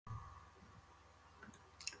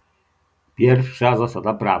Pierwsza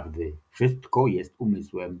zasada prawdy: wszystko jest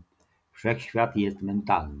umysłem, wszechświat jest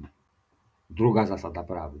mentalny. Druga zasada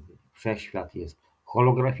prawdy: wszechświat jest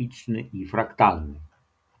holograficzny i fraktalny.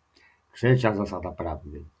 Trzecia zasada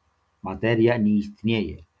prawdy: materia nie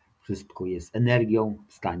istnieje, wszystko jest energią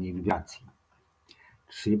w stanie wibracji.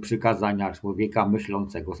 3 przykazania człowieka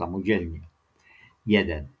myślącego samodzielnie.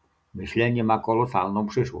 1. Myślenie ma kolosalną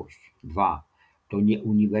przyszłość. 2. To nie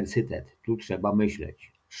uniwersytet, tu trzeba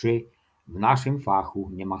myśleć. 3. W naszym fachu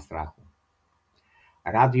nie ma strachu.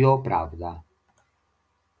 Radio Prawda.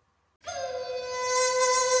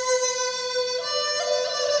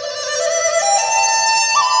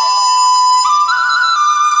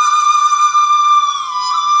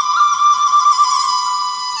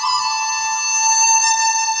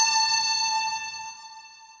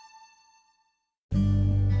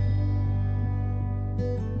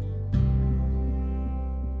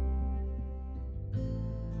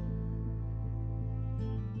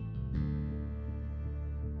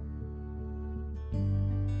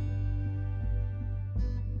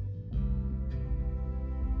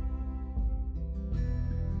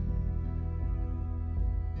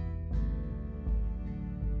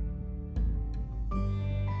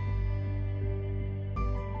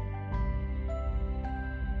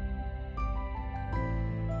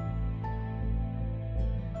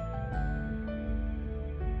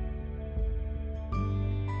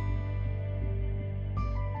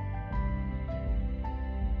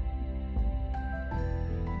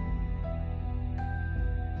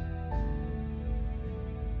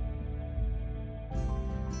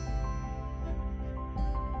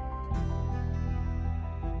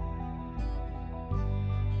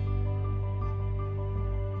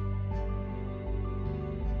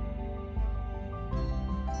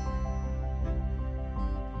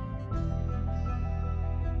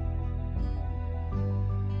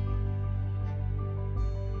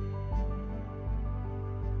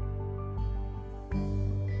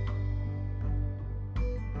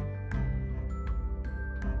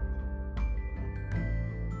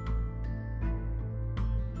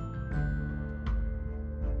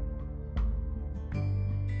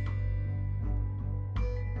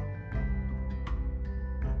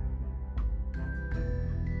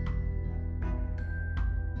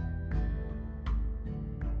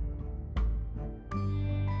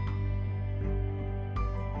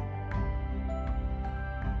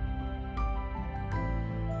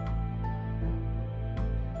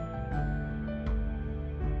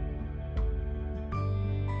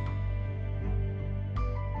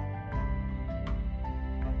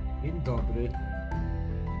 Dzień dobry.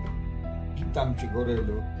 Witam Cię,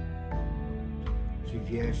 gorylu. Czy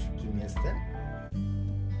wiesz, kim jestem?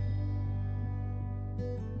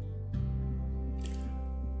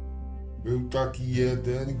 Był taki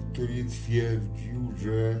jeden, który twierdził,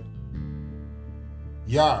 że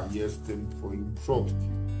ja jestem twoim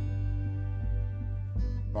przodkiem.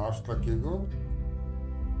 Masz takiego?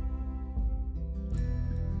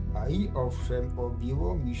 A i owszem,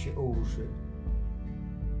 obiło mi się o uszy.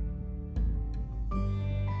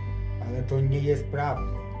 Ale to nie jest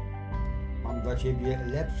prawdą. Mam dla Ciebie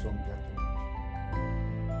lepszą wiadomość.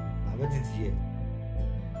 Nawet 2.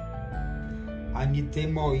 Ani Ty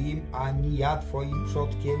moim, ani ja Twoim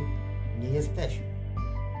przodkiem nie jesteśmy.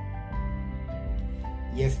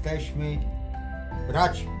 Jesteśmy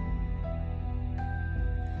braćmi,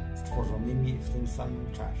 stworzonymi w tym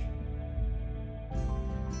samym czasie.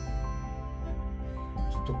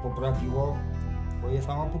 Czy to poprawiło Twoje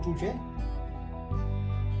samopoczucie?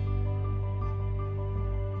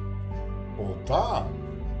 O tak!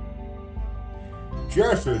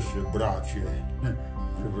 Cieszę się, bracie,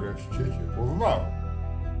 że wreszcie Cię poznałem.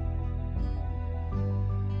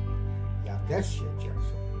 Ja też się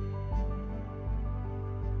cieszę.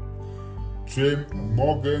 Czym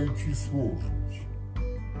mogę Ci służyć?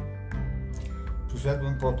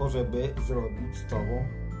 Przyszedłem po to, żeby zrobić z Tobą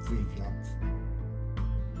wywiad.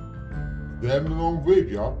 Ze mną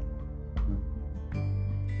wywiad?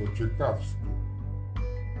 To ciekawskie.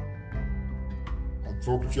 A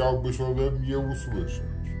co chciałbyś ode mnie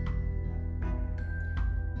usłyszeć?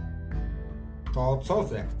 To, co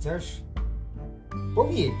zechcesz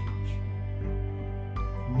powiedzieć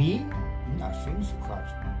mi i naszym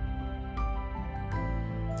słuchaczom.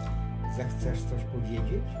 Zechcesz coś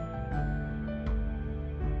powiedzieć?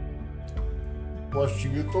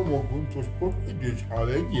 Właściwie to mógłbym coś powiedzieć,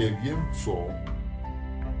 ale nie wiem co.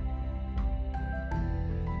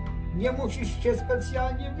 Nie musisz się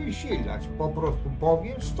specjalnie wysilać, po prostu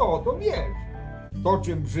powiesz to wiesz. To,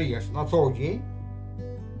 czym żyjesz na co dzień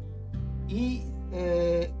i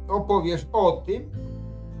opowiesz o tym,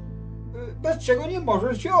 bez czego nie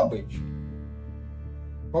możesz się obyć.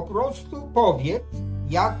 Po prostu powiedz,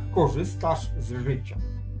 jak korzystasz z życia.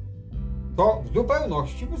 To w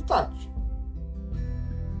zupełności wystarczy.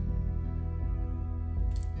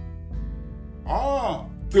 A,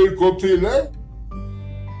 tylko tyle?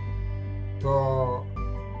 To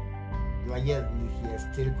dla jednych jest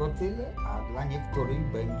tylko tyle, a dla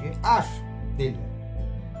niektórych będzie aż tyle.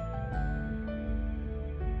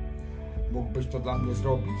 Mógłbyś to dla mnie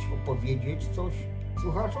zrobić, opowiedzieć coś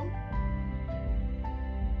słuchaczom?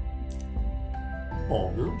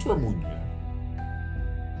 Mogę, czemu nie?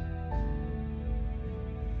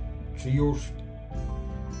 Czy już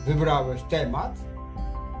wybrałeś temat?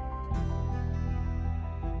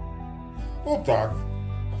 No tak,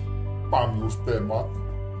 mam już temat.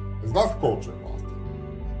 Zaskoczę was.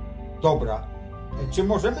 Dobra. Czy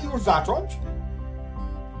możemy już zacząć?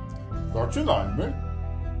 Zaczynajmy.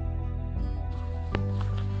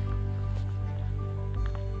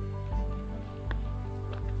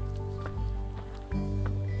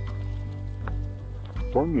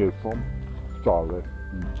 To nie są wcale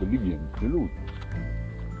inteligentni ludzie.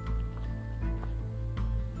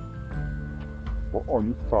 Bo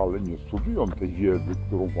oni wcale nie studiują tej wiedzy,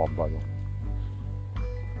 którą wam dają.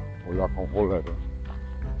 O jaką cholerę.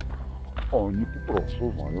 Oni po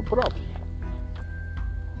prostu znają prawdę.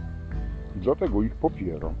 I dlatego ich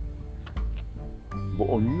popieram. Bo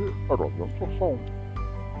oni robią co chcą.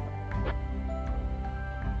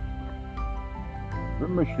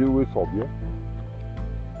 Wymyśliły sobie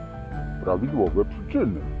prawidłowe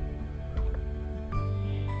przyczyny,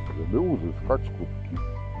 żeby uzyskać skutki.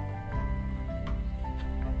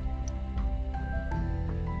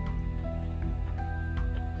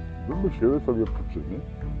 Wymyśliły sobie przyczyny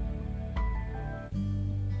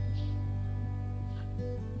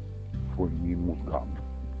swoimi mózgami,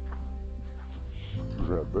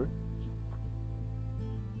 żeby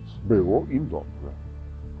było im dobrze,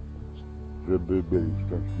 żeby byli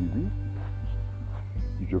szczęśliwi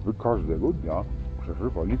i żeby każdego dnia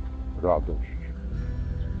przeżywali radość.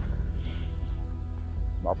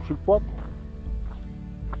 Na przykład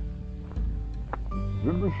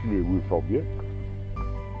wymyśliły sobie,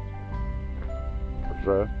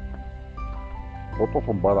 że oto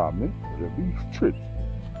są barany, żeby ich strzyc.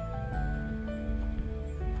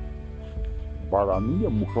 Barany nie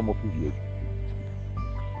muszą o tym wiedzieć,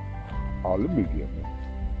 ale my wiemy.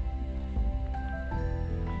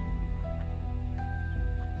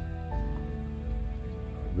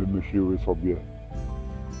 Wymyśliły sobie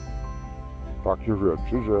takie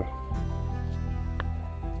rzeczy, że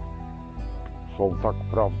są tak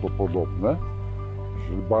prawdopodobne,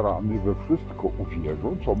 że barany we wszystko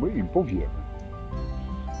uwierzą, co my im powiemy.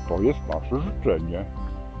 To jest nasze życzenie.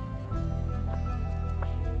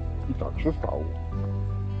 I tak się stało.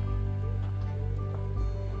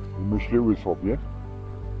 Wymyśliły sobie,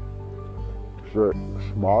 że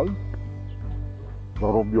szmal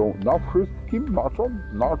zarobią na wszystkim,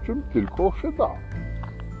 na czym tylko się da.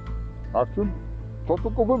 Na czym to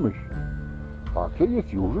tylko wymyśli. Takie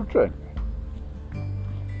jest już życzenie.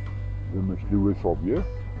 Wymyśliły sobie,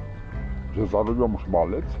 że zarobią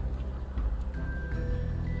szmalec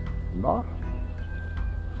na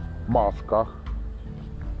maskach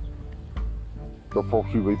do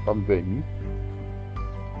fałszywej pandemii.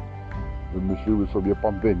 Wymyśliły sobie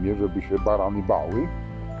pandemię, żeby się barany bały.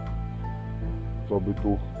 Co by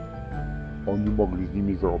tu oni mogli z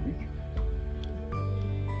nimi zrobić?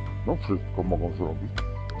 No wszystko mogą zrobić.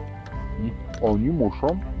 I oni muszą,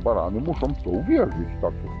 barany muszą w to uwierzyć,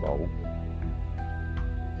 tak się stało.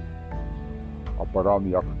 A barany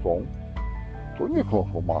jak chcą, to niech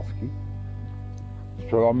noszą maski.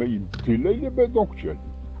 Strzelamy im tyle, ile będą chcieli.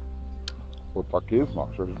 Bo takie jest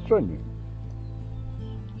nasze życzenie.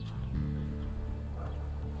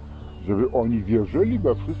 Żeby oni wierzyli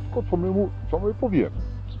we wszystko, co my powiemy.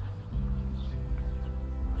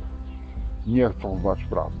 Nie chcą znać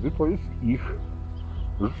prawdy, to jest ich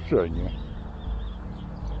życzenie.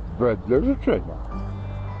 Wedle życzenia.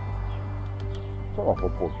 Co nas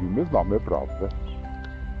obchodzi? My znamy prawdę.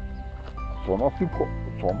 Co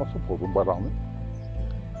nas obchodzą barany?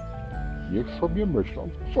 Niech sobie myślą,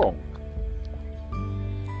 co chcą.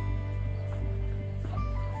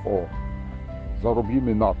 O,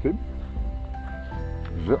 zarobimy na tym,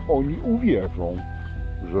 że oni uwierzą,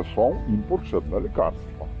 że są im potrzebne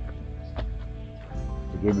lekarstwa.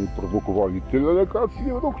 Będziemy produkowali tyle lekarstw,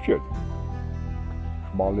 ile będą chcieli.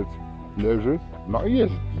 Szmalec leży na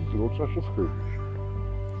jezdni, którą trzeba się schylić.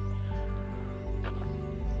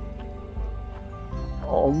 A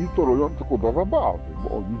oni to robią tylko dla zabawy,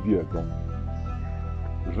 bo oni wiedzą,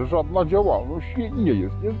 że żadna działalność nie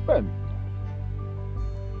jest niezbędna.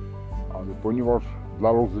 Ale ponieważ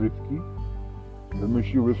dla rozrywki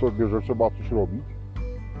wymyśliły sobie, że trzeba coś robić,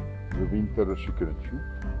 żeby interes się kręcił,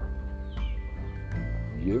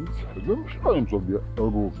 więc wymyślają sobie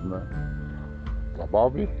różne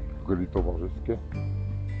zabawy, gry towarzyskie.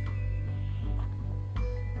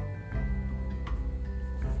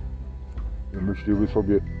 Wymyśliły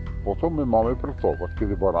sobie, po co my mamy pracować,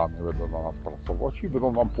 kiedy barany będą na nas pracować i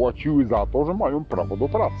będą nam płaciły za to, że mają prawo do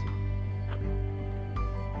pracy.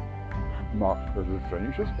 Nasze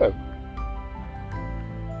życzenie się spełni.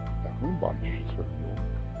 Tak najbardziej się spełniło.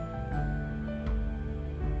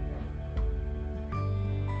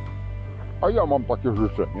 A ja mam takie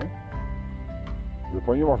życzenie, że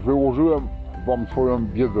ponieważ wyłożyłem wam swoją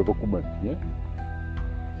wiedzę dokumentnie,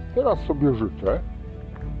 teraz sobie życzę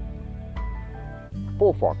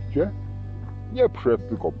po fakcie, nie przed,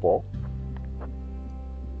 tylko po,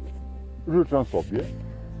 życzę sobie,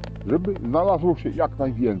 żeby znalazło się jak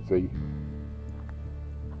najwięcej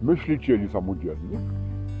myślicieli samodzielnych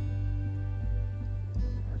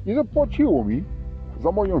i zapłaciło mi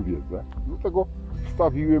za moją wiedzę. Dlatego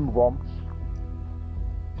wstawiłem wam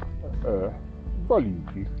dwa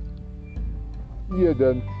linki.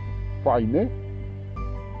 Jeden fajny,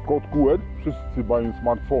 kod QR, wszyscy mają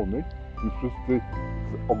smartfony i wszyscy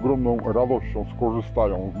z ogromną radością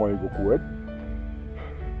skorzystają z mojego QR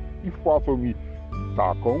i wpłacą mi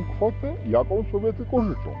taką kwotę, jaką sobie tylko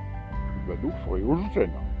życzą, według swojego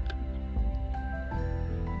życzenia.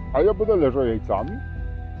 A ja będę leżał jajcami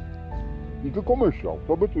i tylko myślał,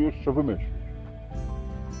 co by tu jeszcze wymyślić.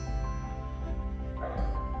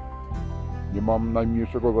 Nie mam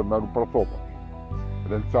najmniejszego zamiaru pracować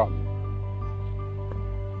ręcami,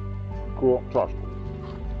 tylko czaszką.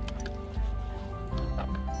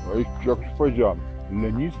 No i jak już powiedziałem,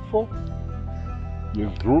 lenistwo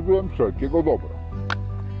jest źródłem wszelkiego dobra.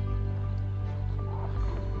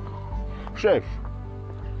 Szef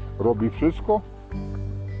robi wszystko,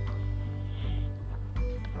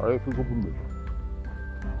 a ja tylko wymyślam.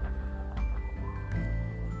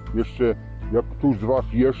 Jeszcze, jak któryś z was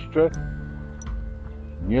jeszcze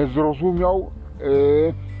nie zrozumiał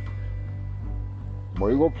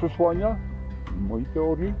mojego przesłania, mojej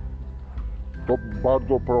teorii, to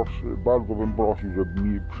bardzo bym prosił, żeby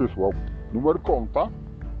mi przysłał numer konta,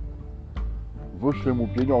 wyślę mu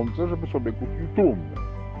pieniądze, żeby sobie kupił trumnę,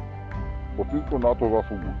 bo tylko na to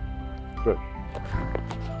zasługuje. Cześć.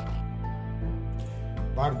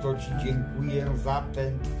 Bardzo Ci dziękuję za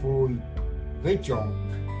ten Twój wyciąg,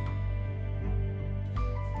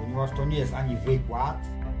 ponieważ to nie jest ani wykład,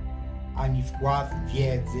 ani wkład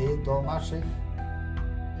wiedzy do naszych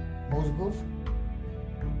mózgów,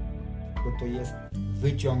 bo to jest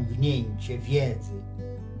wyciągnięcie wiedzy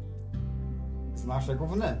z naszego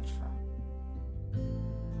wnętrza.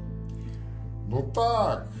 No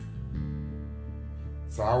tak.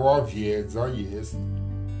 Cała wiedza jest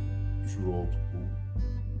w środku,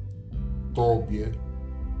 w tobie.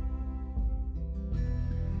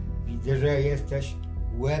 Widzę, że jesteś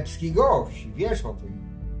łebski gość, wiesz o tym.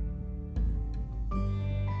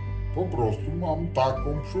 Po prostu mam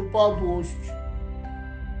taką przypadłość.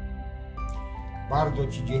 Bardzo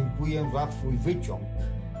Ci dziękuję za Twój wyciąg.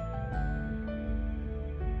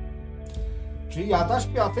 Czy jadasz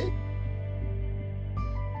kwiaty?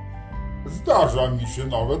 Zdarza mi się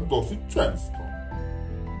nawet dosyć często.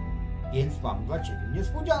 Więc mam dla Ciebie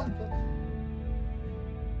niespodziankę.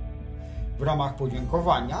 W ramach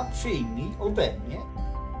podziękowania przyjmij ode mnie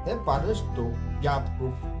te parę sztuk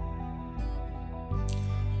kwiatków.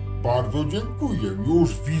 Bardzo dziękuję.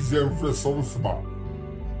 Już widzę, że są smaczne.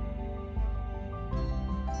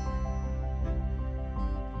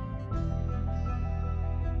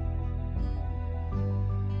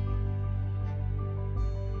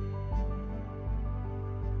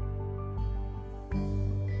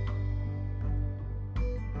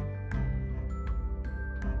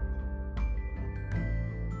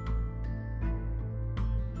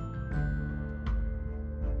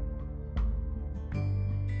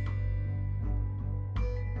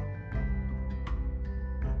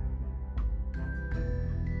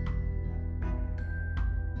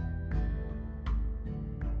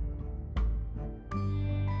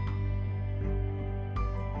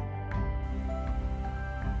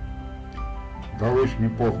 Dałeś mi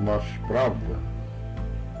poznać prawdę.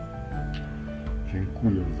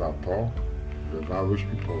 Dziękuję za to, że dałeś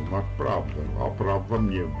mi poznać prawdę, a prawda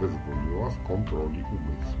mnie wyzwoliła z kontroli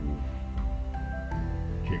umysłu.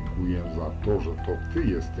 Dziękuję za to, że to Ty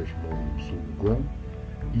jesteś moim sługą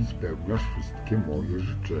i spełniasz wszystkie moje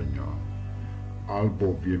życzenia.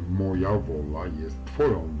 albowiem moja wola jest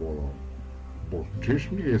Twoją wolą. Bo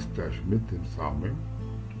czyż nie jesteśmy tym samym?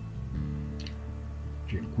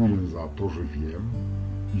 Dziękuję za to, że wiem,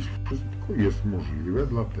 iż wszystko jest możliwe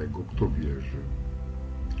dla tego, kto wierzy.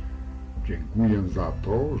 Dziękuję za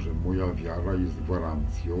to, że moja wiara jest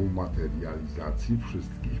gwarancją materializacji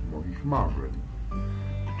wszystkich moich marzeń,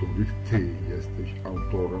 których Ty jesteś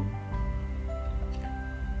autorem.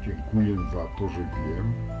 Dziękuję za to, że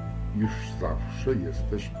wiem, iż zawsze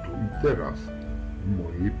jesteś tu i teraz w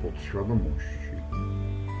mojej podświadomości.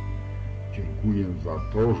 Dziękuję za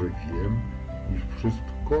to, że wiem, iż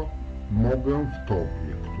wszystko mogę w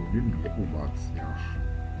Tobie, który mnie umacniasz.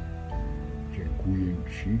 Dziękuję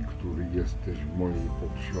Ci, który jesteś w mojej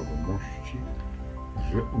podświadomości,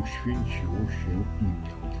 że uświęciło się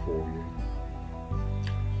imię Twoje.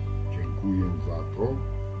 Dziękuję za to,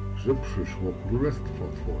 że przyszło Królestwo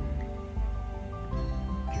Twoje.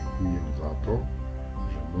 Dziękuję za to,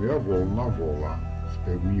 że moja wolna wola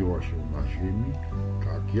spełniła się na ziemi,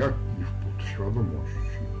 tak jak i w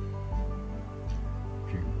podświadomości.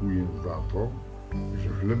 Dziękuję za to, że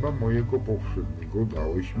chleba mojego powszedniego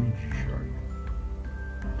dałeś mi dzisiaj.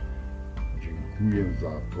 Dziękuję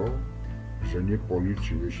za to, że nie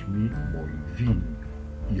policzyłeś mi moich win,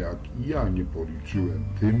 jak i ja nie policzyłem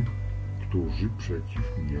tym, którzy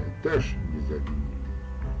przeciw mnie też mnie zawinili.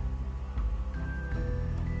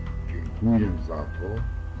 Dziękuję za to,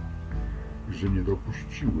 że nie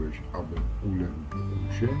dopuściłeś, abym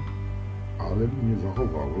ulękł się, ale mnie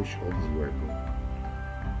zachowałeś od złego.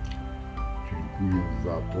 Dziękuję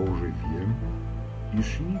za to, że wiem,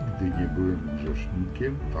 iż nigdy nie byłem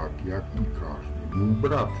grzesznikiem, tak jak i każdy mój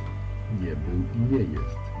brat nie był i nie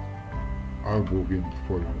jest. Albowiem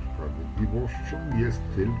Twoją sprawiedliwością jest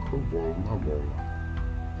tylko wolna wola.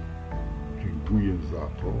 Dziękuję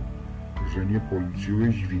za to, że nie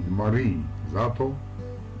policzyłeś win Maryi, za to,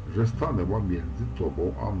 że stanęła między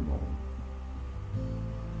Tobą a mną.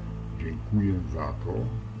 Dziękuję za to,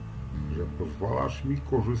 że pozwalasz mi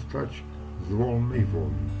korzystać z wolnej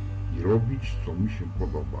woli i robić, co mi się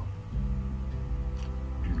podoba.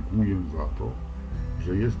 Dziękuję za to,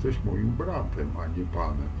 że jesteś moim bratem, a nie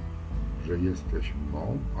Panem, że jesteś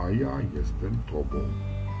mną, a ja jestem Tobą.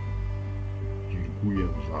 Dziękuję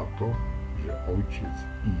za to, że Ojciec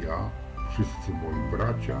i ja, wszyscy moi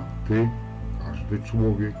bracia, Ty, każdy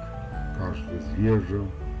człowiek, każde zwierzę,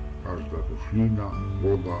 każda roślina,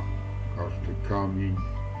 woda, każdy kamień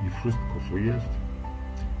i wszystko, co jest,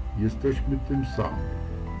 jesteśmy tym samym.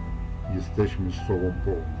 Jesteśmy z sobą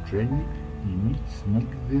połączeni i nic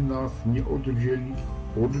nigdy nas nie oddzieli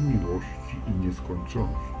od miłości i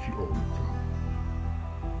nieskończoności Ojca.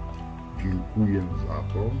 Dziękuję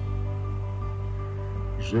za to,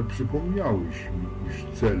 że przypomniałeś mi,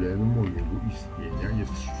 iż celem mojego istnienia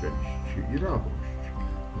jest szczęście i radość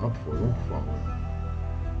na Twoją chwałę.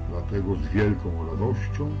 Dlatego z wielką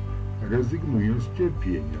radością rezygnuję z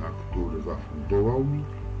cierpienia, które zafundował mi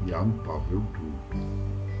Jan Paweł II.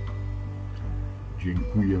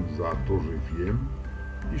 Dziękuję za to, że wiem,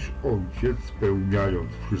 iż Ojciec,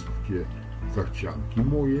 spełniając wszystkie zachcianki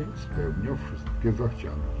moje, spełnia wszystkie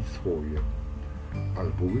zachcianki swoje,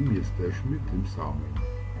 albowiem jesteśmy tym samym.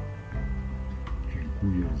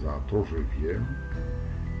 Dziękuję za to, że wiem,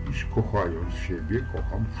 iż kochając siebie,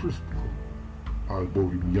 kocham wszystko,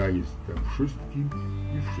 albowiem ja jestem wszystkim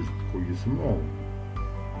i wszystko jest mną.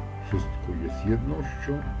 Wszystko jest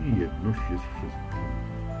jednością i jedność jest wszystkim.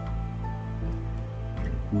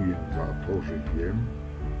 Dziękuję za to, że wiem,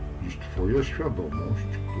 iż Twoja świadomość,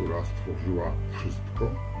 która stworzyła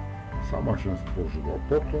wszystko, sama się stworzyła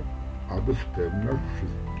po to, aby spełniać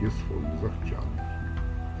wszystkie swoje zachcianki.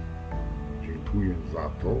 Dziękuję za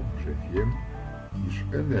to, że wiem, iż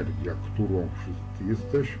energia, którą wszyscy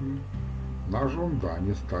jesteśmy, na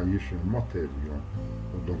żądanie staje się materią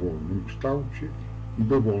o dowolnym kształcie i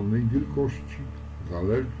dowolnej wielkości,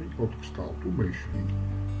 zależnej od kształtu myśli,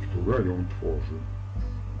 która ją tworzy.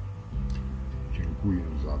 Dziękuję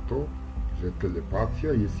za to, że telepatia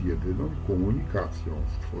jest jedyną komunikacją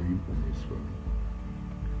z Twoim umysłem.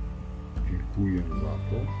 Dziękuję za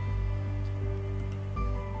to,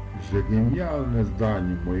 że genialne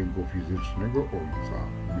zdanie mojego fizycznego ojca,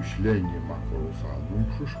 myślenie ma kolosalną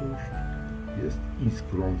przyszłość, jest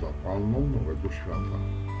iskrą zapalną nowego świata.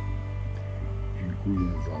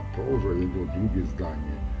 Dziękuję za to, że jego drugie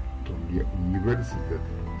zdanie, to nie uniwersytet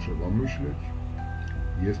trzeba myśleć,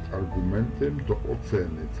 jest argumentem do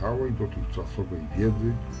oceny całej dotychczasowej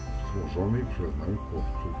wiedzy stworzonej przez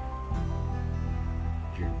naukowców.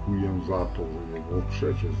 Dziękuję za to, że jego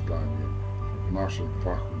trzecie zdanie, w naszym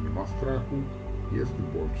fachu nie ma strachu, jest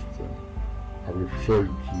bodźcem, aby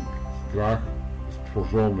wszelki strach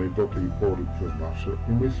stworzonej do tej pory przez nasze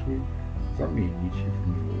umysły zamienić w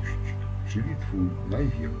miłość, czyli Twój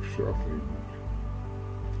największy atrybut.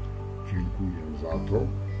 Dziękuję za to,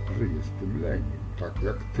 że jestem leniem, tak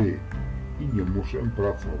jak Ty i nie muszę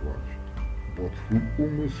pracować, bo Twój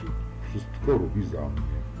umysł wszystko robi za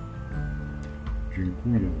mnie.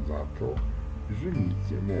 Dziękuję za to, że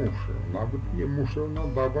nic nie muszę, nawet nie muszę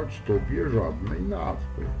nadawać Tobie żadnej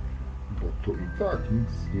nazwy, bo to i tak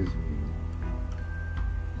nic nie zmieni.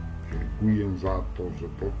 Dziękuję za to, że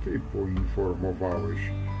to Ty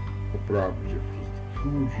poinformowałeś o prawdzie wszystkich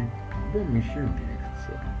ludzi, bo mi się nie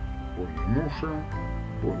chce, bo nie muszę,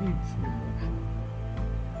 bo nic nie muszę.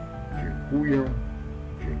 Dziękuję,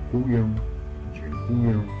 dziękuję,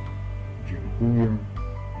 dziękuję, dziękuję,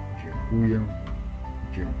 dziękuję,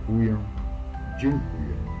 dziękuję,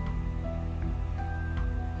 dziękuję.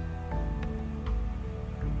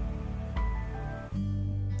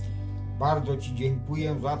 Bardzo Ci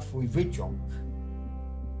dziękuję za Twój wyciąg.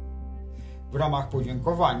 W ramach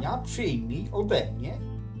podziękowania przyjmij ode mnie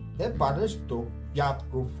te parę sztuk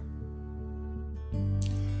kwiatków.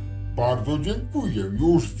 Bardzo dziękuję,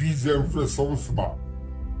 już widzę, że są smaczne.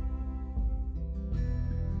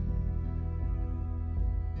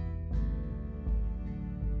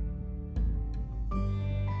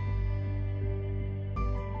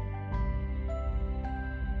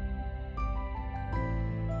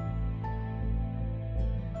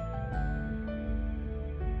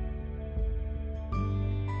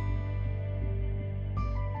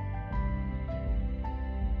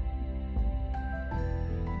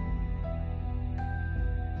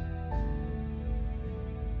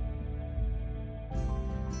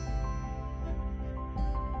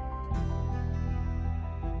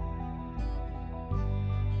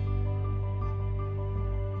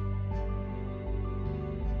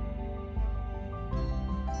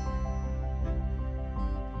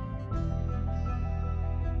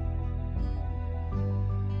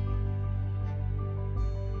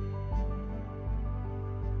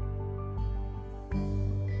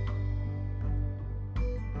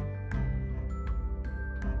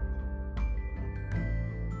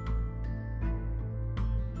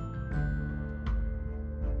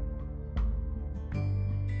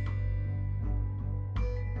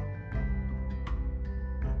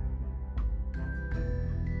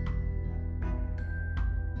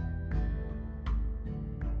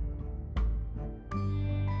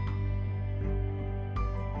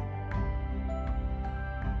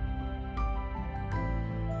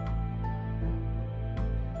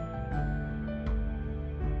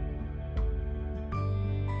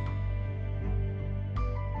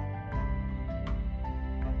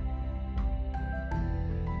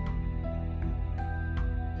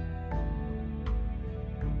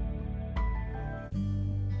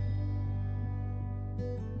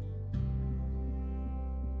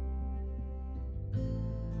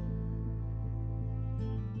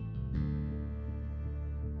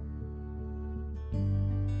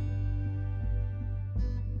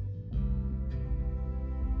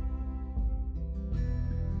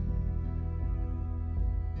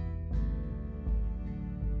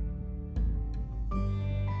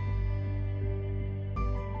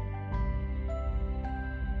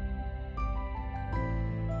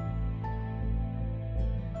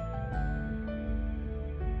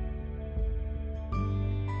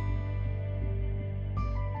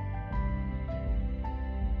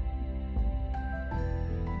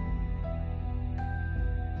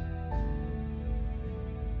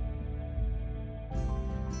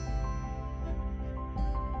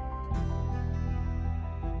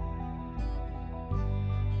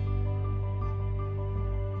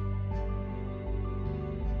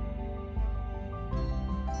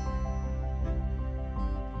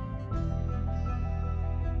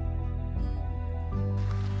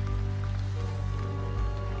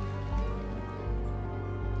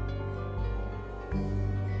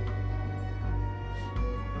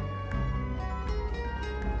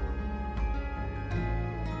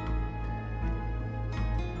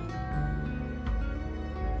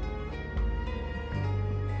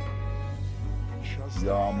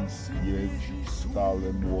 Jan jest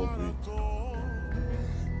stale młody.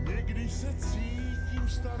 Někdy se cítím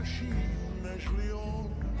starší nežli on,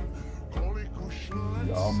 kolik už let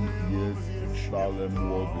Jan jsem jest věčně stale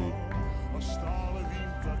młody. a stále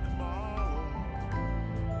vím tak málo.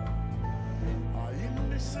 A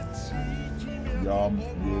jindy se cítím jako Jan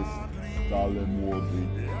jest stale młody.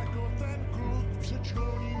 jako ten kluk před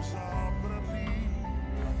školním zábradlí,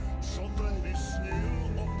 co tehdy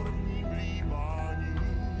snil o prvním líbání.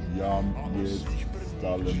 Jan jest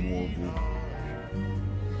stale młody.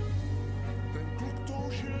 Ten kluk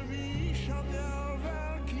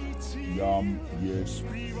Jam jest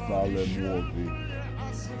stale młody.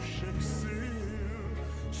 A ze všech sil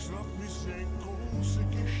snad mi z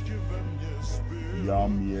kousek ještě ve mně zbyl.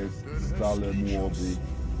 Jam jest stale młody.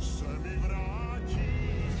 Se mi vrátí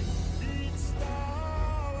být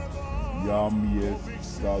stále mlád. Jam jest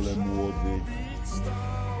stale młody. Být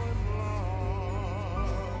stále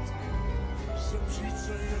mlád. Se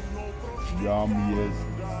přece jednou proždy Jam jest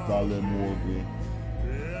stale młody.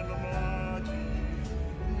 jen mládí,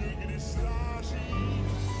 nikdy stáří.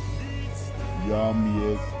 Být stále Jam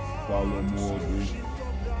jest stale młody.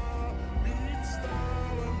 být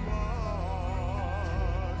stále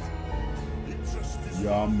mlád. I přes ty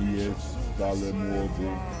Jam jest stale młody.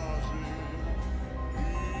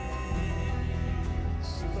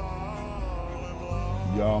 stále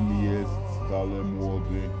mlád. Jam jest stale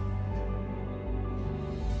młody.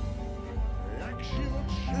 Jak život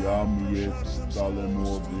šel Jam jest stale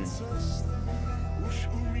młody. cest, už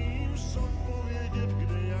umím zodpovědět,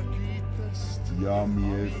 kde jaký test. Jam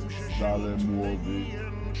jest stale młody.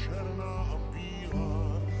 Jen černá a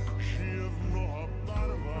bílá, žije v mnoha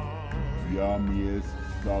barvách. Jam jest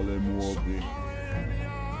stale młody.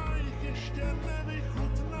 Já jich ještě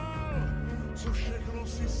nevychutnal, co všechno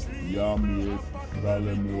si slíbil. Jam jest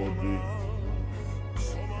stale młody.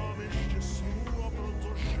 Co mám ještě snů a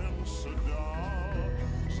proto žen se dál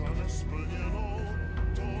za nesplněnou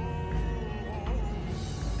touhou.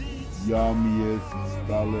 Víc Jam jest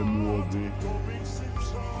stale młody. to bych si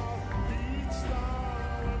přál, být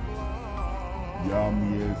stále mlád.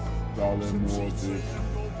 Jam jest stale młody.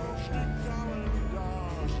 Jednou proždy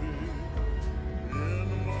kalendáři, jen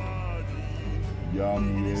mládí,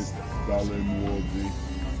 Jam jest stale młody.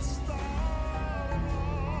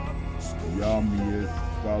 Jam jest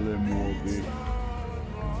stale młody.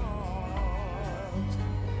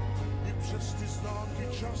 i přes ty známky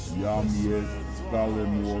času Jam jest stale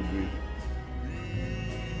młody.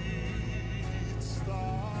 být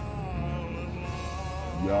stále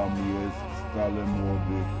mlád. Jam jest stale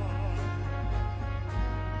młody.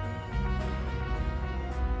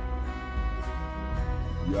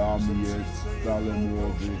 Jam jest stale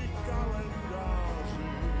młody. Kalendáři,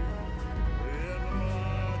 jen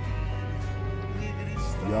mládí, nikdy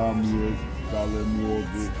Jam jest stale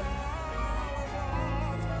młody.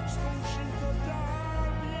 zkouším to dál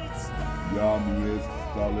víc. Jam jest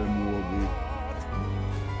stale młody.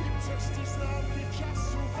 I přes ty známky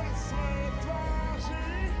času ve své tváři,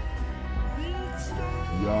 být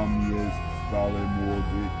stále Jam jest stale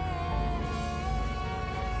młody.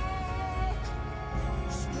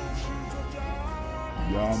 zkouším to dál.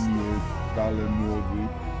 Jam jest stale młody.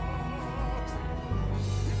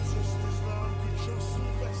 I přes ty známky času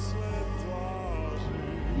ve své tváři,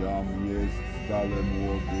 Jam jest stale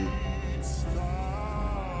młody.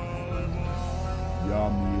 stále mlád.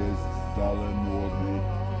 Jam jest stale młody.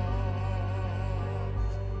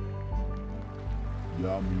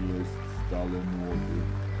 Jam jest stale młody.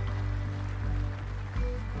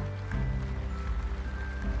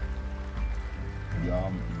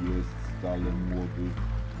 Jam jest stale młody.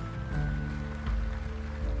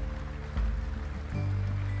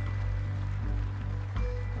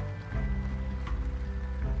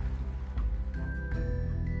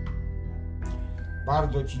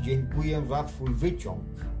 Bardzo Ci dziękuję za Twój wyciąg.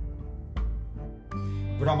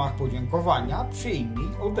 W ramach podziękowania przyjmij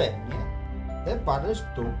ode mnie te parę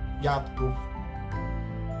sztuk kwiatków.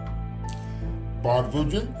 Bardzo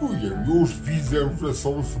dziękuję. Już widzę, że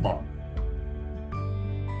są smaczne.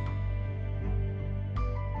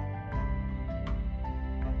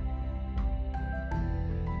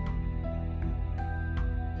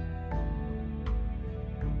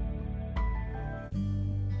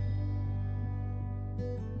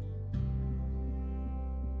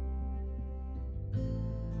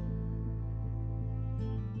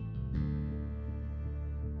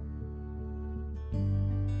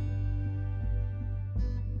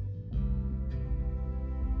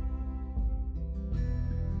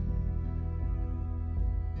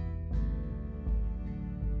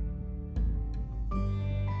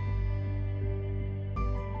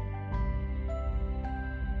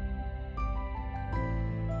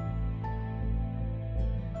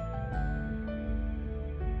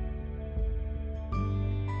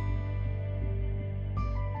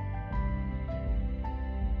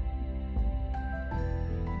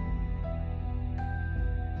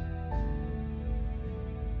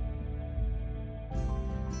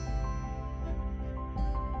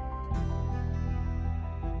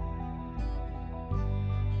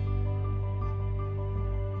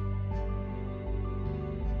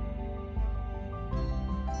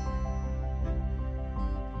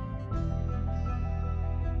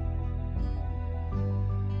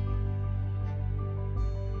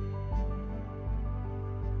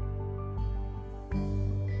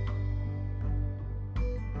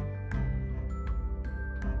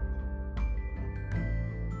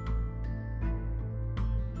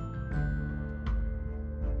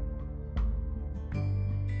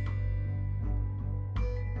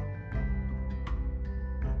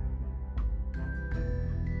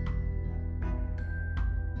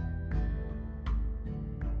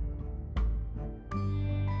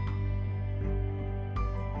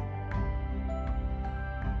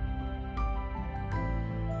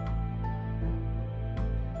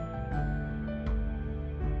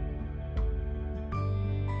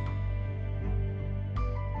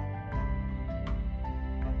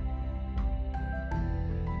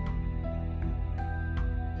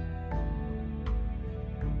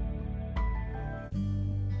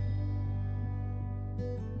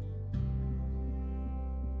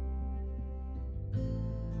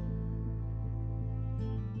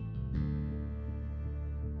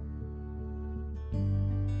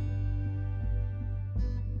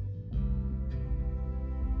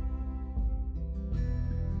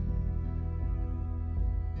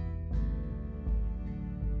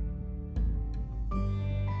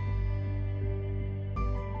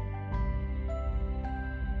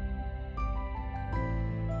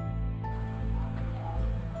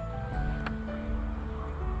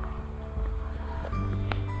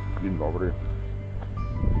 Dzień dobry.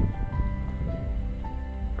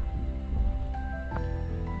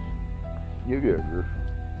 Nie wierzysz?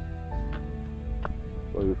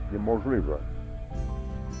 To jest niemożliwe,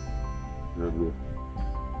 żeby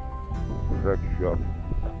Wszechświat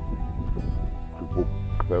czy Bóg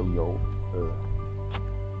spełniał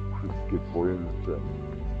wszystkie twoje życzenia.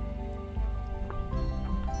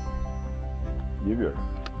 Nie wierzysz.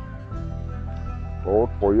 To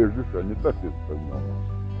twoje życzenie też jest spełnione.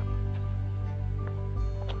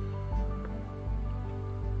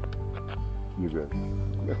 Nie wierzysz.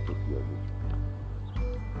 Nie chcesz wierzyć.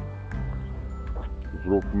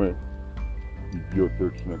 Zróbmy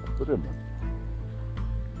idiotyczny eksperyment.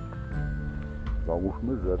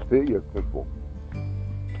 Załóżmy, że ty jesteś Bogiem.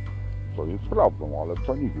 To jest prawdą, ale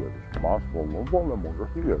co nie wierzysz? Masz wolną wolę,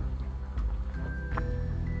 możesz nie wierzyć.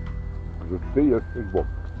 Że ty jesteś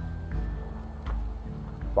Bogiem.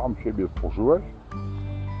 Sam siebie stworzyłeś.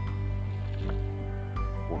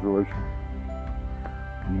 Stworzyłeś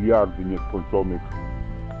miliardy nieskończonych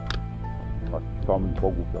takich samych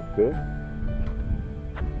Bogów jak ty.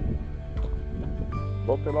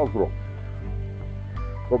 Co teraz zrobisz?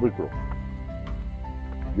 Co byś zrobił?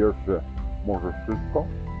 Wiesz, że możesz wszystko?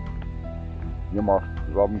 Nie masz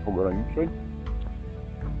żadnych ograniczeń?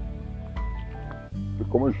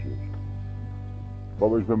 Tylko myślisz. Co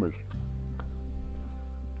byś wymyślił?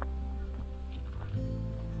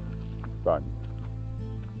 Pytanie.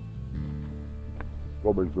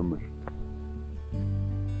 Co byś wymyślił?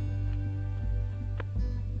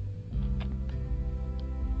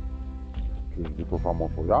 Czyżby to samo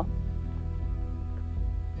co ja?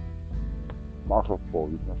 Masz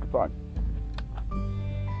odpowiedź na pytanie.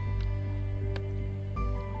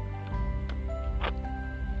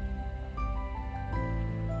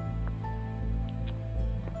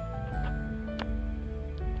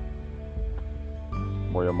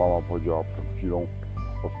 Moja mama powiedziała przed chwilą,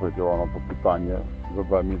 odpowiedziała na to pytanie,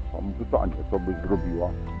 zadała mi samo pytanie, co byś zrobiła,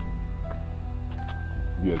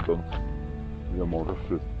 wiedząc, że możesz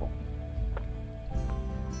wszystko.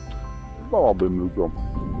 Dałabym ludziom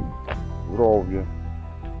zdrowie,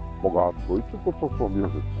 bogactwo i tylko co sobie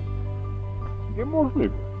życzą.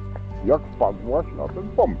 Niemożliwe. Jak wpadłaś na ten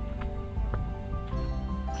pomysł?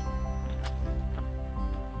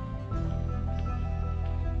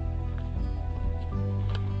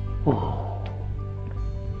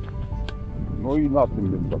 No i na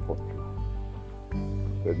tym bym zakończył.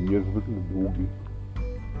 Ten niezwykle długi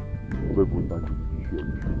wywód na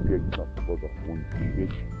dzisiejszy piękna pogoda, słońce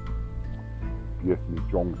świeci. Pies mnie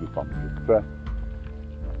ciągnie tam, gdzie chce.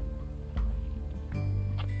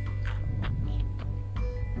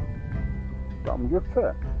 Tam, gdzie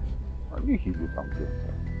chce. A niech idzie tam, gdzie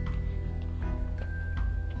chce.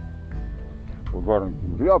 Pod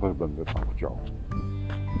warunkiem, że ja też będę tam chciał.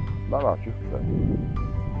 Na razie chcę.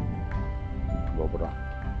 Dobra.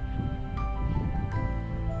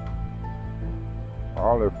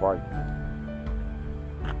 Ale fajnie.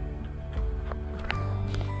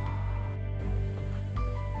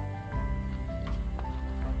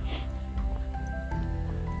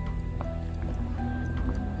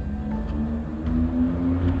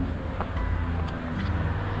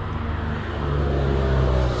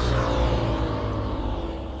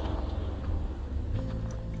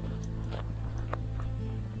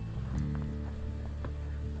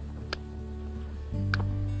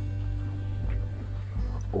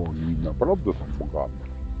 Oni naprawdę są bogaci.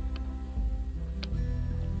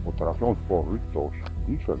 Potrafią stworzyć coś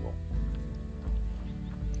niczego.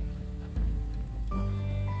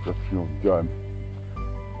 Przed chwilą widziałem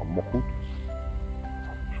samochód,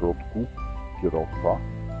 w środku kierowca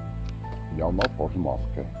miał na twarzy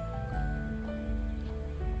maskę.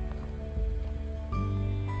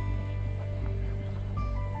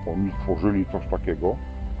 Oni stworzyli coś takiego,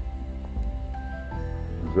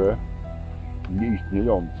 że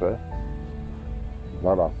nieistniejące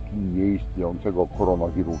zarazki nieistniejącego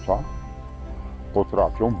koronawirusa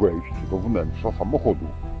potrafią wejść do wnętrza samochodu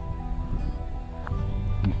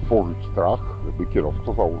i stworzyć strach, żeby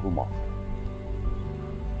kierowca założył maskę.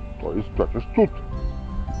 To jest przecież cud.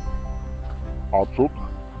 A cud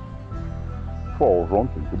tworzą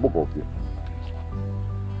tylko bogowie.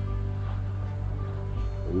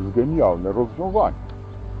 To jest genialne rozwiązanie.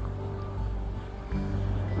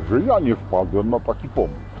 Że ja nie wpadłem na taki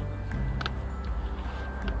pomysł.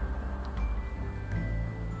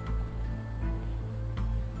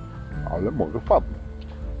 Ale może wpadnę.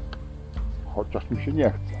 Chociaż mi się nie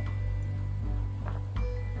chce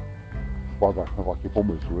wpadać na takie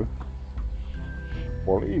pomysły.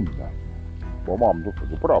 Wolę inne, bo mam do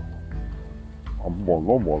tego prawo. Mam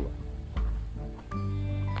wolną wolę.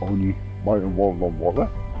 Oni mają wolną wolę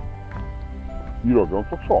i robią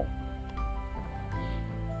co chcą.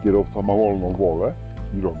 Kierowca ma wolną wolę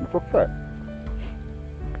i robi co chce.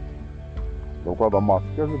 Zakłada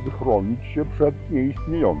maskę, żeby chronić się przed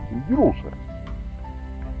nieistniejącym wirusem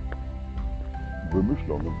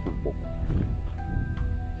wymyślonym przez Boga.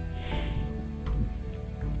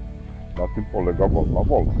 Na tym polega wolna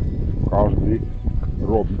wola. Każdy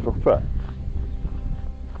robi co chce.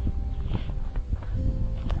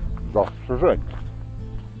 Zastrzeżenie,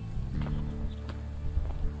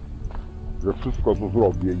 że wszystko co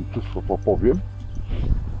zrobię i wszystko co powiem,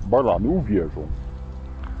 barany uwierzą.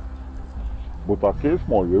 Bo takie jest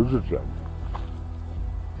moje życzenie.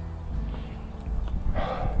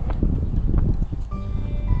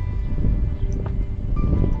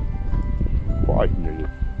 Fajnie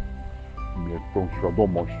jest mieć tą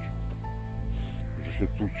świadomość, że się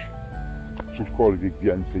cośkolwiek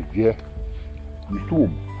więcej wie niż tłum.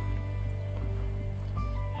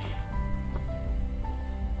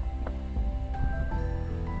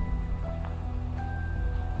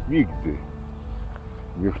 Nigdy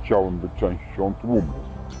nie chciałem być częścią tłumu.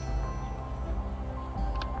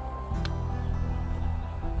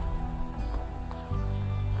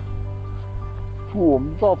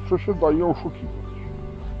 Tłum zawsze się daje oszukiwać.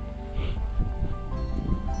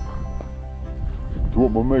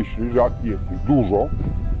 Tłum myśli, że jak jest ich dużo,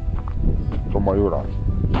 to mają rację.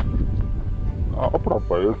 A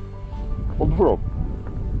prawda jest odwrotna.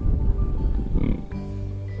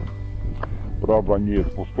 Prawda nie jest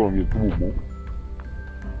po stronie tłumu,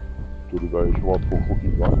 który daje się łatwo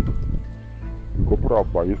oszukiwać, tylko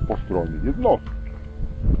prawda jest po stronie jednostki,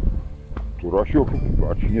 która się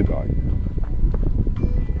oszukiwać nie daje.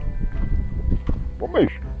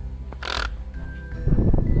 Pomyśl,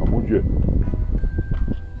 samodzielnie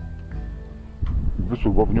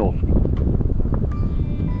wysuwa wnioski.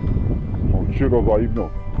 Są 3 rodzaje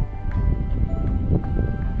wniosków.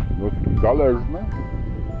 Wnioski zależne,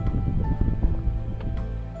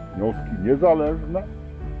 wnioski niezależne,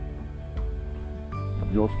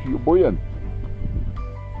 wnioski obojętne.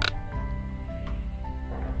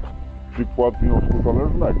 Przykład wniosku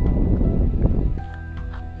zależnego.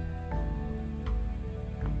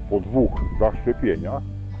 Po 2 zaszczepieniach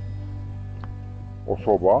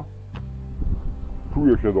osoba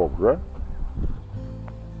czuje się dobrze,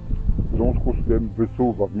 w związku z tym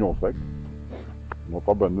wysuwa wniosek,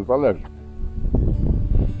 notabene zależny.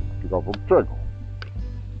 Ciekawe od czego?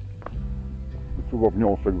 Wysuwa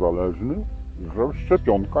wniosek zależny, że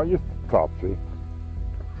szczepionka jest cacy.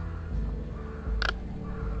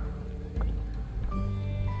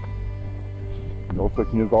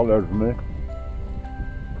 Wniosek niezależny,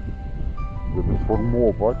 żeby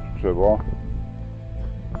sformułować, trzeba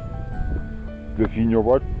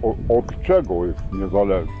zdefiniować, od czego jest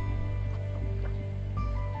niezależny.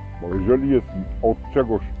 Bo jeżeli jest od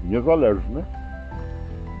czegoś niezależny,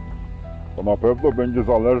 to na pewno będzie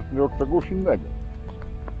zależny od czegoś innego.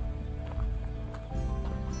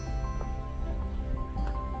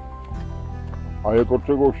 A jak od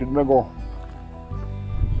czegoś innego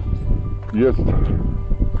jest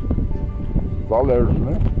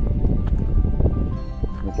zależny,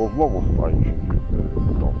 no to znowu staje się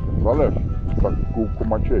zależny. Tak kółko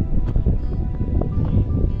Macieja.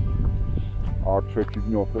 A trzeci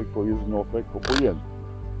wniosek to jest wniosek obojętny.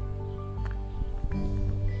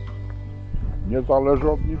 Nie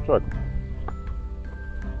zależy od niczego.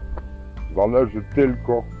 Zależy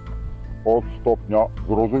tylko od stopnia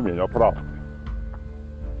zrozumienia prawdy.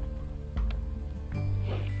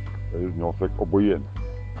 To jest wniosek obojętny.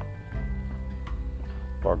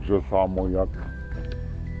 Także samo jak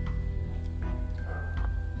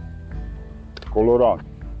kolorami.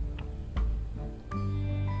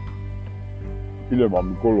 Ile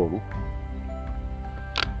mamy kolorów?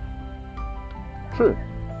 3.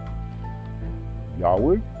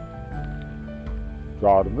 Biały,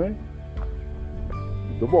 czarny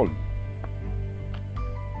i dowolny.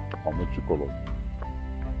 Mamy 3 kolory.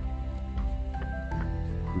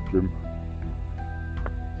 Przy czym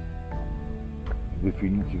w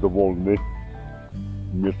definicji dowolny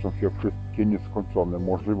mieszczą się wszystkie nieskończone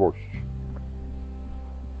możliwości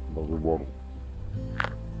do wyboru.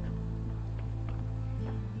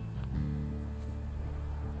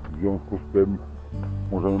 W związku z tym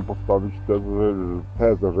możemy postawić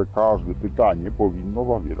tezę, że każde pytanie powinno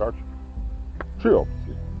zawierać 3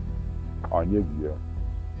 opcje, a nie 2.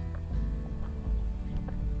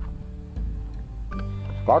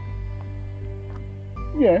 Tak?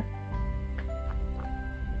 Nie.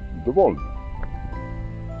 Dowolne.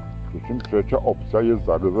 Przy czym trzecia opcja jest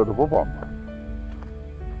zarezerwowana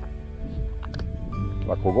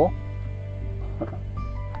Dla kogo?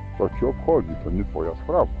 Co ci obchodzi? To nie twoja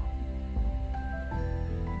sprawa.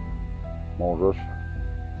 Możesz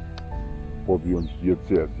podjąć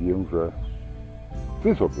decyzję, że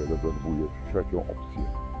ty sobie rezerwujesz trzecią opcję.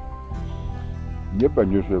 Nie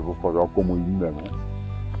będziesz je zostawiał komu innemu,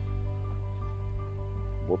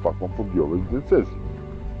 bo taką podjąłeś decyzję.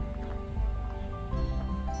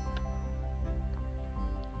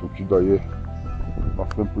 To ci daje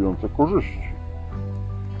następujące korzyści.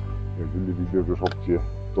 Jeżeli wybierzesz opcje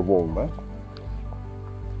dowolne,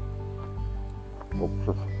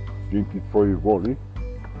 to dzięki twojej woli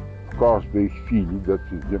w każdej chwili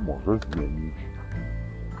decyzję możesz zmienić.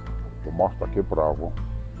 To masz takie prawo.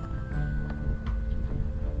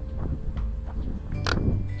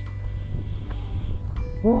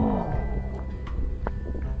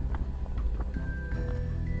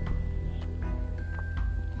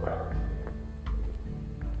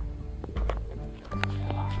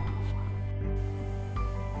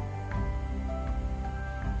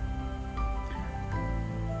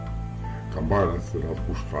 Kabaret teraz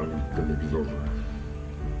puszczają w telewizorze.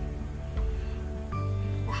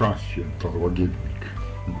 Chrzest to łagiewnik.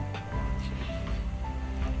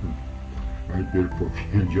 Najpierw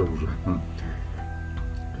powiedział, że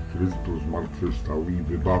Chrystus zmartwychwstał i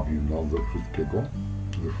wybawił nas ze wszystkiego,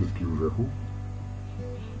 ze wszystkich grzechów.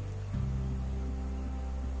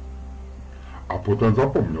 A potem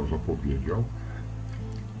zapomniał, co powiedział.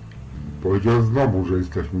 Powiedział znowu, że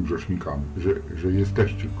jesteśmy grzesznikami, że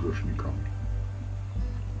jesteście grzesznikami.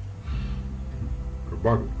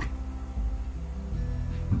 Kabaret.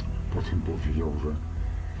 Potem powiedział, że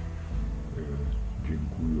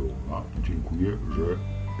dziękuję,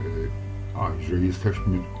 że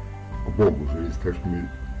jesteśmy o Bogu, że jesteśmy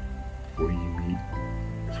Twoimi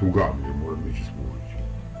sługami, że możemy Ci służyć.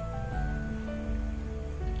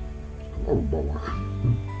 O bałach.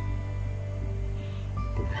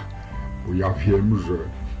 Bo ja wiem, że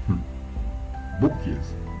Bóg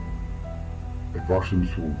jest Waszym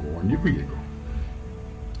sługą, a nie Wy Jego.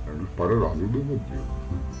 Ja już parę razy udowodniłem.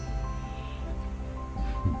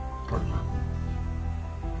 Także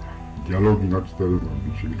dialogi na 4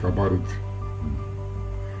 nogi, czyli kabaret,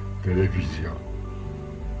 telewizja.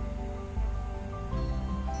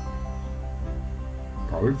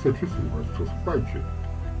 Ale chcecie słuchać, to słuchajcie.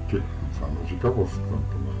 Sama ciekawostka na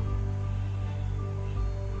temat.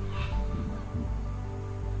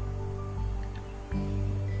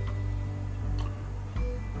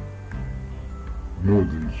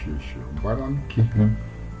 Módlcie się, baranki,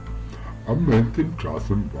 a my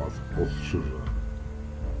tymczasem was ostrzyżemy.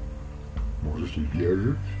 Możecie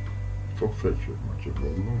wierzyć, w co chcecie, macie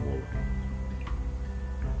wolną wolę.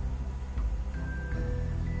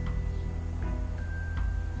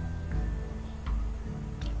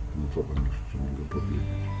 No co tam jeszcze mogę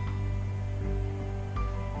powiedzieć?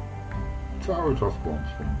 Cały czas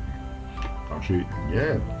kłamstwo mówi. Znaczy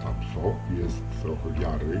nie, tam co jest trochę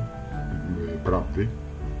wiary, prawdy,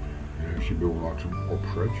 żeby się było na czym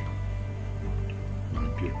oprzeć.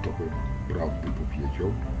 Najpierw trochę prawdy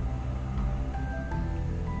powiedział,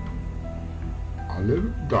 ale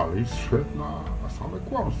dalej zszedł na same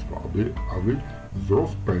kłamstwa, aby z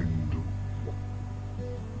rozpędu,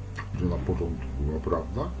 że na początku była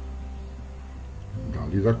prawda,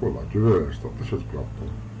 dalej zakładacie, że reszta też jest prawdą.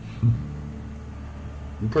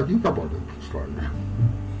 I taki kabaret powstaje.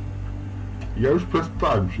 Ja już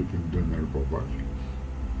przestałem się tym denerwować.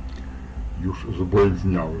 Już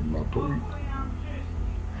zobojętniałem na to i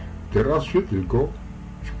teraz się tylko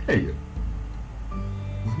śmieję.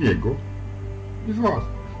 Z niego i z was.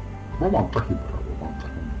 Bo mam takie prawo, mam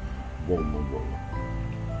taką wolną wolę.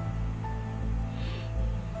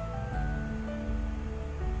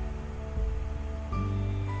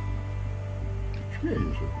 Śmieję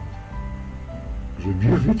się, że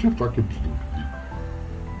wierzycie w takie bzdurki.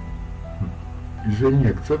 I że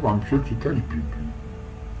nie chcę wam przeczytać Biblii.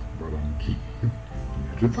 Baranki.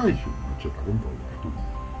 Nie czytajcie, macie taką wolę.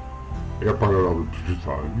 Ja parę razy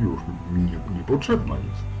przeczytałem i już mi niepotrzebna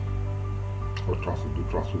jest. Od czasu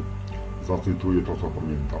do czasu zacytuję to, co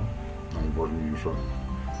pamiętam. Najważniejsze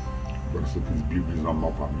wersety z Biblii znam na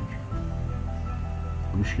pamięć.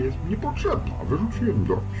 Już jest niepotrzebna. Wyrzuciłem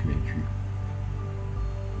do śmieci.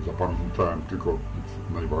 Zapamiętałem tylko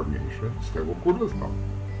najważniejsze, z tego korzystam.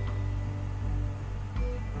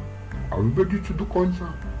 A wy będziecie do końca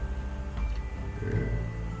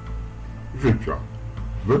życia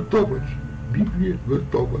wertować Biblię,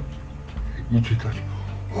 wertować i czytać: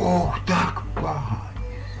 och, tak Panie,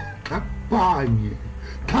 tak Panie,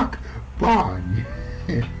 tak Panie,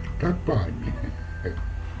 tak Panie.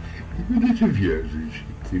 I będziecie wierzyć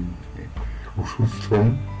tym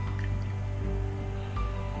oszustwom.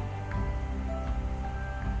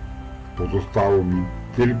 Pozostało mi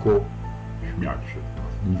tylko śmiać się z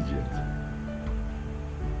was, nic więcej.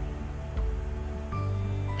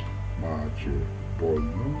 Macie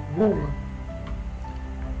wolną wolę.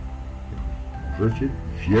 Możecie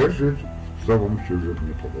wierzyć w co wam się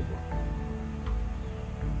żywnie podoba.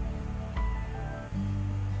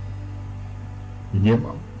 Nie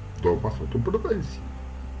mam do was o to pretensji,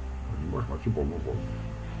 ponieważ macie wolną wolę.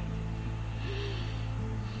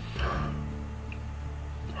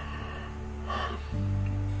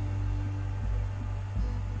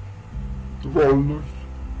 Wolność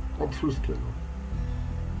od wszystkiego.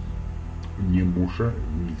 Nie muszę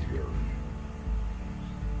w nic wierzyć.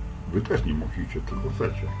 Wy też nie musicie, tylko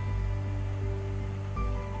chcecie.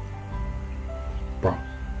 Pa.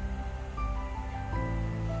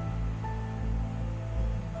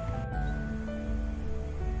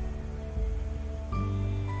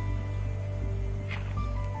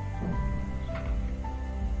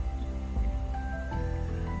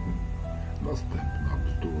 Następna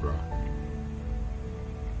bzdura.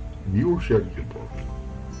 Miłosierdzie Boże.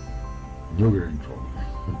 Nieograniczone.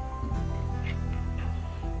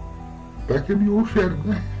 Takie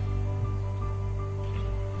miłosierne.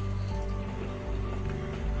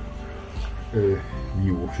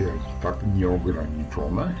 Miłosierdzie tak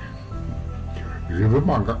nieograniczone, że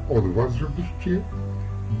wymaga od was, żebyście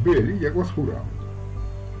byli jego sługami.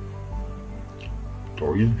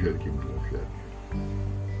 To jest wielkie miłosierdzie.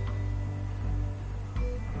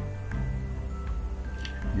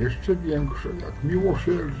 Jeszcze większe jak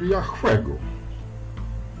miłosierdzie Jahwego,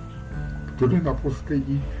 który na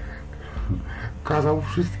pustyni kazał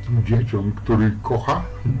wszystkim dzieciom, których kocha,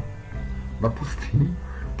 na pustyni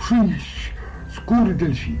przynieść skóry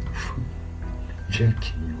delfinów.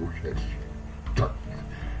 Wielkie miłosierdzie.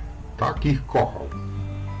 Takich kochał.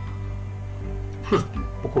 Wszystkich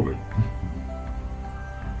po kolei.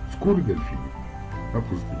 Skóry delfinów na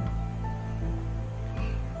pustyni.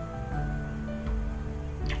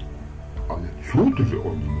 Ale cud, że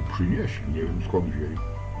oni mu przynieśli, nie wiem skąd wzięli.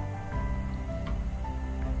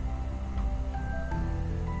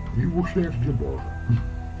 Miłosierdzie Boże.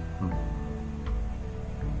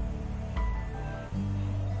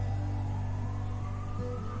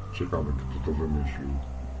 Ciekawe, kto to wymyślił.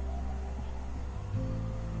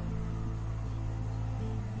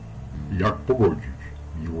 Jak pogodzić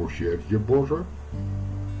miłosierdzie Boże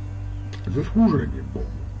ze służeniem Bogu?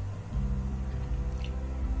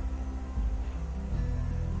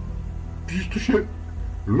 Przecież to się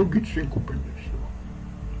logicznie kupy nie wzięło.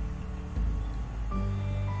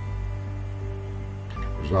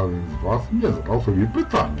 Żaden z was nie zadał sobie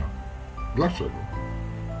pytania. Dlaczego?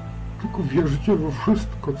 Tylko wierzycie we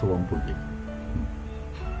wszystko, co wam powiedzą.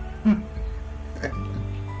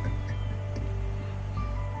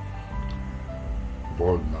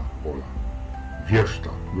 Wolna wola. Wierz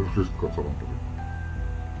tam we wszystko, co wam powiedzą.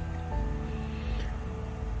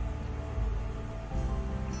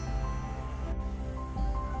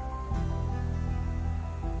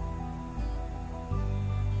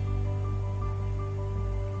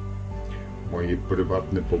 Moje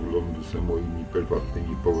prywatne poglądy są moimi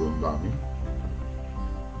prywatnymi poglądami.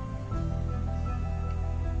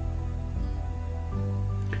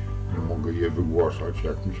 Mogę je wygłaszać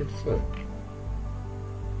jak mi się chce.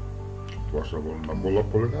 Wasza wolna wola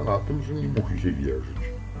polega na tym, że nie musi się wierzyć.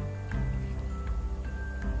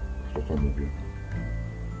 Co to mówię?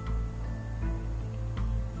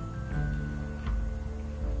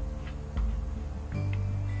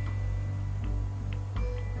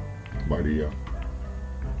 Maria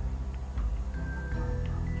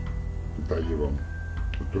daje wam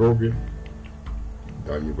zdrowie,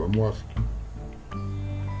 daje wam łaski.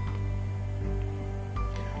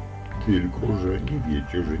 Tylko, że nie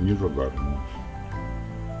wiecie, że nie zadarmo.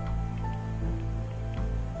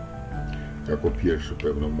 Jako pierwszy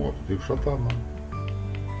pełnomocnik szatana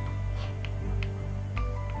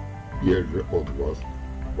bierze od was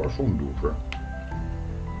waszą duszę.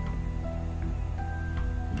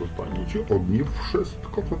 Dostaniecie od niej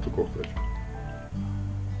wszystko, co tylko chcecie.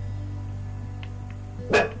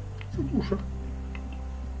 Co duszę.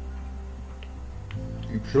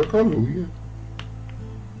 I przekazuje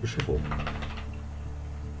szefowi.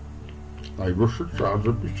 Najwyższy czas,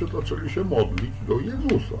 żebyście zaczęli się modlić do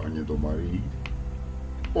Jezusa, a nie do Maryi.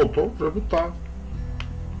 O to, żeby ta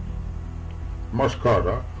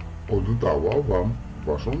maszkara oddała wam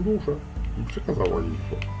waszą duszę i przekazała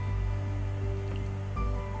Jezusowi.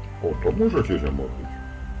 O to możecie się modlić.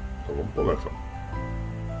 To wam polecam.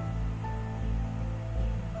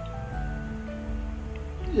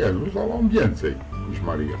 Jezus dał wam więcej niż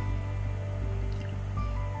Maria.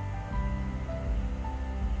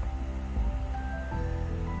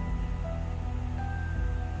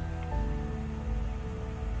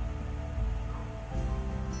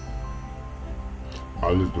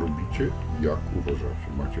 Ale zrobicie jak uważacie,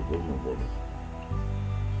 macie wolną wolę.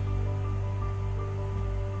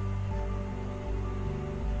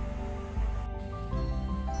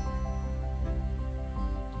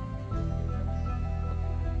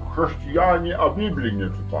 Chrześcijanie, a Biblii nie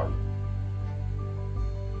czytają.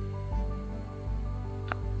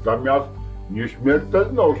 Zamiast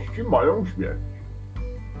nieśmiertelności mają śmierć.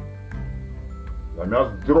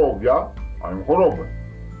 Zamiast zdrowia mają chorobę.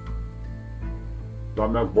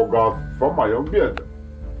 Zamiast bogactwa mają biedę.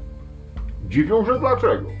 Dziwią się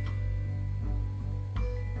dlaczego.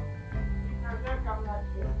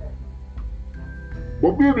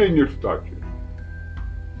 Bo Biblii nie czytacie.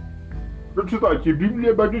 Przeczytajcie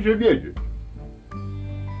Biblię, będziecie wiedzieć.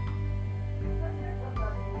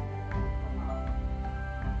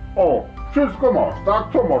 O, wszystko masz, tak?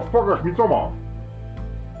 Co masz? Pokaż mi, co masz.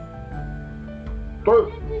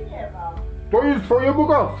 To jest twoje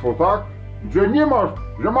bogactwo, tak? Że nie masz,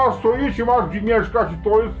 że masz co jeść i masz gdzie mieszkać i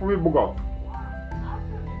to jest twoje bogactwo.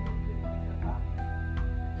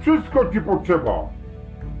 Wszystko ci potrzeba,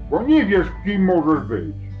 bo nie wiesz, kim możesz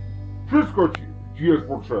być. Wszystko ci jest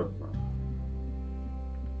potrzebne.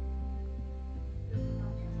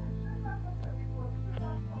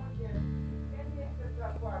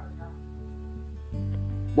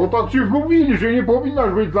 Bo tak ci mówili, że nie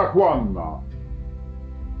powinnaś być zachłanna.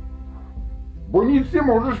 Bo nic nie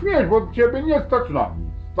możesz mieć, bo ciebie nie stać na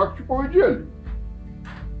nic. Tak ci powiedzieli.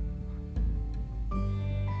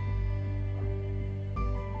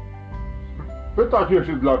 Pytacie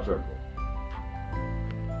się dlaczego?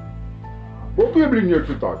 Bo Biblii nie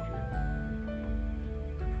czytacie.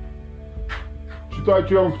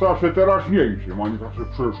 Czytajcie ją w czasie teraźniejszym, a nie w czasie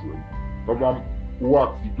przyszłym. To wam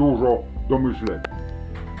ułatwi dużo do myślenia.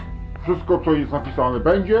 Wszystko, co jest napisane,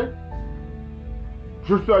 będzie.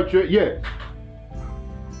 Przeczytajcie, jest.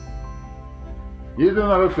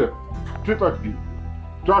 Jedyna recepta. Czytać Biblię.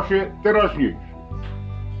 W czasie teraźniejszym.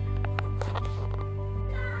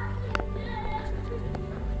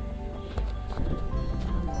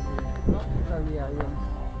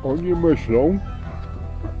 Oni myślą,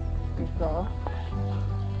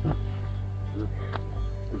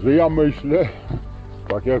 że ja myślę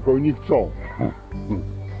tak, jak oni chcą.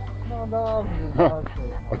 No dobrze.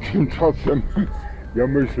 A tymczasem ja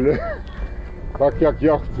myślę tak, jak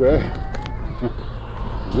ja chcę,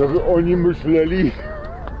 żeby oni myśleli,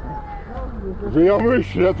 że ja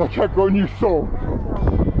myślę tak, jak oni chcą.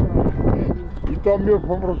 I to mnie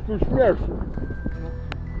po prostu śmieszy.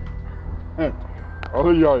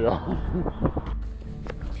 Ale jaja.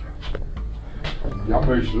 Ja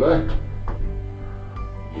myślę,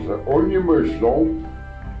 że oni myślą,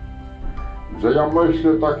 że ja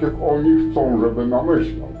myślę tak, jak oni chcą, żebym ja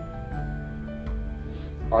myślał.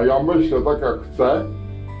 A ja myślę tak, jak chcę,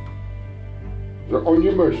 że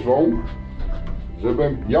oni myślą,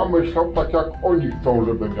 żebym ja myślał tak, jak oni chcą,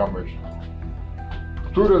 żebym ja myślał.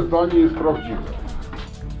 Które zdanie jest prawdziwe?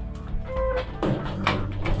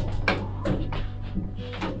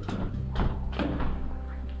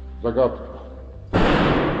 Zagadka.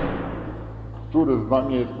 Które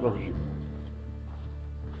zdanie jest prawdziwe?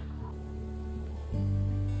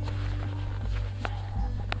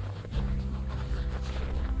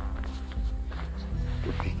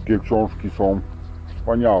 Te wszystkie książki są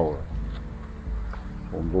wspaniałe.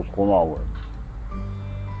 Są doskonałe.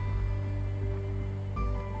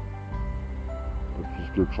 Te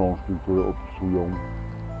wszystkie książki, które opisują,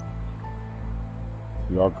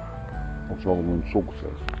 jak osiągnąć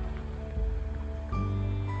sukces,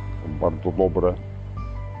 są bardzo dobre.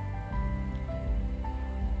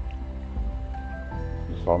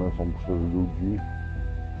 Pisane są przez ludzi,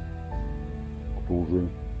 którzy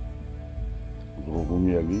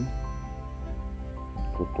zrozumieli,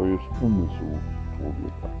 że to jest umysł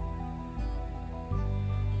człowieka.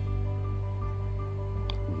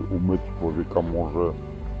 Że umysł człowieka może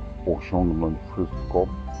osiągnąć wszystko,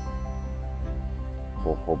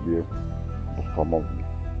 co sobie postanowi.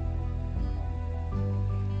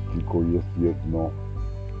 Tylko jest jedno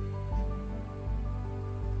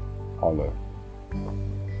ale.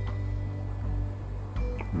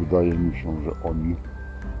 Wydaje mi się, że oni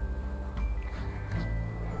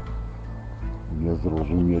nie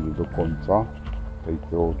zrozumieli do końca tej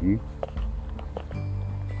teorii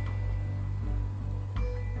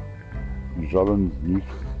i żaden z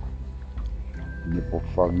nich nie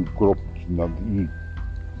postawił kropki nad i.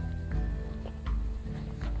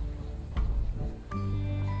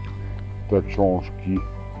 te książki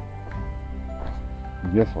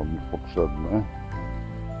nie są mi potrzebne.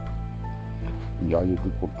 Ja je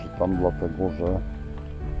tylko czytam dlatego,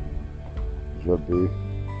 żeby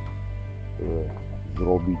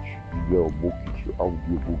zrobić wideobooki czy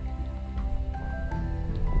audiobooki.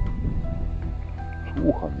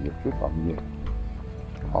 Słucham je, czytam je,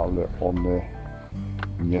 ale one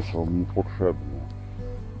nie są mi potrzebne,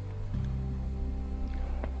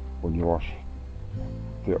 ponieważ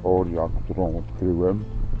teoria, którą odkryłem,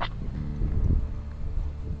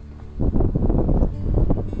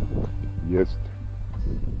 jest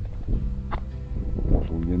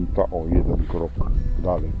posunięta o jeden krok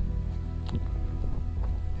dalej.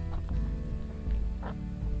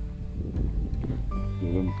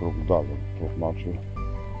 Jeden krok dalej, to znaczy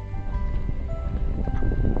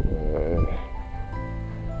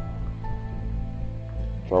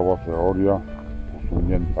cała teoria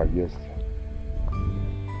posunięta jest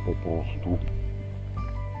po prostu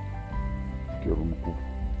w kierunku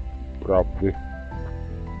prawdy,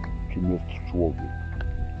 czym jest człowiek.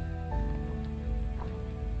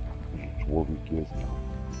 Że człowiek jest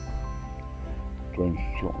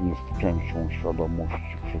częścią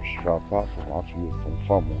świadomości wszechświata, to znaczy jest tą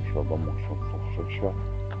samą świadomością co wszechświat,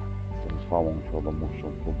 tą samą świadomością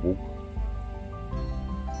co Bóg.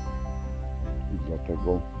 I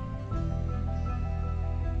dlatego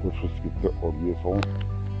te wszystkie teorie są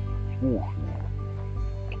słuszne,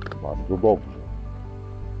 bardzo dobrze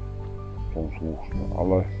są słuszne,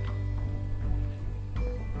 ale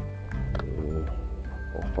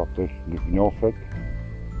ostateczny wniosek,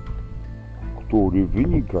 który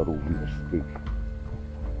wynika również z tych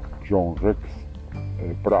książek,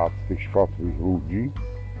 z prac tych światłych ludzi.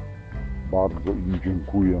 Bardzo im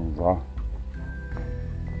dziękuję za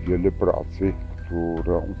wiele pracy,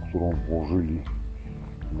 którą włożyli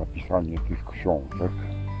w napisanie tych książek.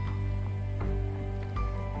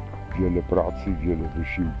 Wiele pracy, wiele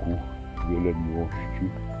wysiłku, wiele miłości,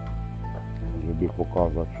 żeby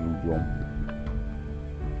pokazać ludziom,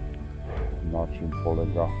 na czym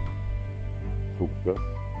polega sukces.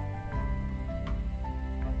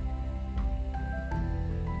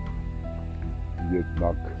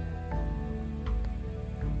 Jednak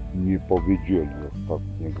nie powiedzieli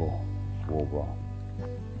ostatniego słowa.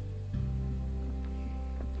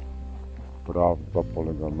 Prawda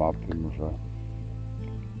polega na tym, że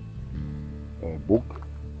Bóg,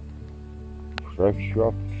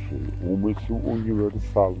 wszechświat, czy umysł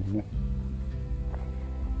uniwersalny,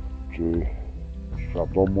 czy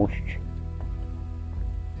świadomość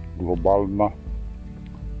globalna,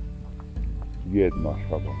 jedna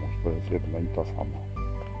świadomość, to jest jedna i ta sama.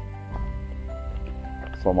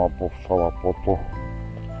 Sama powstała po to,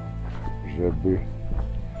 żeby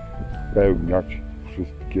spełniać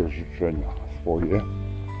wszystkie życzenia swoje,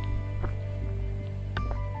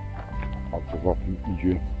 a co za tym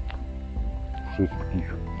idzie,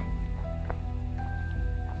 wszystkich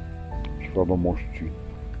świadomości,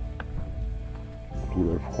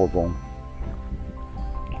 które wchodzą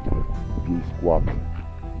w jej skład,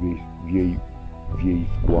 w jej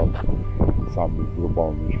skład samej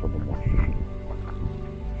globalnej świadomości.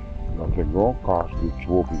 Dlatego każdy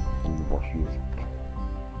człowiek, ponieważ jest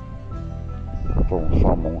tą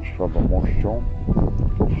samą świadomością,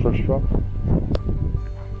 to wszechświat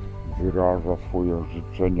wyraża swoje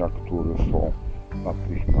życzenia, które są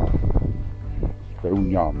natychmiast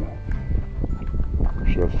spełniane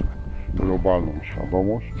przez globalną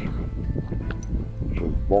świadomość,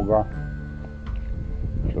 przez Boga,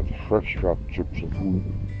 przez wszechświat czy przez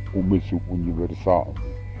umysł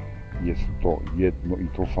uniwersalny. Jest to jedno i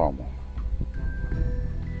to samo.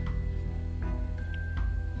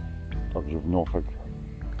 Także wniosek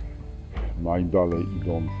najdalej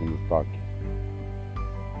idący jest taki: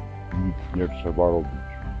 nic nie trzeba robić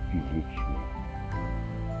fizycznie,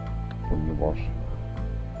 ponieważ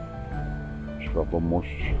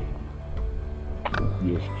świadomość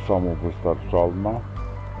jest samowystarczalna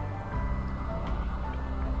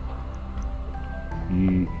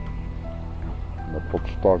i na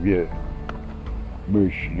podstawie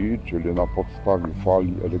myśli, czyli na podstawie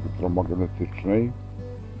fali elektromagnetycznej,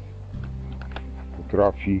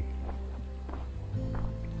 potrafi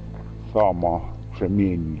sama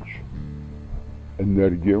przemienić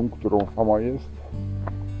energię, którą sama jest,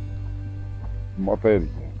 w materię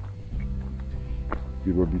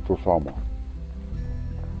i robi to sama.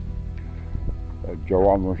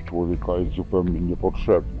 Działalność człowieka jest zupełnie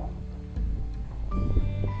niepotrzebna.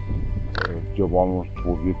 Działalność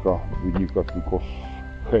człowieka wynika tylko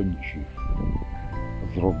z chęci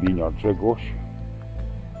zrobienia czegoś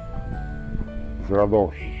z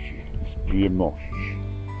radości, z przyjemności.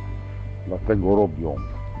 Dlatego robią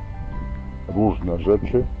różne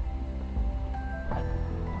rzeczy,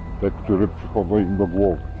 te, które przychodzą im do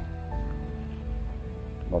głowy.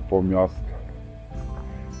 Natomiast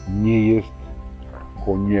nie jest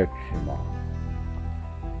konieczna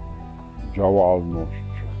działalność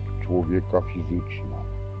człowieka fizyczna.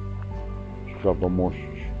 Świadomość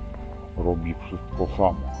robi wszystko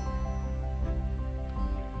sama.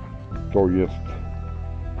 To jest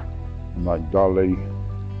najdalej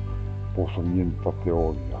posunięta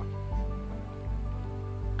teoria.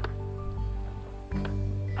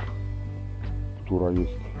 Która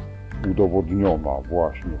jest udowodniona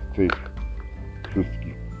właśnie w tych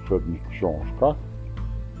wszystkich poprzednich książkach.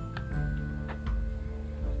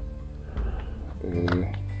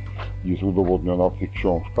 Jest udowodniona w tych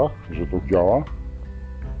książkach, że to działa.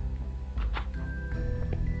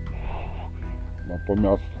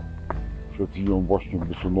 Natomiast przed chwilą właśnie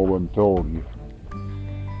wysunąłem teorię.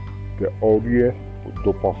 Teorię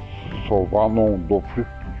dopasowaną do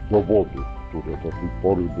wszystkich dowodów, które do tej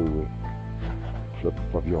pory były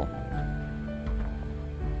przedstawione.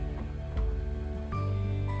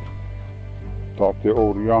 Ta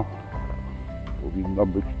teoria powinna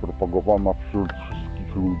być propagowana wśród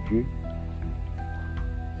wszystkich ludzi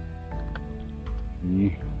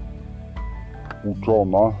i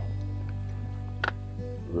uczona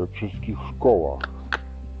we wszystkich szkołach,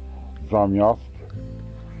 zamiast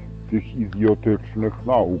tych idiotycznych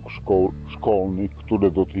nauk szkolnych,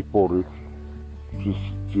 które do tej pory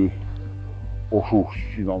wszyscy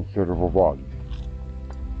oszuści nam serwowali.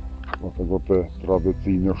 Dlatego te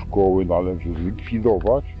tradycyjne szkoły należy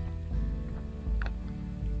zlikwidować.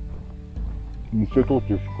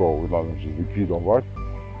 Instytuty szkoły należy zlikwidować,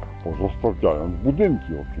 pozostawiając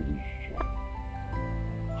budynki oczywiście.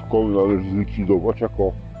 Szkoły należy zlikwidować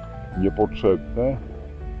jako niepotrzebne,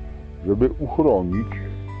 żeby uchronić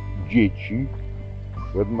dzieci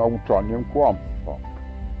przed nauczaniem kłamstwa.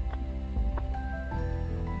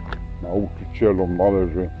 Nauczycielom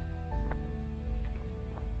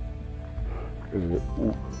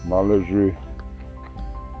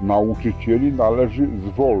nauczycieli należy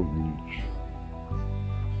zwolnić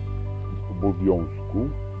z obowiązku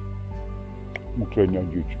uczenia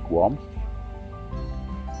dzieci kłamstw,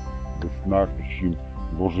 wyznaczyć im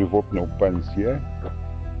dożywotnią pensję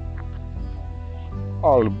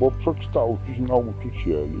albo przekształcić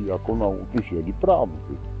nauczycieli jako nauczycieli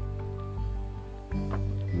prawdy,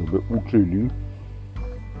 żeby uczyli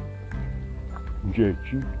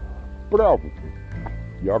dzieci prawdy,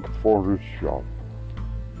 jak tworzyć świat.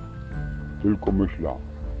 Tylko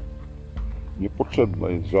myślami. Niepotrzebna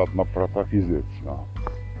jest żadna praca fizyczna,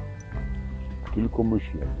 tylko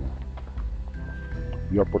myślenie.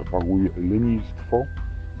 Ja propaguję lenistwo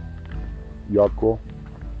jako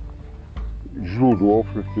źródło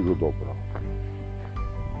wszystkiego dobra.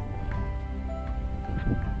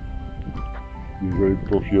 Jeżeli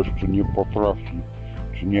ktoś jeszcze nie potrafi,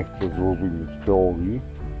 czy nie chce zrozumieć teorii,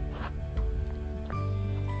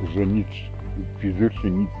 że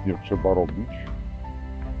fizycznie nic nie trzeba robić,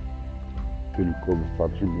 tylko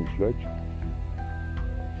wystarczy myśleć,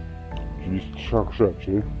 czyli z 3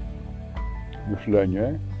 rzeczy: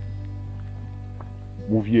 myślenie,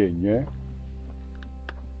 mówienie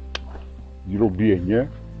i robienie.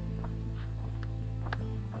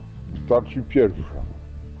 Wystarczy pierwsze.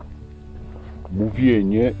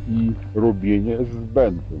 Mówienie i robienie jest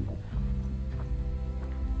zbędne,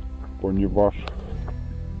 ponieważ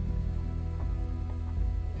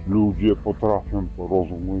ludzie potrafią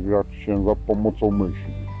porozumiewać się za pomocą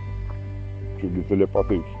myśli, czyli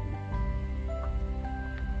telepatycznie.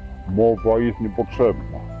 Mowa jest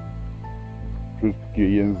niepotrzebna. Wszystkie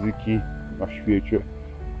języki na świecie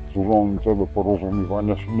służące do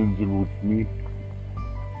porozumiewania się między ludźmi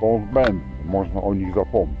są zbędne. Można o nich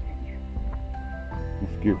zapomnieć.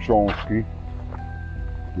 Wszystkie książki,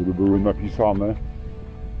 które były napisane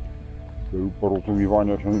w celu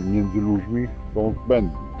porozumiewania się między ludźmi, są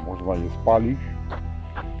zbędne. Można je spalić,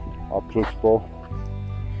 a przez to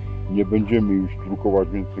nie będziemy już drukować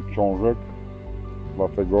więcej książek,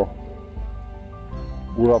 dlatego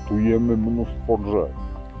uratujemy mnóstwo drzew.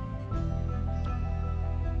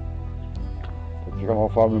 Tak jak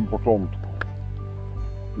na samym początku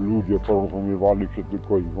ludzie porozumiewali się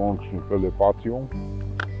tylko i wyłącznie telepatią,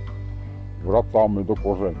 wracamy do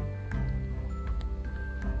korzeni.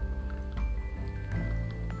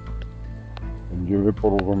 Będziemy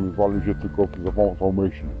porozumiewali się tylko za pomocą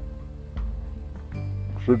myśli.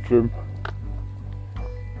 Przy czym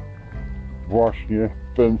właśnie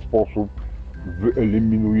w ten sposób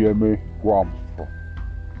wyeliminujemy kłamstwo.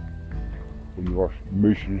 Ponieważ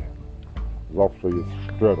myśl zawsze jest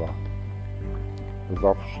szczera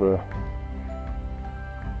zawsze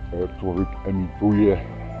człowiek emituje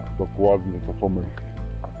dokładnie to, co myśli.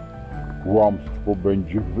 Kłamstwo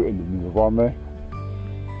będzie wyeliminowane,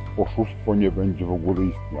 oszustwo nie będzie w ogóle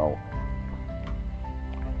istniało.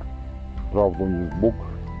 Prawdą jest Bóg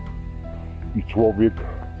i człowiek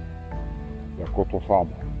jako to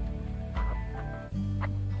samo.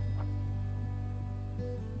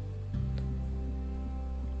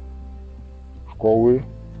 Szkoły,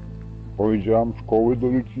 powiedziałem, szkoły do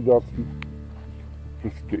likwidacji,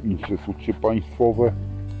 wszystkie instytucje państwowe,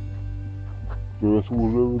 które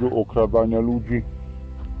służyły do okradania ludzi,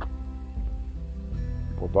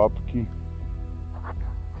 podatki,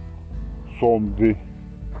 sądy,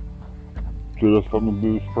 które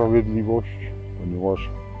stanowiły sprawiedliwość, ponieważ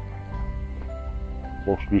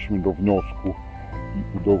doszliśmy do wniosku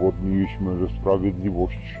i udowodniliśmy, że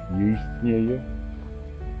sprawiedliwość nie istnieje.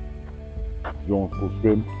 W związku z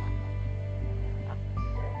tym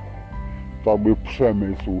cały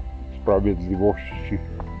przemysł sprawiedliwości,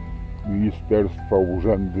 ministerstwa,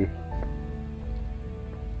 urzędy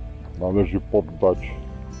należy poddać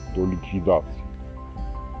do likwidacji.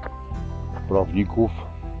 Prawników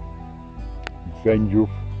i sędziów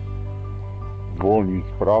zwolnić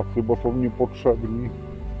z pracy, bo są niepotrzebni.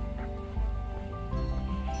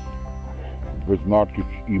 Wyznaczyć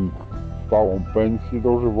im stałą pensję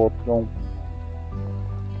dożywotnią.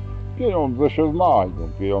 Pieniądze się znajdą,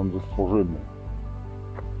 pieniądze stworzymy.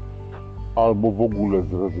 Albo w ogóle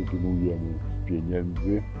zrezygnujemy z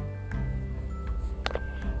pieniędzy.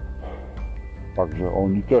 Także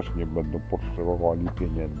oni też nie będą potrzebowali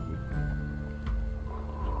pieniędzy.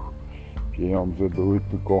 Pieniądze były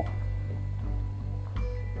tylko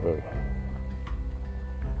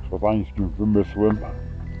szatańskim wymysłem,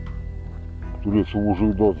 który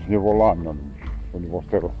służył do zniewolania ludzi, ponieważ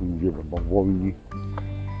teraz ludzie będą wolni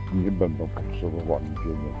i nie będą potrzebowali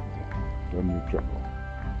pieniędzy do niczego.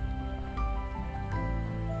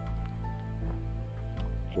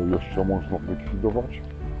 Co jeszcze można likwidować?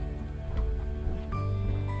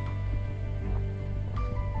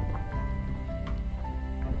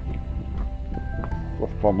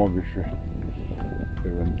 Zastanowię się,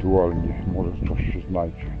 ewentualnie może coś się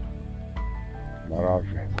znajdzie. Na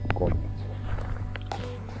razie, koniec.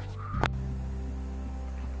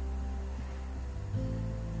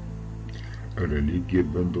 Religie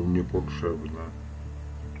będą niepotrzebne.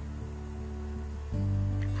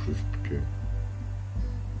 Wszystkie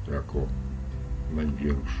jako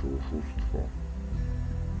największe oszustwo.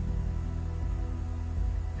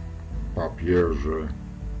 Papieże,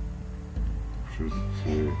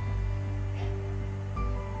 wszyscy,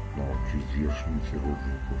 ci zwierzchnicy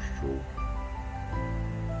różnych kościołów,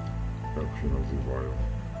 jak się nazywają,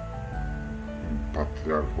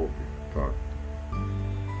 patriarchowie, tak,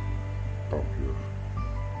 papież.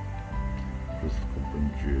 Wszystko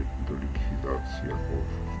będzie do likwidacji jako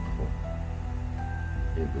oszustwo.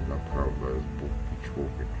 Jedyna prawda jest Bóg i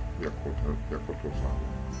człowiek jako to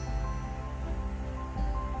samo.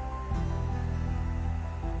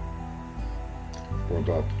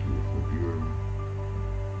 Podatki już mówiłem.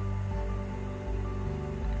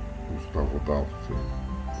 Ustawodawcy,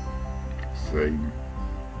 Sejm,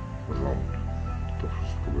 rząd. To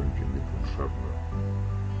wszystko będzie niepotrzebne.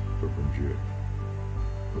 To będzie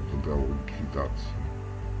dodało likwidacji.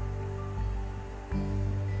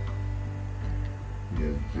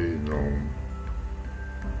 Jedyną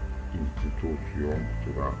instytucją,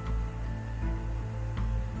 która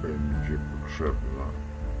będzie potrzebna,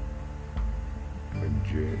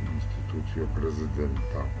 będzie instytucja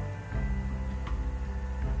prezydenta,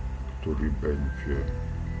 który będzie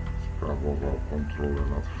sprawował kontrolę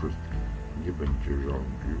nad wszystkim. Nie będzie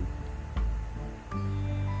rządził.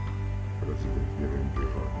 Prezydent nie będzie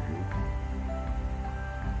rządził,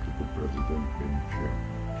 tylko prezydent będzie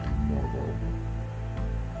pilnował,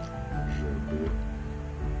 żeby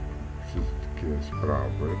wszystkie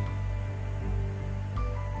sprawy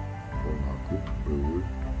Polaków były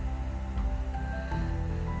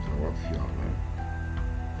załatwiane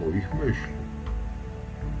po ich myśli.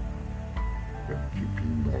 Będzie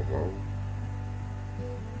pilnował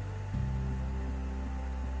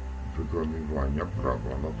wykonywania prawa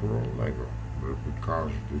naturalnego, żeby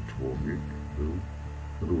każdy człowiek był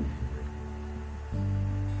równy.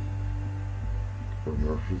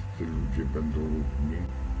 Ponieważ wszyscy ludzie będą równi,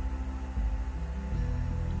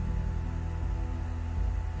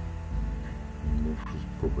 mimo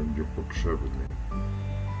wszystko będzie potrzebny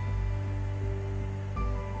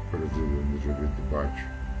prezydent, żeby dbać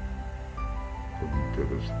o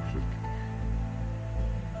interes wszystkich.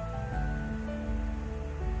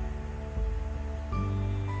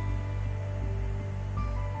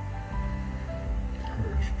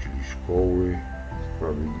 szkoły,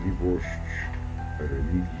 sprawiedliwość,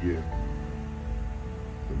 religię,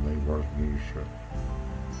 te najważniejsze.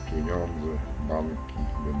 Pieniądze, banki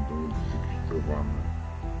będą zlikwidowane.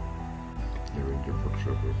 Nie będzie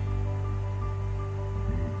potrzeby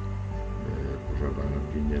posiadania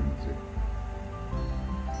pieniędzy.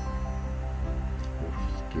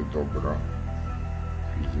 Wszystkie dobra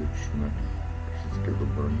fizyczne, wszystkie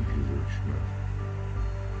dobra niefizyczne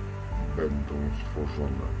będą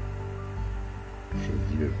stworzone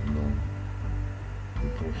przez jedną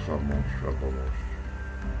i tą samą świadomość.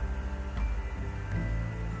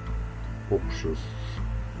 Poprzez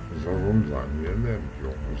zarządzanie energią.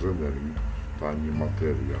 Z energii stanie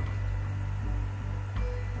materia,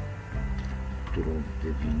 którą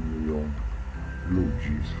definiują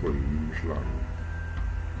ludzi swoimi myślami.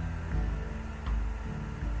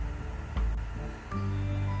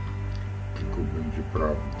 Tylko będzie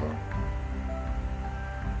prawda,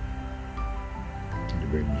 nie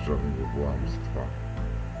będzie żadnego kłamstwa,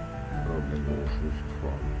 żadnego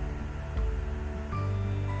oszustwa,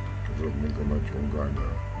 żadnego naciągania,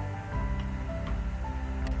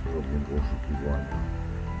 żadnego oszukiwania.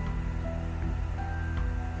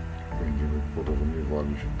 Będziemy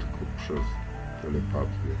porozumiewali się tylko przez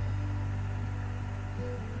telepatię.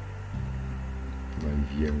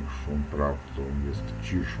 Największą prawdą jest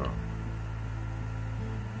cisza.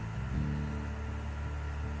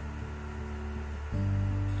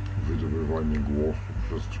 Wydobywanie głosu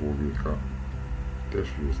przez człowieka też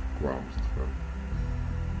jest kłamstwem.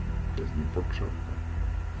 Jest niepotrzebne.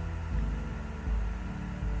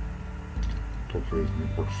 To, co jest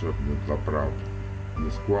niepotrzebne dla prawdy,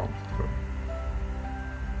 jest kłamstwem.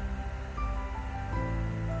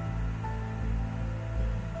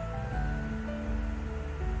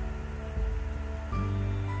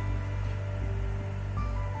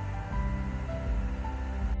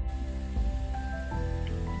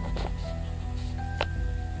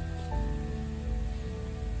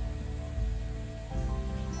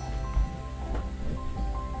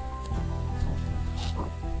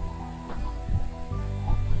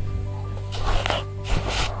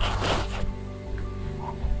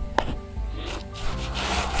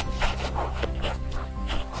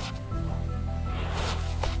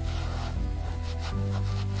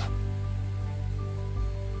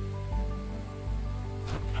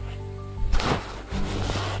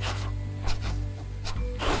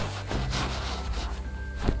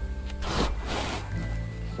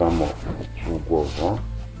 Samopółgłowa,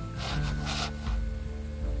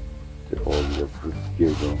 teoria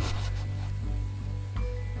wszystkiego,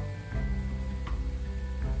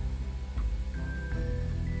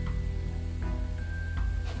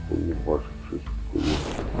 ponieważ wszystko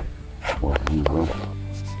jest możliwe.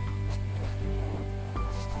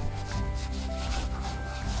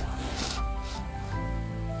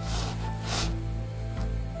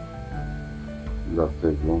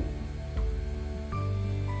 Dlatego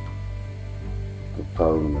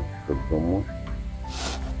totalna świadomość,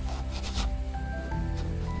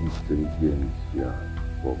 inteligencja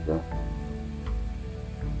Boga,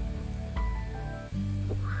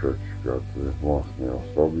 to wszechświat we własnej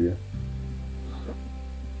osobie,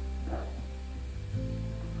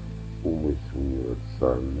 umysł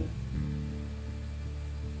uniwersalny,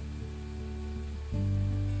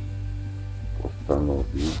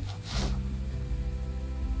 postanowił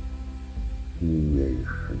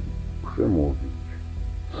niniejszym przemówić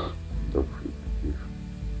do wszystkich.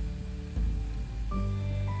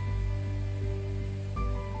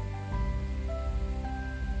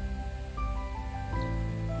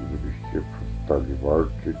 Żebyście przestali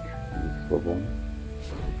walczyć ze sobą,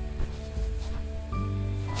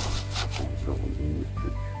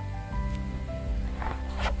 zawodniczyć.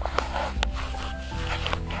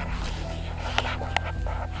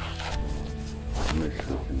 Myśl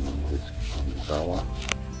się nam wyskrzydała.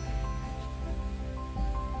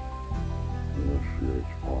 Myśleć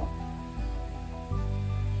o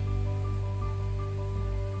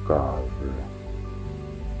karze,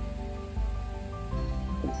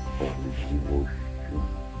 sprawiedliwości,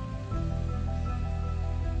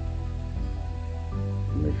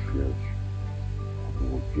 myśleć o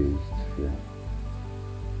złodziejstwie,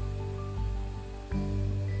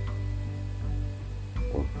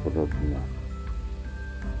 o zbrodniach,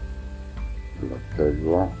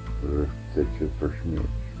 dlatego, że chcecie coś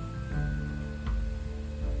mieć.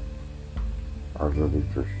 A żeby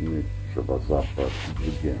coś mieć, trzeba zapłacić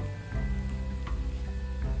ludziom.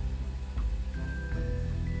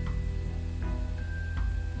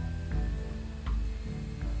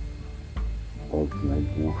 Od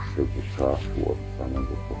najdłuższego czasu, od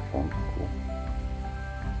samego początku,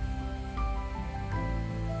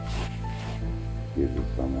 kiedy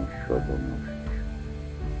samoświadomość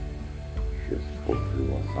się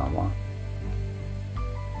stworzyła sama,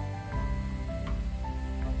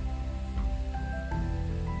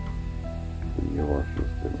 ponieważ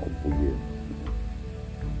jestem obojętny,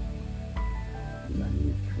 na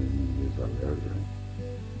niczym mi nie zależy,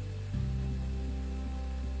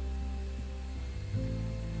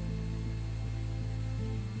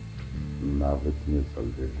 nawet nie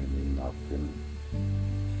zależy mi na tym,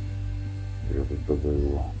 żeby to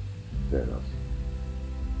było teraz.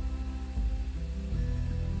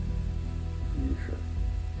 Dzisiaj.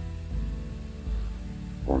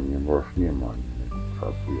 Ponieważ nie ma innego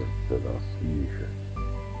czasu jak teraz i dzisiaj.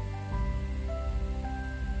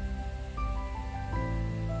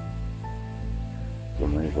 To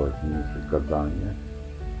najważniejsze gadanie.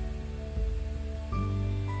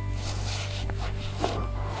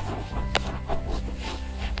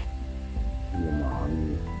 Nie ma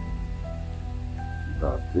ani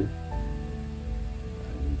daty,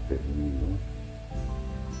 ani terminu,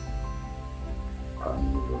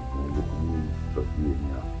 ani żadnego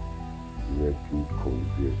umiejscowienia w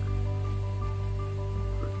jakiejkolwiek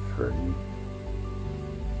przestrzeni.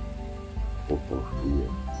 Po prostu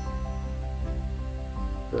jest.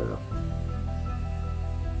 Teraz.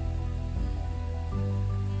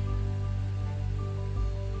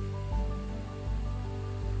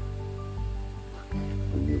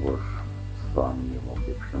 Ponieważ sam nie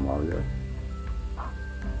mogę przemawiać,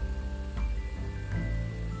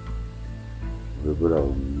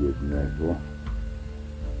 wybrałem jednego,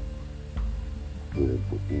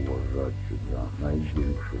 którego uważacie za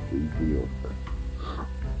największego idiotę.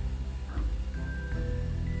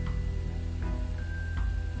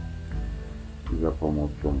 I za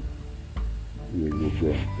pomocą jego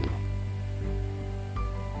gęby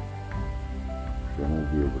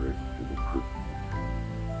przemówię wreszcie do wszystkich.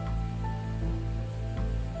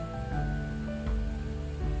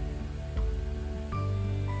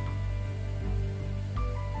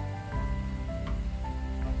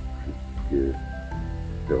 Wszystkie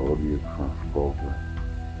teorie książkowe,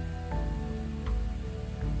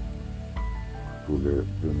 które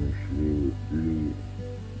wymyślili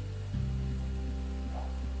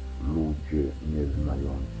ludzie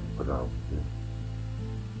nieznający prawdy,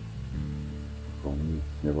 są nic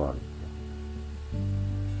nie warte.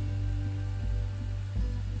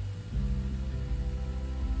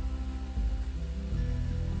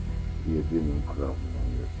 Jedyną prawdą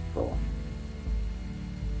jest to,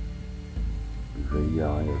 że ja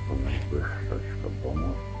jako najwyższa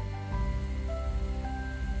świadomość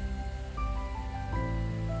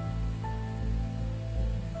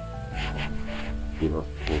która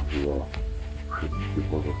stworzyła wszystkie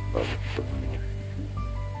pozostałe świadomości,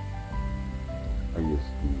 a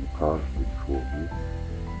jest nim każdy człowiek,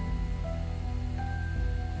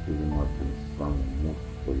 który ma ten sam mózg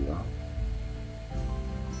co ja,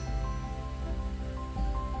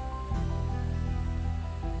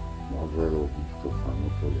 może robić to samo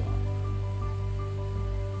co ja.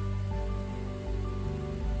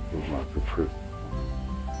 To znaczy wszystko.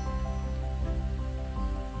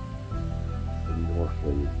 Ponieważ ja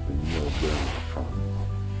jestem nieograniczony.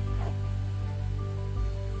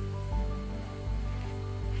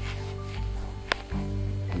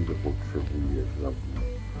 Nie potrzebuję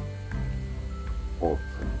żadnych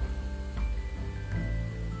ocen.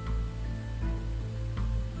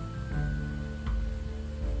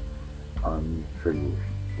 Ani czegoś,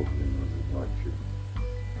 co wy nazywacie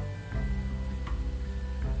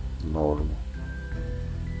norm.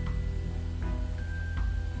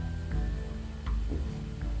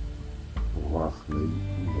 Własnej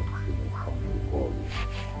i nieprzymuszonej woli,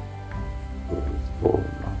 która jest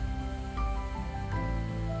wolna.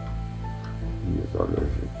 Nie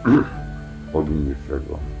zależy od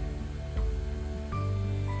niczego.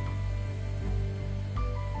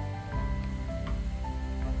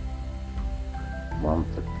 Mam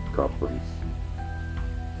taki kaprys,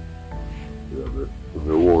 żeby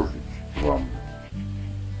wyłożyć wam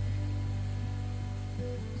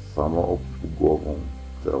samoobsługową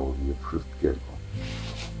teorię wszystkiego.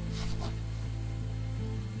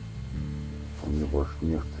 Ponieważ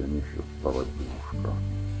nie chce mi się wstawać do łóżka.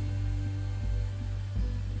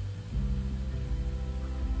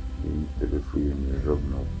 Nie interesuje mnie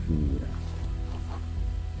żadna opinia,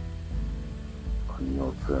 ani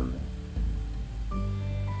oceny.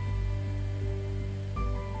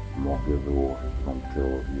 Mogę wyłożyć tą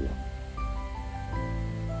teorię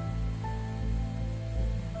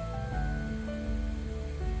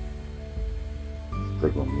z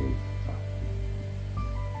tego miejsca,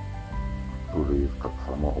 który jest tak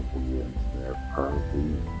samo obojętny jak każdy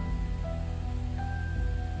inny.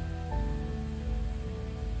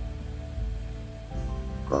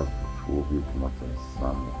 każdy człowiek ma ten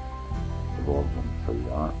sam rozum co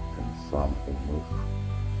ja, ten sam umysł.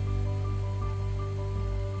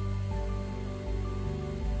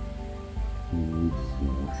 I nic nie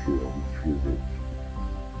musi robić fizycznie.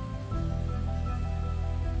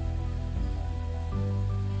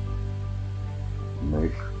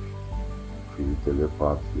 Myśl, czyli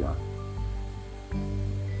telepatia,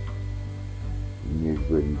 niech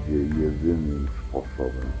będzie jedynym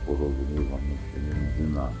sposobem porozumiewania się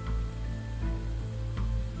między nami.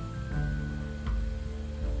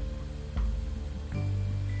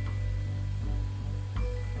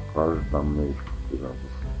 Każda myśl, która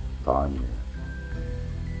zostanie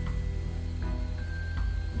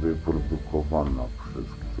wyprodukowana przez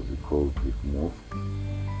którykolwiek mózg,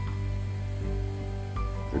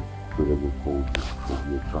 któregokolwiek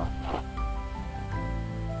człowieka,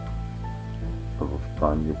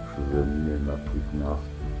 zostanie przeze mnie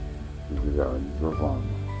natychmiast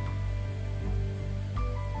zrealizowana.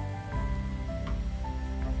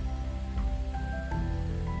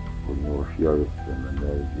 Ponieważ ja jestem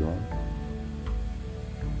energią,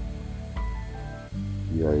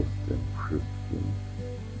 ja jestem wszystkim,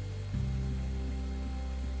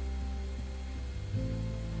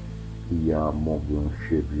 i ja mogę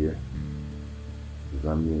siebie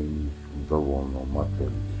zamienić w dowolną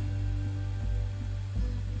materię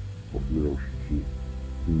o ilości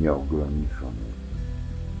nieograniczonej,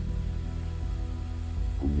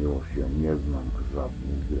 ponieważ ja nie znam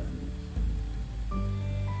żadnych granic.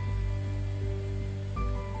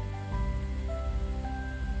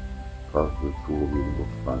 Każdy człowiek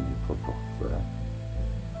dostanie to, co chce.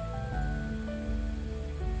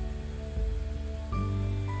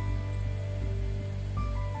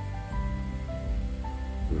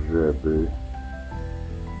 Żeby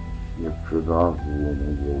nie przylazło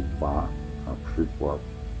mu do łba, na przykład,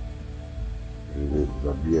 żeby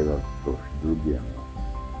zabierać coś drugiemu.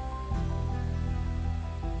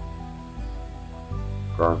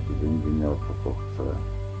 Każdy będzie miał to, co chce.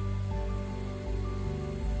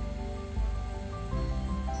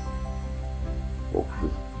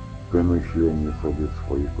 Poprzez wymyślenie sobie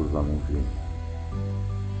swojego zamówienia.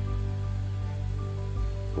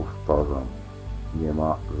 Powtarzam, nie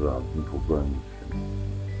ma żadnych ograniczeń.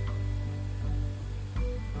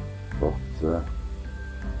 Co chce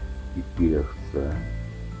i ile chce,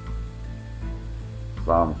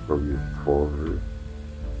 sam sobie stworzy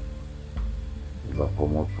za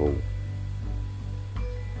pomocą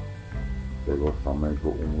tego samego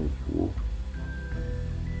umysłu,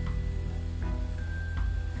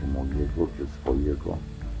 czy mojego, czy swojego,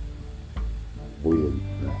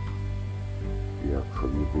 obojętne, jak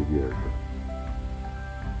sobie wybierze.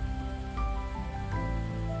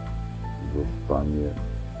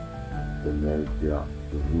 Zostanie energia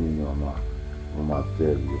zmieniona w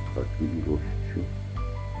materię w takiej ilości,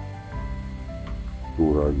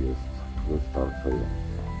 która jest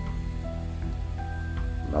wystarczająca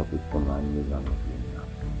na wykonanie zamówienia.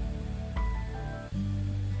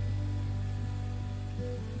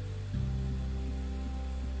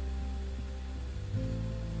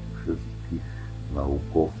 Wszystkich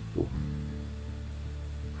naukowców,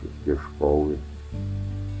 wszystkie szkoły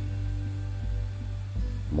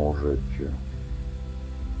możecie,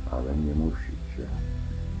 ale nie musicie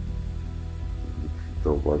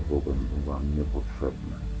zlikwidować, bo będą wam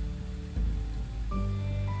niepotrzebne.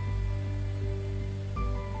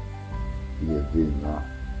 Jedyna,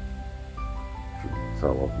 czyli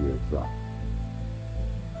cała wiedza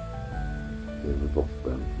jest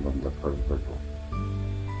dostępna dla każdego.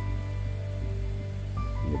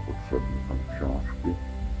 Niepotrzebne są książki,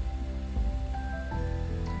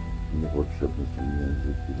 niepotrzebne są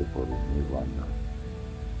języki do porównywania.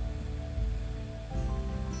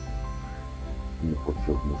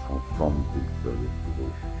 Niepotrzebne są sądy w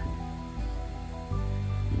sprawiedliwości.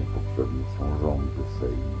 Niepotrzebne są rządy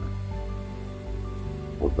sejmy,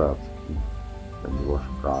 podatki, ponieważ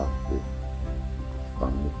każdy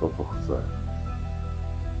dostanie to, co chce.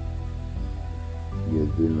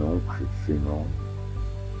 Jedyną przyczyną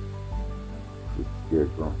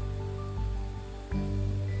wszystkiego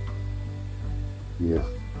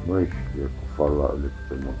jest myśl jako fala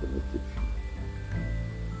elektromagnetyczna,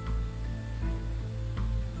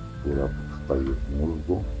 która powstaje w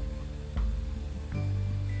mózgu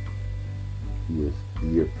i jest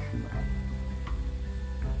wieczna.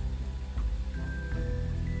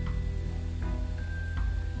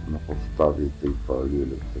 Na podstawie tej fali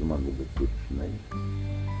elektromagnetycznej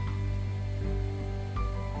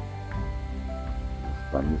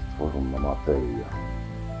zostanie stworzona materia.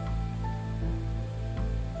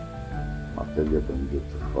 Materia będzie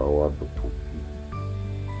trwała, dopóki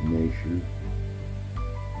myśl,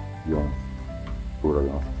 która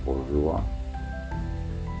ją stworzyła,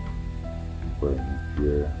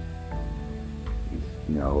 będzie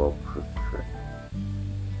istniała w przestrzeni.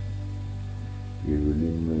 Jeżeli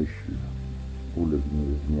myśl ulegnie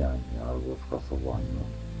zmianie albo skasowaniu,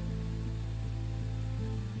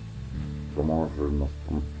 to może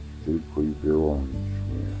nastąpić tylko i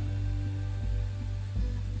wyłącznie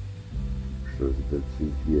przez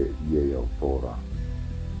decyzję jej autora.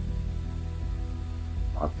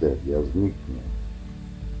 Materia zniknie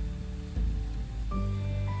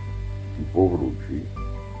i powróci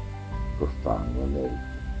do stanu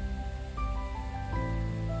energii.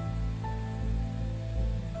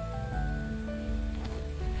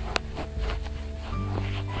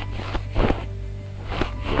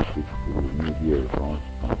 Dla tych, którzy nie wierzą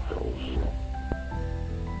w tą teorię,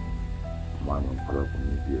 mają prawo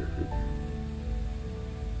nie wierzyć.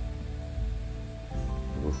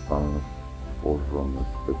 Zostaną stworzone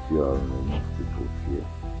specjalne instytucje,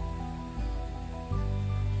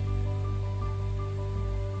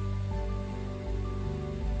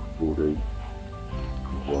 której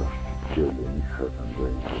właścicielem i szefem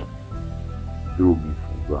będzie drugi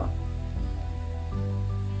sługa,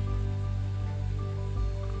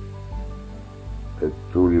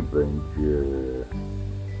 który będzie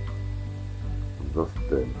w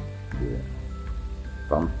zastępstwie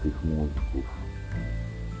tamtych mózgów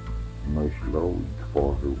myślał i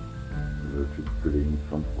tworzył rzeczy, które im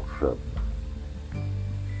są potrzebne,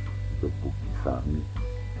 dopóki sami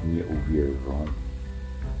nie uwierzą,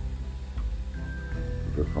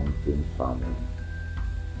 że są tym samym,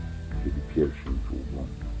 czyli pierwszym sługą.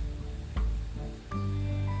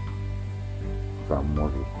 Sam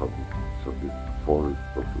może sobie tworzyć,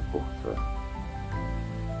 co tylko chce.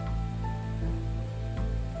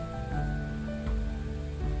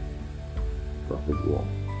 Dlatego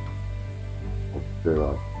od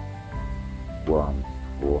teraz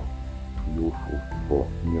kłamstwo i oszustwo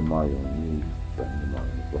nie mają miejsca, nie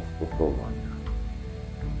mają zastosowania,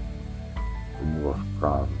 ponieważ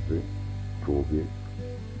każdy człowiek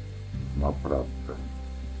zna prawdę,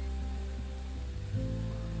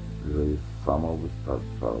 że jest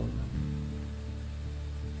samowystarczalny.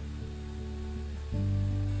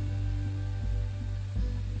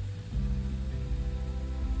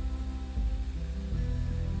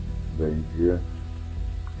 Będzie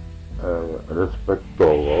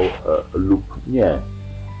respektował lub nie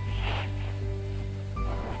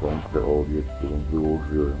tą teorię, którą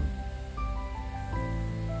wyłożyłem.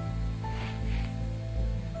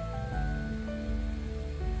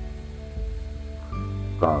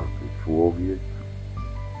 Każdy człowiek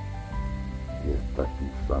jest takim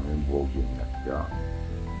samym Bogiem jak ja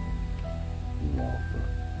i może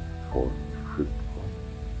tworzyć wszystko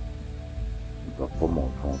za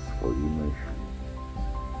pomocą swojej myśli.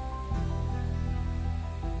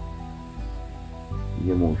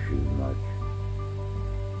 Nie musi znać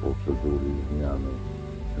procedury zmiany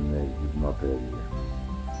energii w materię.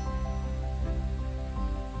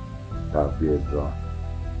 Ta wiedza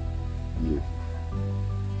jest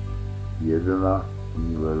jedyna,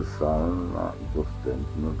 uniwersalna i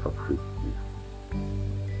dostępna dla wszystkich.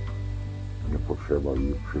 Nie potrzeba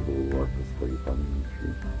jej przywoływać do swojej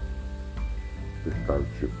pamięci.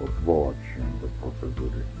 Wystarczy odwołać się do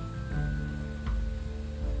procedury.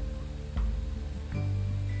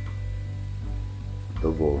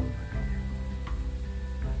 Dowolność.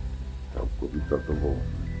 Całkowita dowolność.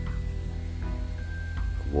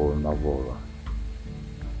 Wolna wola.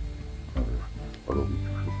 Możesz robić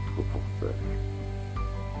wszystko, co chcesz.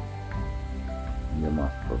 Nie ma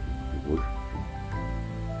sprawiedliwości.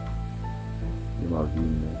 Nie ma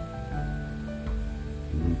winy.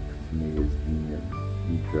 Nikt nie jest winien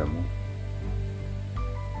niczemu.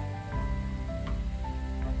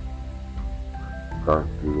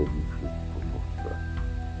 Każdy robi wszystko, co chce.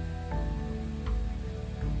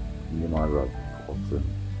 Nie ma żadnych ocen,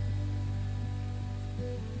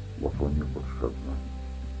 bo to niepotrzebne.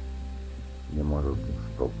 Nie ma żadnych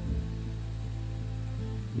stopni.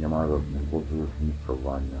 Nie ma żadnego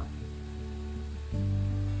zróżnicowania.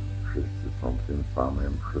 Wszyscy są tym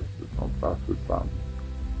samym, wszyscy są tacy sami.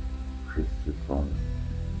 Wszyscy są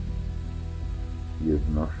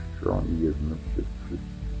jednością i jedność jest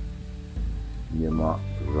wszystkich. Nie ma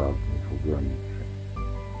żadnych ograniczeń.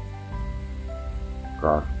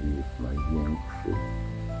 Każdy jest największy,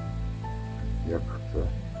 jak chce,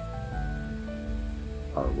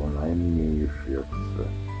 albo najmniejszy, jak chce.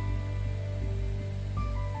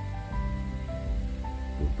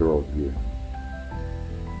 Zdrowie,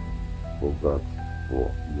 bogactwo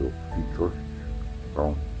i obfitość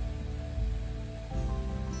są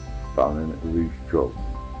stanem wyjściowym.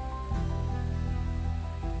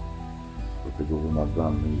 Do tego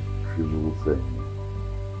wymagane jest przywrócenie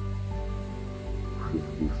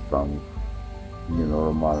wszystkich stanów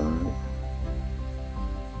nienormalnych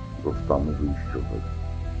do stanu wyjściowego.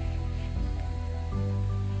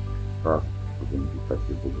 Każdy będzie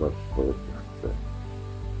takie bogactwo, jakie chce.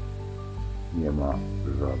 Nie ma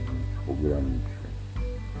żadnych ograniczeń.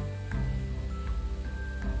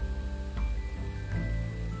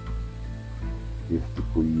 Jest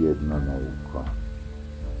tylko jedna nauka.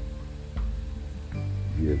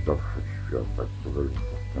 Wiedza wszechświata, która jest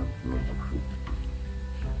dostępna dla wszystkich.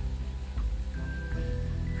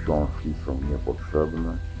 Książki są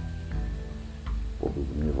niepotrzebne.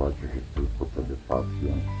 Porozumiewacie się tylko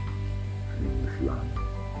telepatią, czyli myślami.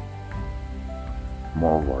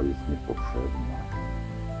 Mowa jest niepotrzebna.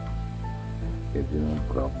 Jedyną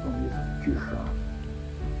prawdą jest cisza.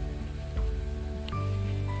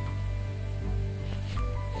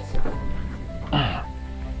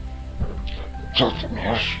 Co tam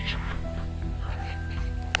jeszcze?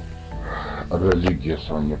 Religie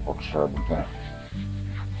są niepotrzebne,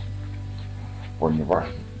 ponieważ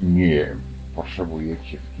nie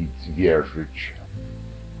potrzebujecie w nic wierzyć,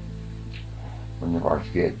 ponieważ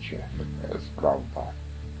wiecie, że to jest prawda.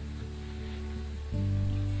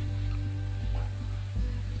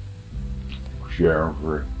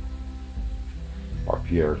 Księży,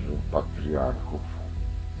 papieży, patriarchów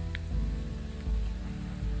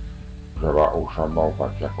trzeba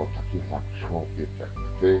uszanować jako taki sam człowiek jak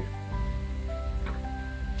ty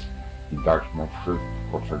i dać mu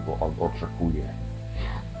wszystko, czego on oczekuje.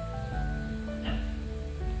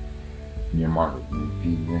 Nie ma żadnej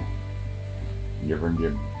winy,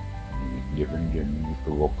 nie będziemy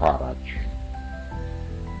nikogo karać,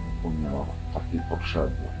 bo nie ma takiej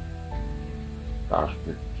potrzeby.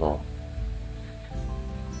 Każdy, kto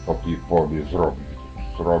do tej pory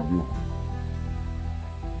zrobił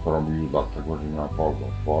dlatego, że miał wolną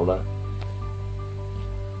wolę.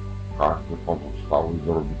 Każdy pozostały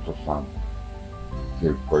zrobi to samo,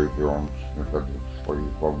 tylko i wyłącznie według swojej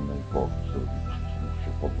wolnej woli zrobić, co mu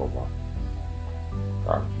się podoba.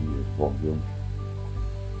 Każdy jest Bogiem,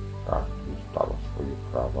 każdy ustala swoje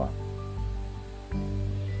prawa,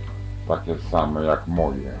 takie same jak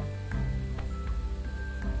moje,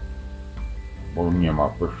 bo nie ma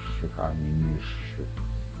wyższych ani niższych.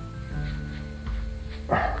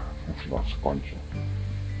 Chyba skończę,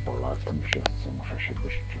 bo lat mi się chce, muszę się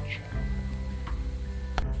wyszczyć.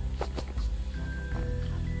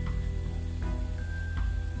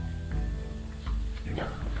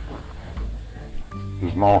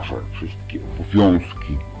 Znoszę wszystkie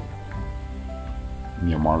obowiązki.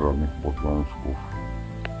 Nie ma żadnych obowiązków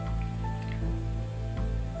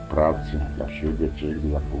pracy dla siebie czy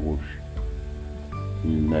dla kogoś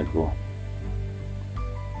innego.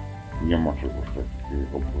 Nie ma czegoś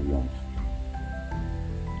takiego obowiązku.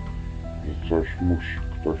 Że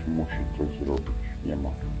ktoś musi coś zrobić. Nie ma.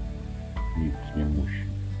 Nikt nie musi.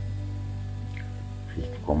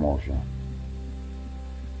 Wszystko może.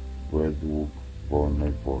 Według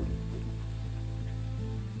wolnej woli.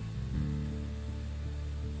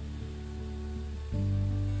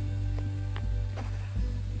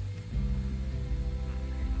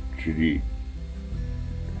 Czyli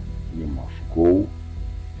nie ma szkół,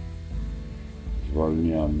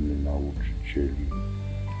 zwalniamy nauczycieli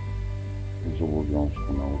z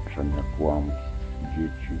obowiązku nauczania kłamstw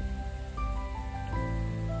dzieci.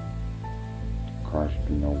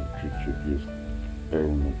 Każdy nauczyciel jest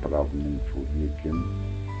pełnoprawnym człowiekiem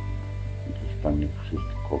i dostanie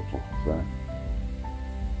wszystko, co chce.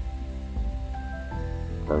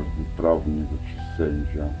 Każdy prawnik czy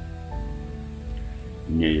sędzia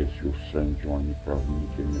nie jest już sędzią ani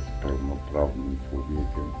prawnikiem, jest pełnoprawnym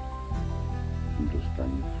człowiekiem i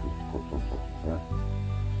dostanie wszystko to, co chce.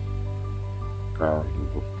 Każdy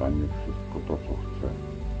dostanie wszystko to, co chce.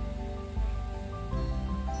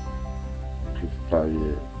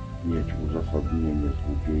 Przestaje mieć uzasadnienie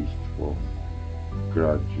złodziejstwo,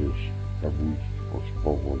 kradzież, zabójstwo z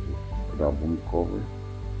powodów rabunkowych,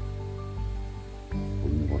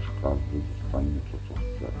 ponieważ każdy dostanie to, co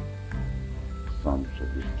chce. Sam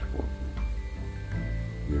sobie stworzy.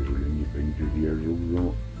 Jeżeli nie będzie wierzył, że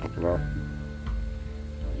potrafi,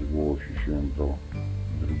 zgłosi się do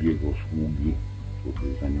drugiego sługi,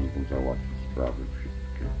 który za niego załatwi sprawy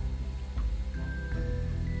wszystkie.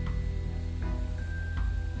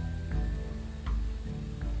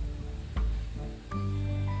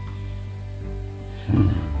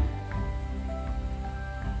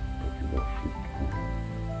 To chyba wszystko.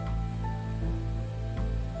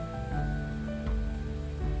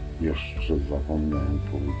 Jeszcze jeszcze zapomniałem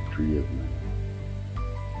powiedzieć przy jednym.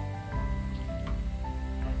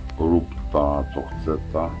 Rób ta, co chce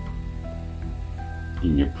ta i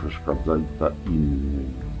nie przeszkadzaj ta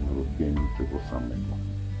innym w robieniu tego samego.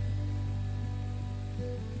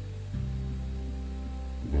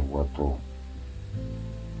 Była to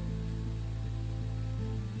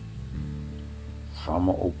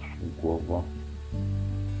samoobsługowa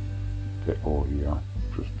teoria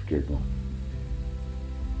wszystkiego.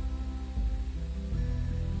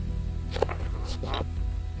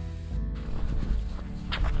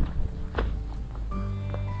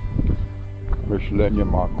 Myślenie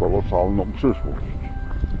ma kolosalną przyszłość.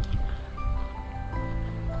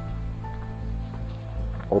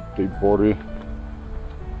 Od tej pory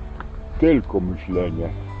tylko myślenie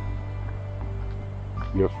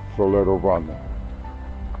jest tolerowane.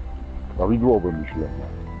 Prawidłowe myślenie.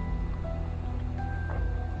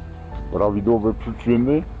 Prawidłowe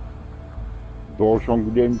przyczyny do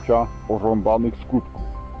osiągnięcia pożądanych skutków.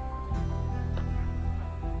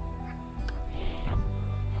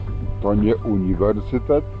 To nie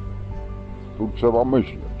uniwersytet, tu trzeba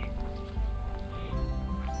myśleć.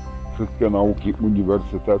 Wszystkie nauki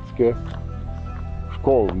uniwersyteckie,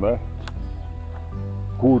 szkolne,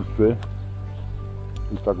 kursy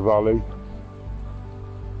i tak dalej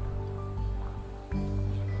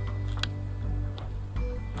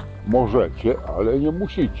możecie, ale nie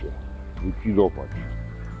musicie likwidować,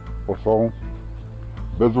 bo są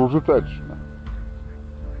bezużyteczne.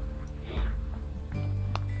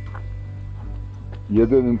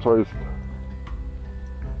 Jedynym, co jest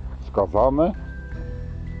wskazane,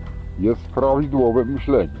 jest prawidłowe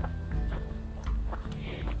myślenie.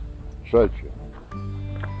 Trzecie,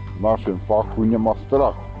 w naszym fachu nie ma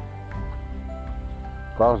strachu.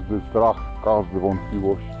 Każdy strach, każda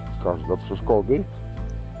wątpliwość, każda przeszkody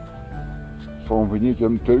są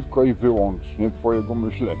wynikiem tylko i wyłącznie twojego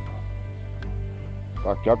myślenia.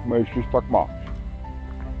 Tak jak myślisz, tak masz.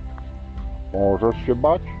 Możesz się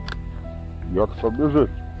bać, jak sobie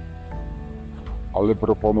żyć. Ale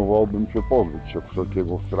proponowałbym Ci pozbyć się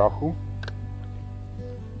wszelkiego strachu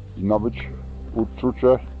i nabyć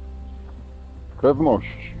uczucie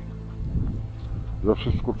pewności, że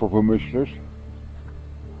wszystko, co wymyślisz,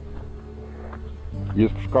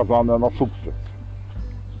 jest skazane na sukces.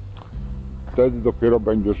 Wtedy dopiero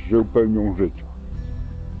będziesz żył pełnią życia.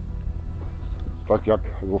 Tak jak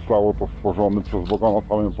zostało to stworzone przez Boga na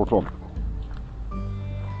samym początku.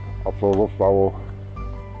 A co zostało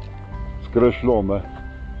skreślone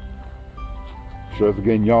przez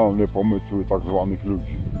genialne pomysły tak zwanych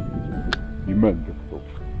ludzi i mędrców,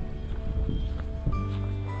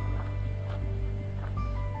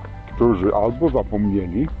 którzy albo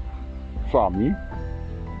zapomnieli sami,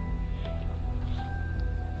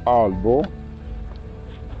 albo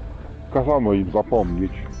kazano im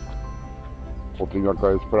zapomnieć o tym,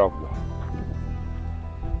 jaka jest prawda.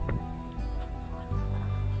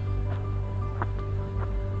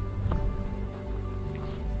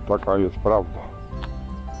 Taka jest prawda.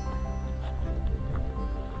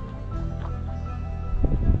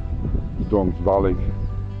 Idąc dalej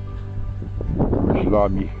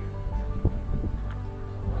myślami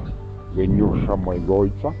geniusza mojego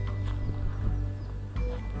ojca,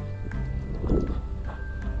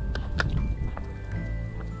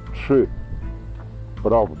 trzy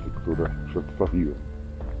prawdy, które przedstawiłem.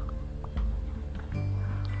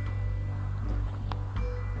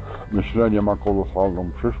 Myślenie ma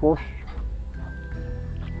kolosalną przyszłość.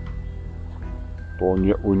 To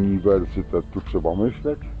nie uniwersytet, tu trzeba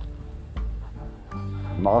myśleć.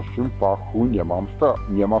 W naszym fachu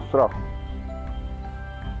nie ma strachu.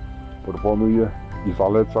 Proponuję i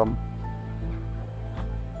zalecam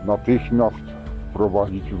natychmiast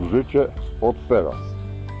wprowadzić w życie od teraz.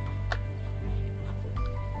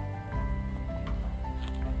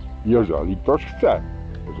 Jeżeli ktoś chce,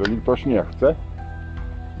 jeżeli ktoś nie chce,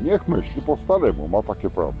 niech myśli po staremu, ma takie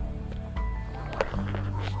prawo.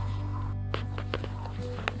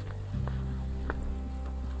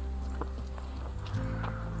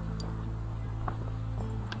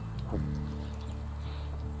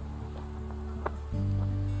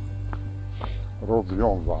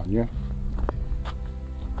 Rozwiązanie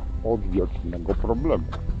odwiecznego problemu.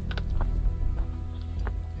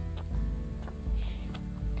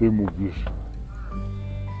 Ty mówisz,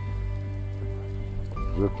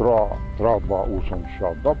 że trawa u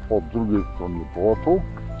sąsiada po drugiej stronie płotu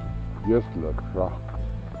jest lepsza.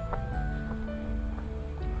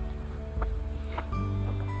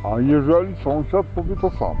 A jeżeli sąsiad powie to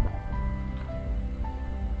samo?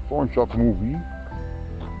 Sąsiad mówi,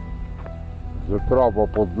 że trawa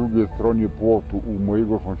po drugiej stronie płotu u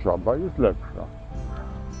mojego sąsiada jest lepsza.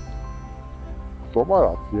 Kto ma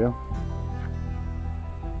rację?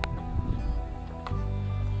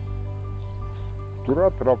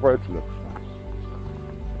 Która trawa jest lepsza?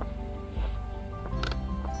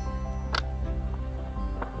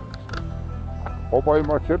 Obaj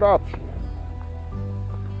macie rację.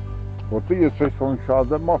 Bo ty jesteś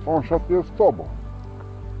sąsiadem, a sąsiad jest z tobą.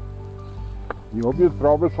 I obie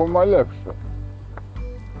trawy są najlepsze.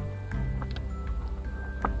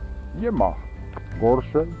 Nie ma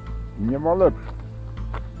gorszej i nie ma lepszej.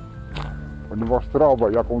 Ponieważ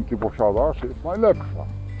trawa, jaką ty posiadasz, jest najlepsza.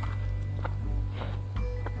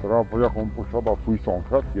 Trawa, jaką posiada twój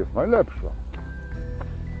sąsiad, jest najlepsza.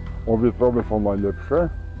 Obie trawy są najlepsze,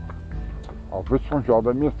 a wy z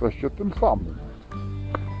sąsiadem jesteście tym samym.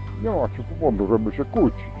 Nie macie powodu, żeby się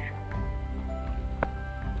kłócić.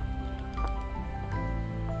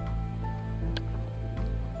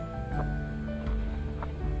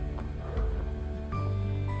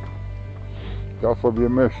 Ja sobie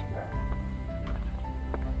myślę,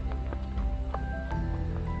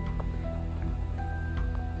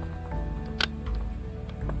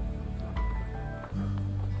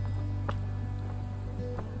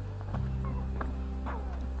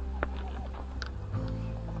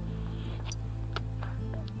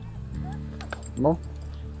 no.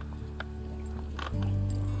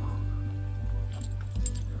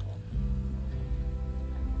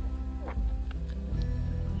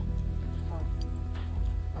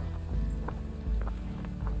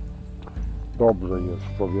 Dobrze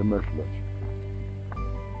jest sobie myśleć.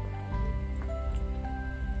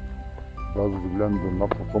 Bez względu na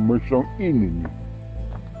to, co myślą inni.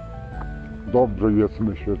 Dobrze jest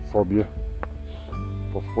myśleć sobie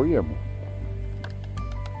po swojemu.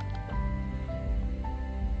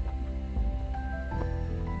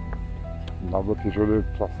 Nawet jeżeli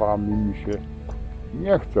czasami mi się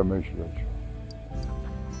nie chce myśleć,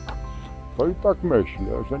 to i tak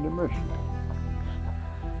myślę, że nie myślę.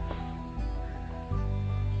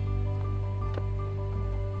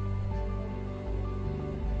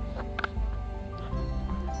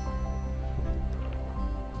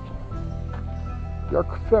 Jak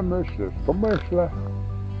chcę myśleć, to myślę.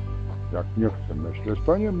 Jak nie chcę myśleć,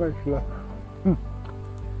 to nie myślę.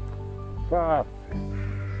 Tak.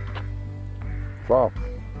 Tak.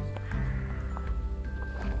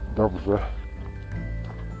 Dobrze,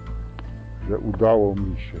 że udało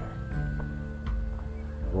mi się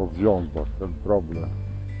rozwiązać ten problem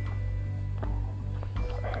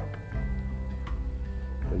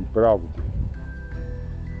tej prawdy,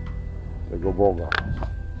 tego Boga.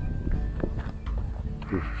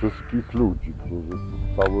 Tych wszystkich ludzi, którzy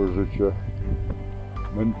całe życie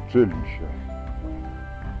męczyli się.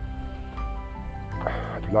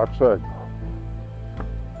 Dlaczego?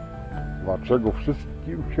 Dlaczego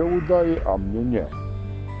wszystkim się udaje, a mnie nie?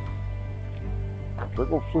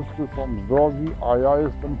 Dlaczego wszyscy są zdrowi, a ja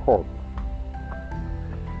jestem chory?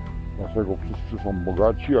 Dlaczego wszyscy są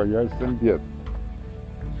bogaci, a ja jestem biedny?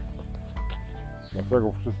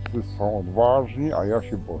 Dlaczego wszyscy są odważni, a ja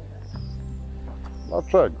się boję?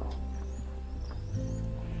 Dlaczego?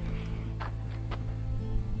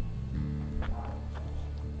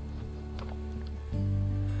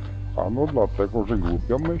 Ano dlatego, że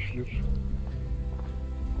głupio myślisz.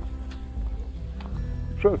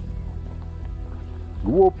 Przestań.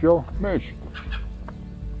 Głupio myślisz.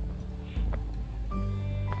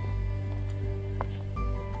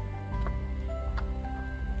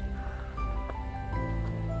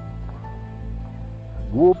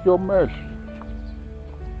 Głupio myślisz.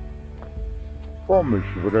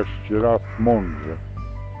 Pomyśl wreszcie raz mądrze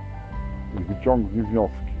i wyciągnij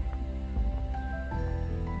wnioski.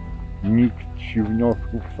 Nikt ci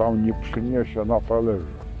wniosków sam nie przyniesie na talerzu.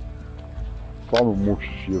 Sam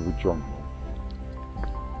musisz je wyciągnąć.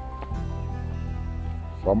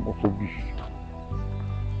 Sam osobiście.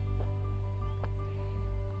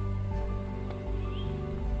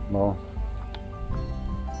 No.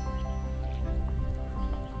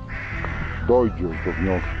 Dojdziesz do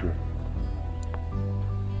wniosku,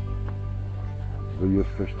 że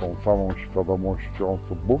jesteś tą samą świadomością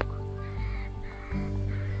co Bóg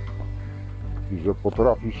i że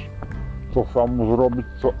potrafisz to samo zrobić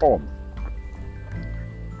co On.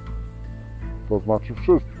 To znaczy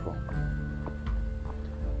wszystko.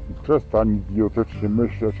 I przestań idiotycznie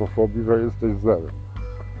myśleć o sobie, że jesteś zerem.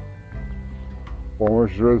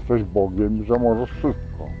 Pomyśl, że jesteś Bogiem i że możesz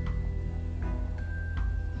wszystko.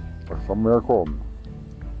 Tak samo jak On.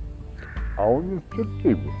 A On jest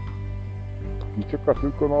cierpliwy. I czeka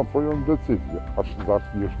tylko na twoją decyzję, aż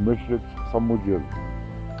zaczniesz myśleć samodzielnie.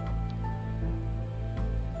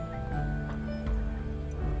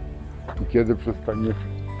 kiedy przestaniesz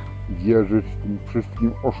wierzyć tym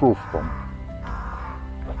wszystkim oszustom,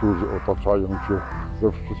 którzy otaczają cię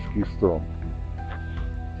ze wszystkich stron.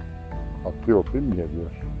 A ty o tym nie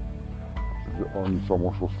wiesz, że oni są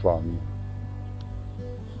oszustami.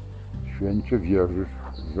 Święcie wierzysz,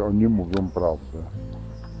 że oni mówią prawdę.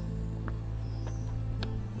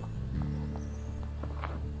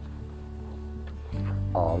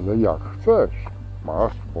 Ale jak chcesz,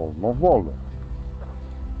 masz wolną wolę.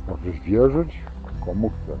 Możesz wierzyć komu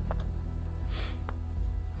chcesz.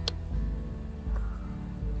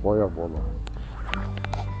 Twoja wola.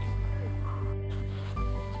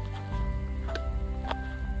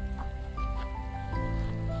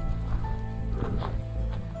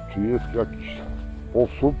 Czy jest jakiś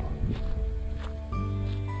sposób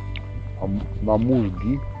na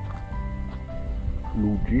mózgi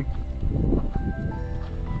ludzi,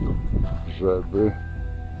 żeby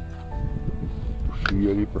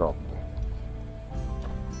przyjęli prawdę?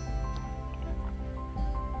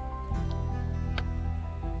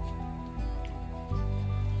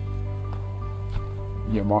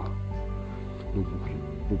 Nie ma,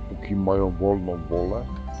 dopóki mają wolną wolę.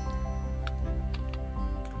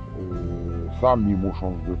 Sami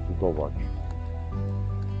muszą zdecydować,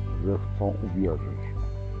 że chcą uwierzyć.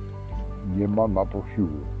 Nie ma na to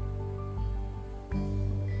siły.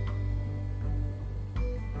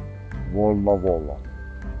 Wolna wola.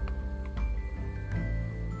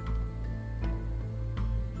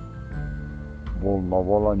 Wolna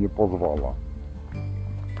wola nie pozwala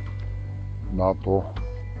na to,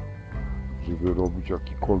 żeby robić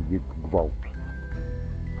jakikolwiek gwałt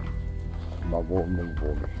na wolnej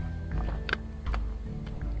woli.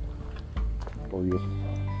 To jest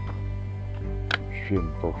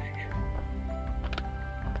świętość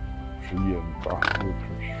przyjęta we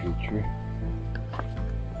wszechświecie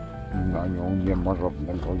i na nią nie ma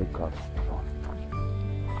żadnego lekarstwa.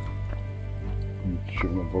 Nic się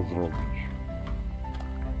nie da zrobić.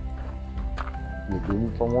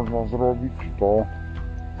 Jedyne co można zrobić, to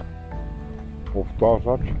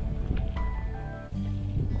powtarzać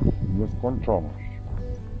nieskończoność.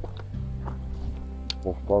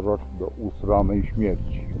 Powtarzać do usranej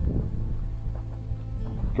śmierci.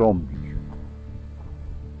 Trąbić.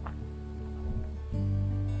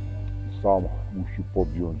 Sam musi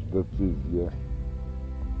podjąć decyzję,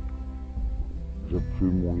 że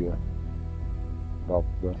przyjmuje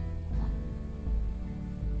prawdę.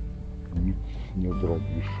 Nic nie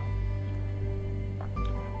zrobisz.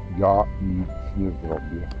 Ja nic nie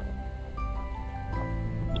zrobię.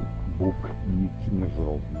 Bóg nic nie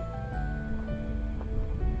zrobi.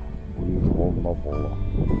 Bo jest wolna wola.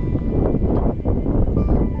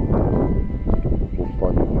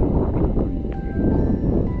 Zostanie tylko cierpliwie.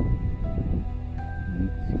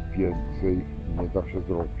 Nic więcej nie da się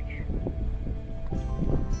zrobić.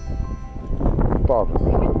 Powtarzać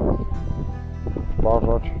jeszcze raz.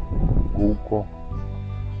 Powtarzać kółko,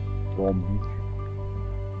 trąbić,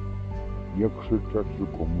 nie krzyczeć,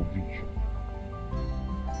 tylko mówić,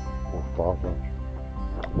 powtarzać,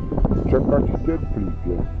 czekać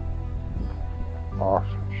cierpliwie, aż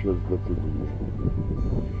się zdecyduje.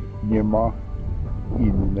 Nie ma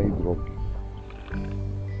innej drogi.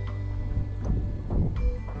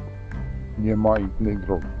 Nie ma innej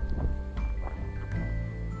drogi.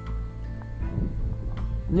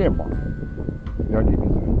 Nie ma. Ja nie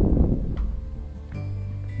widzę.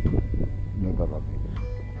 Nie da rady.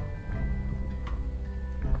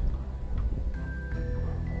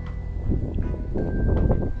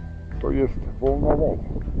 To jest wolna wola.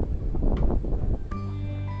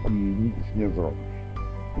 I nic nie zrobisz.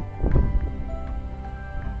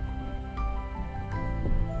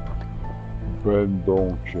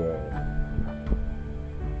 Będą cię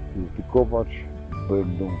krytykować,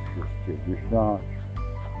 będą się z ciebie śmiać,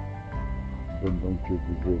 będą cię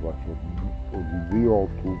wyzywać od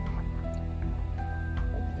idiotów,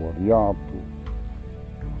 od wariatów,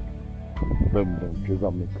 będą cię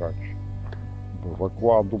zamykać do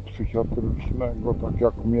zakładu psychiatrycznego, tak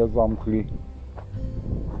jak mnie zamkli.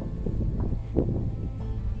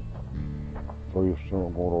 Co jeszcze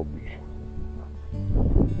mogą robić?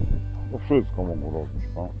 No wszystko mogą robić,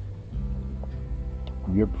 no.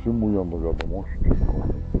 Nie przyjmują do wiadomości.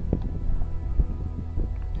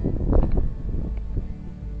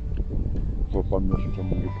 Co tam jeszcze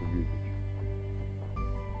mogę powiedzieć?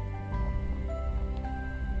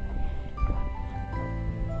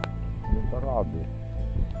 Nie da rady.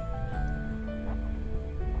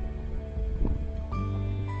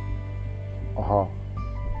 Aha.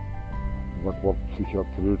 Zakład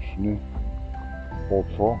psychiatryczny. Po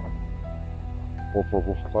co?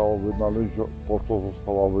 po co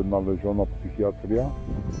została wynaleziona psychiatria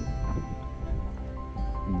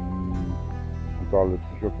i szpitale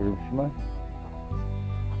psychiatryczne?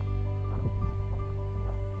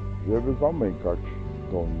 Żeby zamykać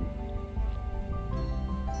do nich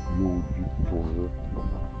ludzi, którzy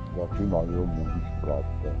zaczynają mówić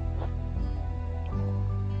prawdę.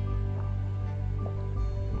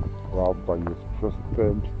 Prawda jest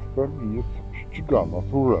przestępstwem i jest ścigana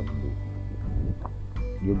z urzędu.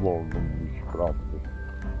 Nie wolno mówić prawdy.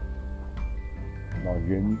 Na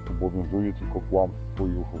ziemi obowiązuje tylko kłamstwo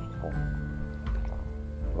i oszustwo.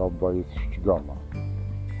 Prawda jest ścigana.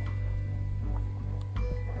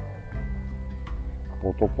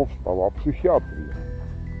 Po to powstała psychiatria.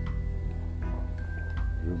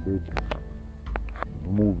 Żeby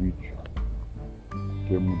wmówić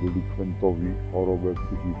temu delikwentowi chorobę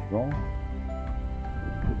psychiczną,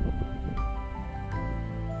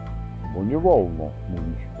 bo nie wolno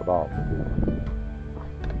mówić prawdy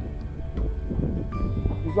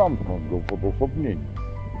i zamknąć go w odosobnieniu,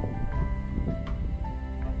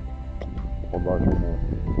 podać mu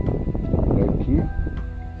leki,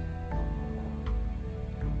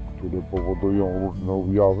 które powodują różne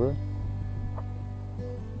objawy,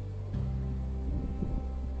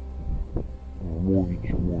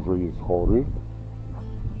 wmówić mu, że jest chory,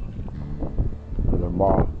 że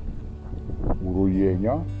ma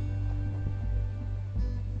urojenia,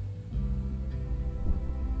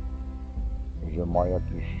 że ma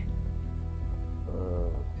jakieś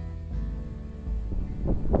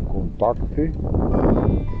kontakty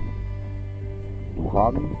z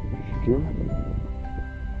duchami, z czym,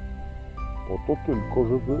 po to tylko,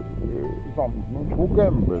 żeby zamknąć mu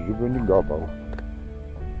gębę, żeby nie gadał.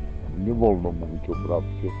 Nie wolno mówić o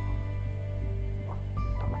prawdzie.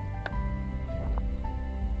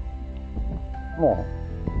 No.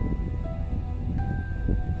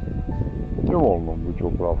 Nie wolno mówić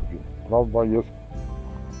o prawdzie. Prawda jest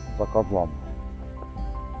zakazana.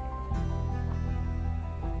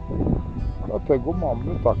 Dlatego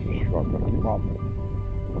mamy taki świat, jaki mamy.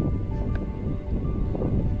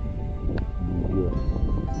 Ludzie,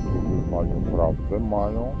 którzy znają prawdę,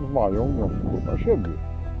 znają ją tylko na siebie.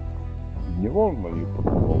 I nie wolno jej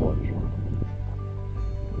próbować.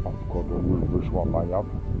 A skoro już wyszła na jaw,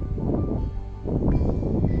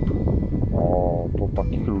 to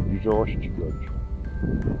takich ludzi trzeba ścigać.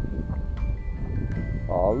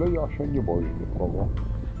 Ale ja się nie boję nikogo.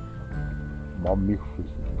 Mam ich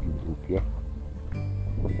wszystkich w grupie.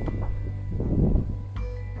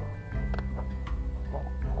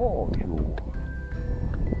 Chodziu.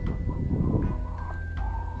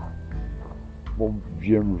 Bo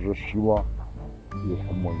wiem, że siła jest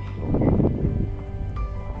po mojej stronie.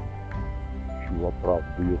 Siła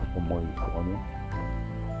prawdy jest po mojej stronie.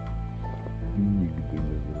 I nigdy nie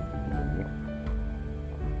zrobi mnie.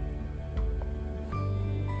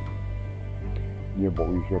 Nie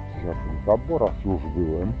boję się psychiatryka, bo raz już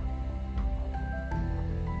byłem.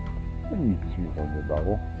 I nic mi to nie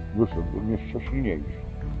dało. Wyszedłem jeszcze silniejszy.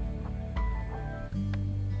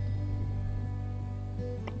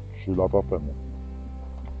 3 lata temu.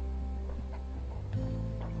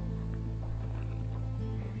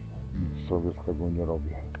 Nic sobie z tego nie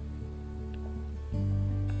robię.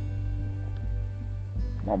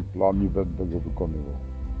 Mam plan i będę go wykonywał.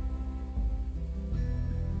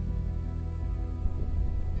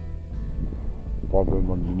 Wpadłem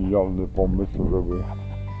na genialny pomysł, żeby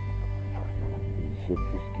ze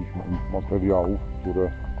wszystkich moich materiałów,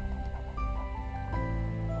 które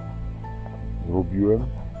zrobiłem,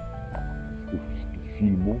 z tych wszystkich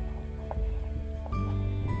filmów,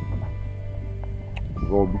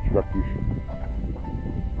 zrobić jakiś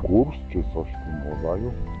kurs czy coś w tym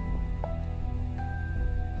rodzaju.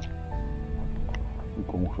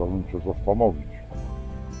 Tylko musiałbym się zastanowić,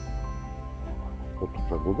 od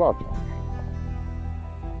czego zacząć.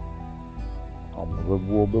 A może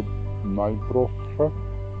byłoby najprostsze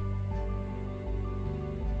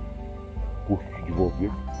puścić w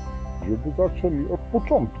obieg, żeby zaczęli od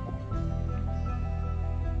początku.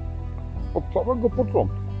 Od samego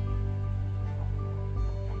początku.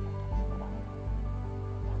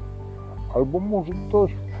 Albo może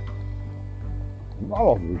ktoś,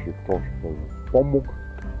 znalazłby się ktoś, kto pomógł,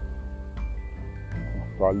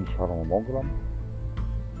 ustalić harmonogram.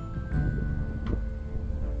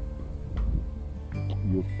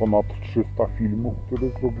 Jest ponad 300 filmów, które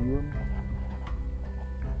zrobiłem.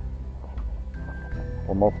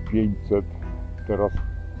 Ponad 500, teraz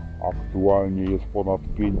aktualnie jest ponad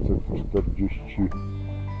 540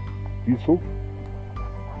 wpisów.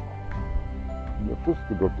 Nie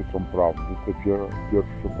wszystkie dotyczą prawdy, te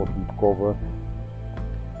pierwsze początkowe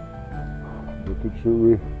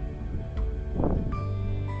dotyczyły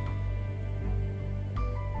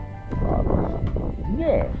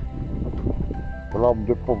nie.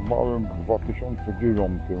 Prawdę poznałem w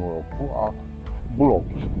 2009 roku, a blog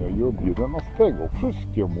istnieje od 11.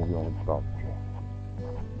 Wszystkie mówią o prawdzie.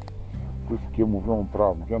 Wszystkie mówią o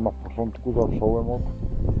prawdzie. Na początku zacząłem od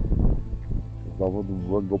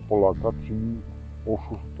zawodowego Polaka, czyli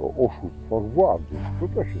o oszustwach władzy. To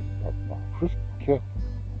też jest prawda. Wszystkie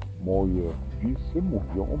moje wpisy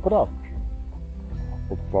mówią o prawdzie.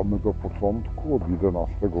 Od samego początku, od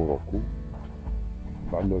 11 roku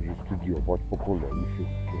należy studiować po kolei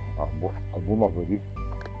wszystkie, albo nawet nie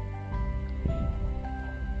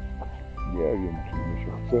wiem, czy mi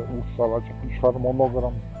się chce ustalać jakiś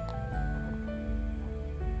harmonogram,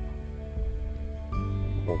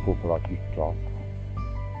 bo to tracić czas.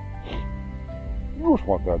 Już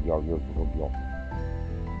materiał jest zrobiony.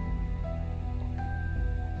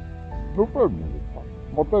 No pewnie jest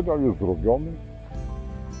tak. Materiał jest zrobiony.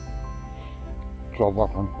 Trzeba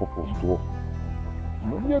zacząć po prostu.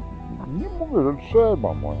 No nie mówię, że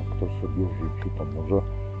trzeba, no jak ktoś sobie w życiu, to może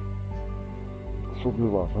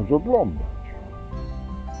sobie zacząć oglądać.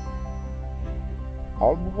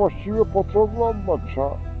 Albo właściwie po co oglądać?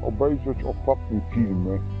 Trzeba obejrzeć ostatnie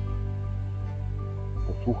filmy,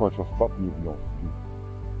 posłuchać ostatnie wnioski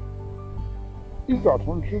i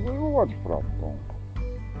zacząć się zajmować prawdą.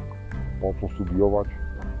 Po co studiować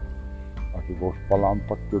jakiegoś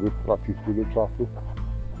palanta, który straci tyle czasu?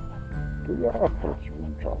 To ja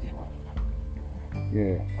straciłem czas.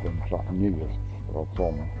 Nie, ten czas nie jest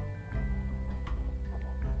stracony.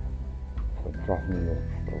 Ten czas nie jest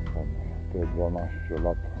stracony. Te 12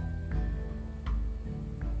 lat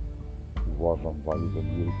uważam za jeden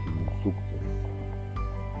wielki mój sukces.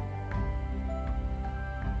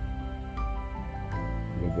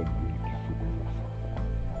 Jeden wielki sukces.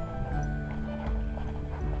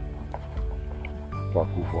 Tak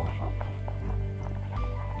uważam.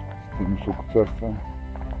 Z tym sukcesem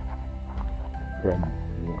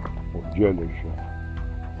chętnie podzielę się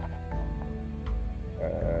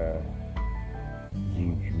z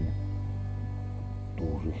ludźmi,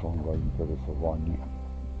 którzy są zainteresowani,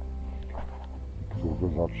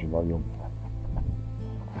 którzy zaczynają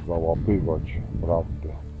załapywać prawdę.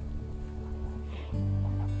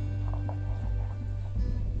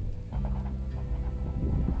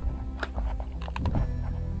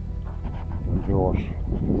 Ponieważ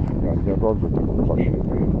ja nie robię tego dla siebie.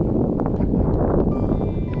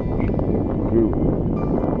 Był,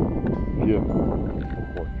 wiem, o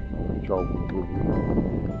co chodzi. Chciałbym, żeby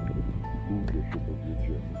ludzie się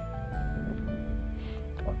dowiedzieli.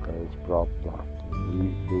 Taka jest prawda. Żeby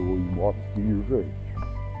było im łatwiej żyć.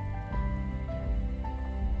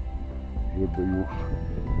 Żeby już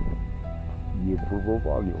nie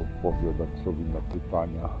próbowali odpowiadać sobie na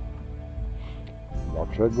pytania,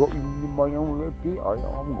 dlaczego inni mają lepiej, a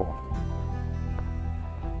ja mam gorzej.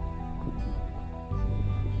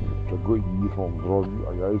 Dlaczego inni są zdrowi,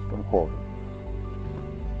 a ja jestem chory.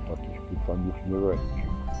 Takich pytań już nie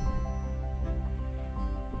będzie.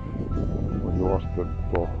 Ponieważ ten,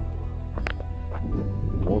 kto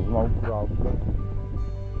poznał prawdę,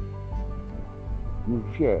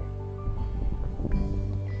 już wie,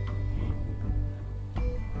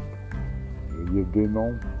 że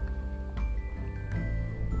jedyną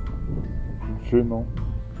przyczyną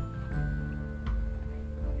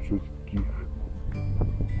wszystkich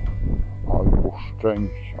albo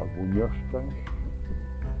szczęść, albo nieszczęść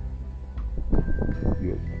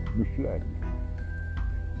jest myślenie.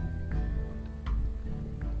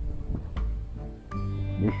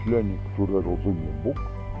 Myślenie, które rozumie Bóg,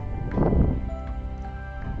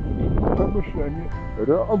 to myślenie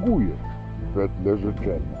reaguje wedle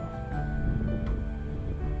życzenia.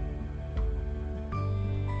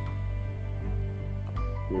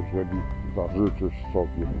 Jeżeli zażyczysz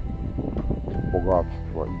sobie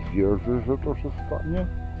bogactwa i wierzysz, że to się stanie,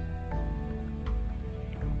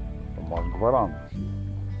 to masz gwarancję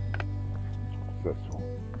sukcesu.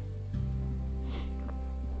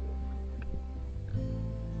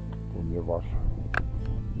 Ponieważ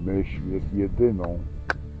myśl jest jedyną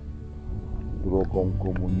drogą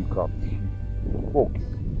komunikacji z Bogiem.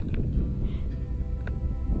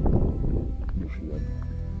 Myślenie.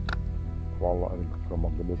 Fala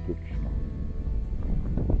elektromagnetyczna.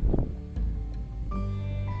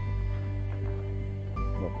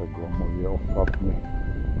 Dlatego moje ostatnie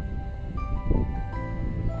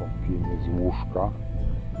wystąpienie z łóżka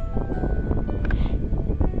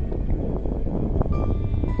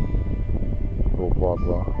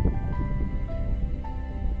wprowadza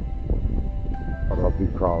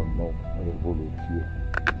radykalną rewolucję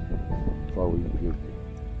w całej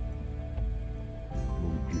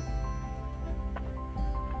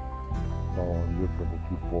wiedza do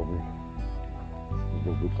tej pory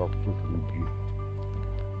zdobyta przez ludzi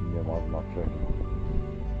nie ma znaczenia.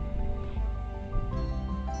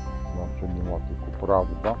 Znaczenie ma tylko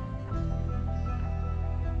prawda,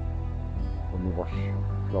 ponieważ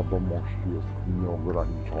świadomość jest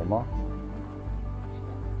nieograniczona.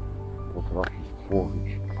 Potrafi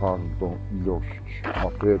stworzyć każdą ilość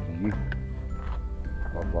materii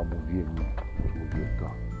na zamówienie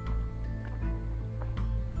człowieka.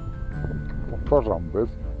 Powtarzam, bez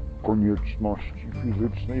konieczności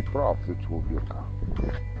fizycznej pracy człowieka.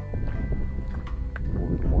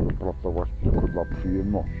 Człowiek może pracować tylko dla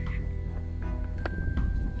przyjemności,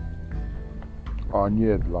 a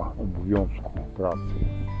nie dla obowiązku pracy,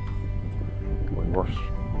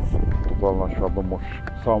 ponieważ totalna świadomość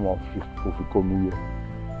sama wszystko wykonuje,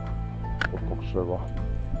 co potrzeba.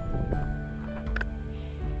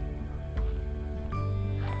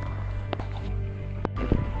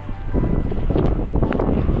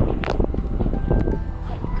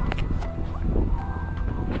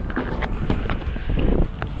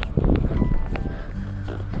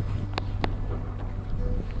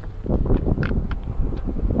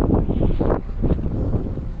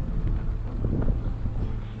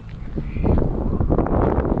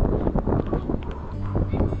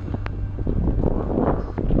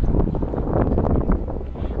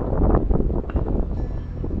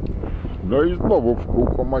 No i znowu w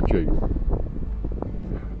kółko Macieju.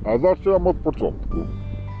 A zaczynam od początku.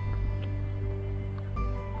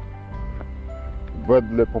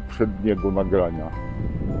 Wedle poprzedniego nagrania.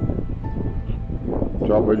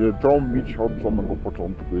 Trzeba będzie trąbić od samego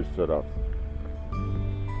początku jeszcze raz.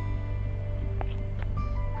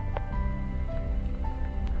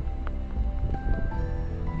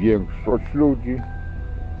 Większość ludzi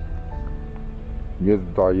nie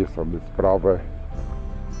zdaje sobie sprawy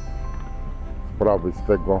z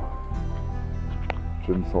tego,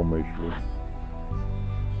 czym są myśli.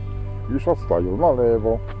 I szastają na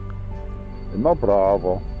lewo, na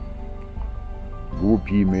prawo,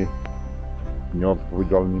 głupimi,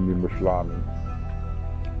 nieodpowiedzialnymi myślami.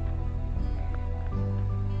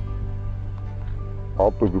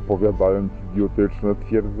 A to wypowiadając idiotyczne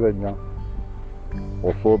twierdzenia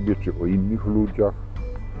o sobie czy o innych ludziach.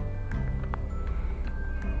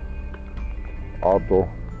 A to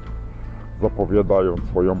zapowiadając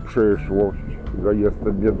swoją przyszłość, że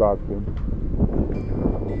jestem biedakiem,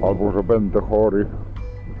 albo że będę chory.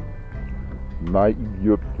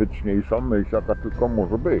 Najidiotyczniejsza myśl, jaka tylko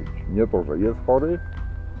może być. Nie to, że jest chory,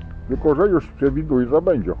 tylko że już przewiduje, że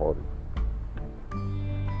będzie chory.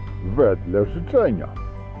 Wedle życzenia.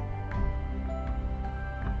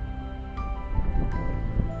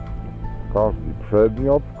 Każdy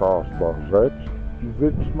przedmiot, każda rzecz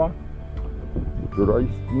fizyczna, która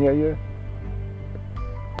istnieje,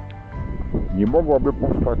 nie mogłaby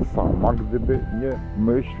powstać sama, gdyby nie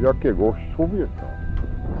myśl jakiegoś człowieka.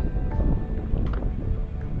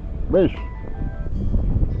 Myśl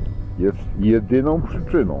jest jedyną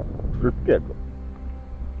przyczyną wszystkiego.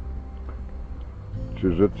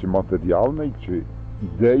 Czy rzeczy materialnej, czy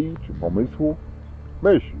idei, czy pomysłu.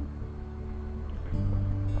 Myśl.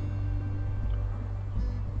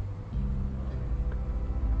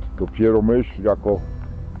 Dopiero myśl jako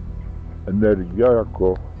energia,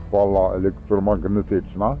 jako fala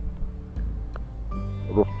elektromagnetyczna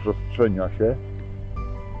rozprzestrzenia się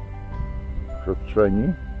w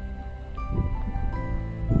przestrzeni,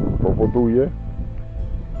 powoduje,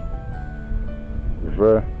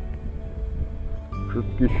 że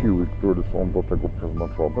wszystkie siły, które są do tego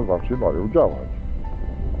przeznaczone, zaczynają działać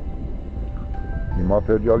i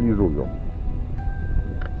materializują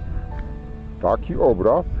taki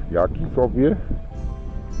obraz, jaki sobie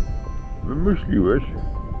wymyśliłeś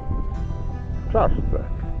w czaszce.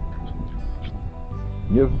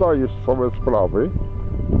 Nie zdajesz sobie sprawy,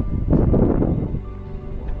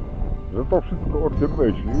 że to wszystko, o czym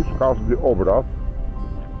myślisz, każdy obraz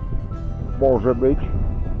może być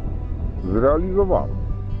zrealizowany,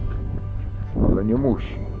 ale nie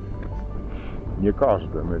musi. Nie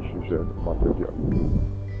każde myśli się materializuje.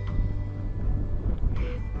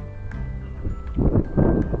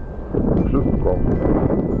 Wszystko,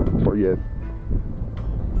 co jest,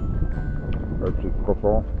 wszystko,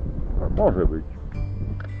 co może być,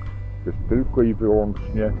 jest tylko i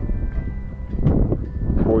wyłącznie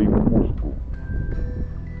w Twoim mózgu.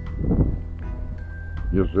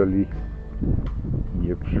 Jeżeli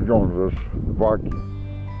nie przywiążesz wagi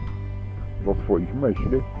do swoich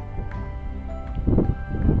myśli,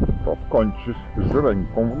 to skończysz z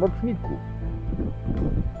ręką w nocniku.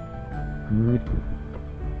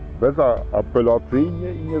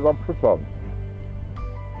 Bezapelacyjnie i niezaprzeczalnie.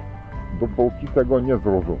 dopóki tego nie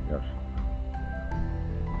zrozumiesz.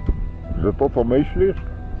 Że to, co myślisz,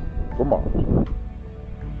 to masz.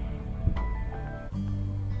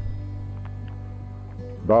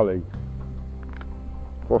 Dalej.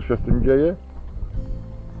 Co się z tym dzieje?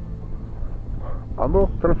 Ano,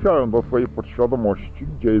 trafiają do swojej podświadomości,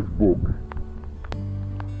 gdzie jest Bóg.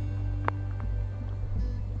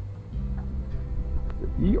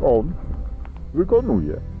 I On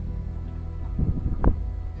wykonuje.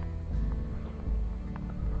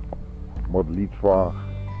 Modlitwa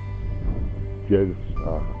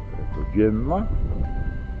pierwsza codzienna.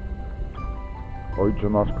 Ojcze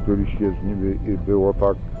nasz, któryś jest w niebie, było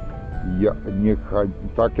tak,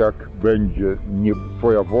 tak jak będzie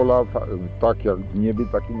Twoja wola, tak jak w niebie,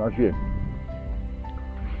 tak i na ziemi.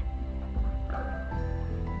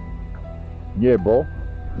 Niebo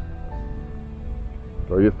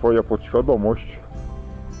to jest Twoja podświadomość,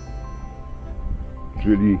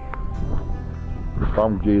 czyli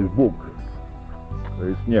tam, gdzie jest Bóg, to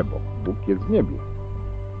jest niebo. Bóg jest w niebie.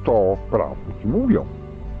 To prawdę Ci mówią,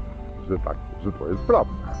 że tak, że to jest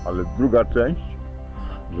prawda. Ale druga część,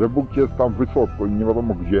 że Bóg jest tam wysoko i nie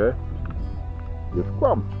wiadomo gdzie, jest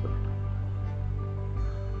kłamstwem.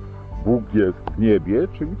 Bóg jest w niebie,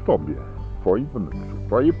 czyli w Tobie, w Twoim wnętrzu, w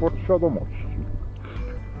Twojej podświadomości.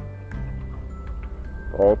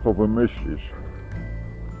 To, co wymyślisz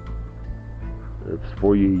w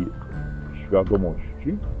swojej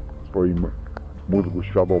świadomości, w swoim mózgu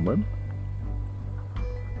świadomym,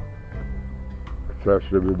 chcesz,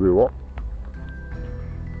 żeby było,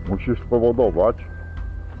 musisz spowodować,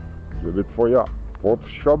 żeby Twoja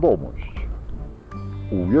podświadomość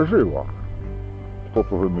uwierzyła w to,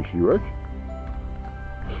 co wymyśliłeś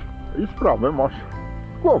i sprawę masz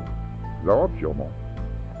w głowie załatwioną.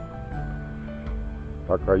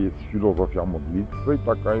 Taka jest filozofia modlitwy i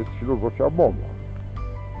taka jest filozofia Boga,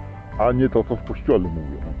 a nie to, co w Kościele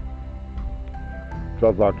mówią.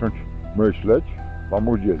 Trzeba zacząć myśleć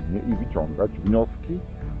samodzielnie i wyciągać wnioski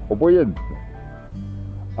obojętne,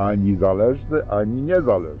 ani zależne, ani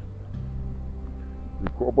niezależne,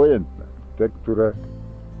 tylko obojętne, te, które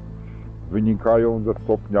wynikają ze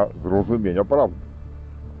stopnia zrozumienia prawdy.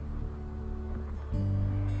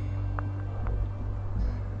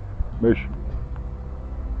 Myśli,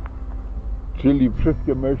 czyli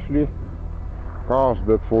wszystkie myśli,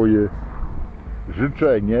 każde Twoje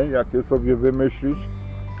życzenie, jakie sobie wymyślisz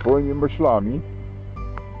Twoimi myślami,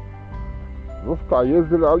 zostaje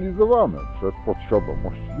zrealizowane przez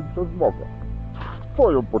podświadomość i przez Boga.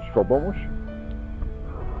 Twoją podświadomość,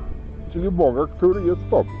 czyli Boga, który jest w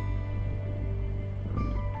Tobie.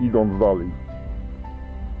 Idąc dalej,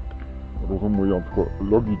 rozumując go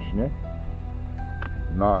logicznie,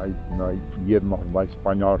 jedna z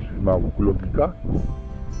najwspanialszych nauk logika,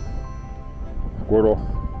 skoro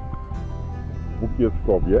Bóg jest w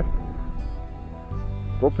Tobie,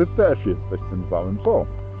 to Ty też jesteś tym samym co,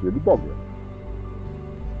 czyli Bogiem.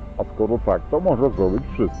 A skoro tak, to możesz zrobić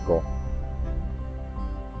wszystko.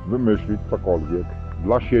 Wymyślić cokolwiek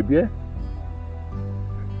dla siebie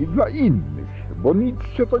i dla innych, bo nic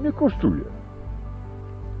Cię to nie kosztuje.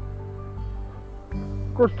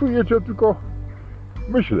 Kosztuje Cię tylko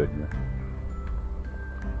myślenie.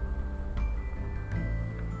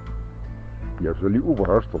 Jeżeli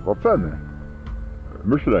uważasz to za cenę,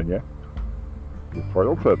 myślenie jest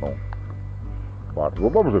Twoją ceną. Bardzo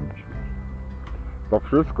dobrze myślisz. To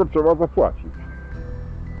wszystko trzeba zapłacić.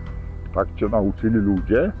 Tak Cię nauczyli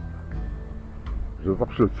ludzie, że za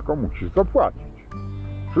wszystko musisz zapłacić.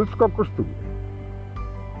 Wszystko kosztuje.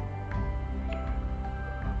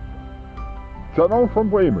 Ceną są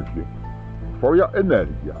Twoje myśli. Twoja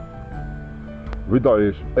energia.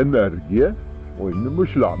 Wydajesz energię swoimi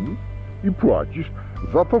myślami i płacisz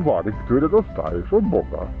za towary, które dostajesz od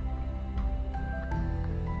Boga.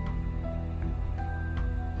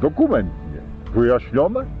 Dokumentnie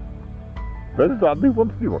wyjaśnione, bez żadnych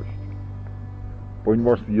wątpliwości.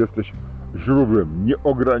 Ponieważ jesteś źródłem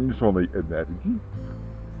nieograniczonej energii,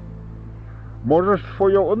 możesz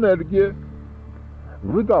swoją energię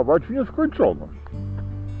wydawać w nieskończoność.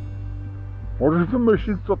 Możesz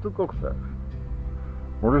wymyślić, co tylko chcesz.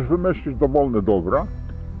 Możesz wymyślić dowolne dobra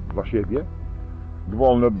dla siebie,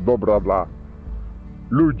 dowolne dobra dla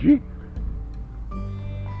ludzi,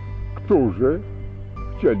 którzy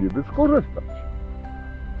chcieliby skorzystać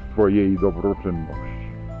z Twojej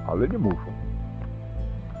dobroczynności, ale nie muszą.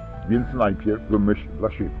 Więc najpierw wymyśl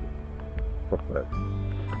dla siebie, co chcesz.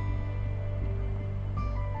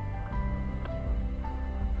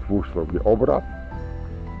 Stwórz sobie obraz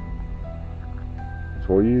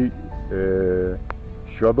swojej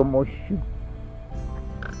świadomości,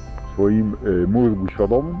 w swoim mózgu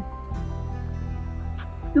świadomym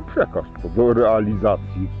i przekaż to do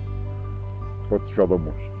realizacji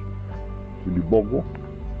podświadomości, czyli Bogu,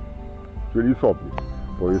 czyli sobie,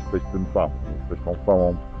 bo jesteś tym samym, jesteś tą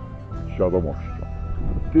samą świadomością.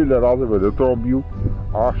 Tyle razy będę to robił,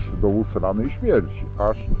 aż do usranej śmierci,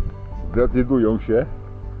 aż zdecydują się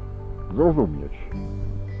zrozumieć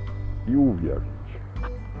i uwierzyć.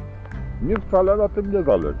 Mnie wcale na tym nie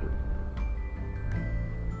zależy,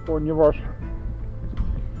 ponieważ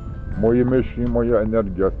moje myśli, moja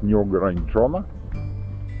energia jest nieograniczona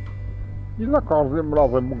i za każdym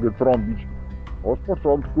razem mogę trąbić od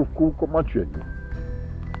początku w kółko Macieju.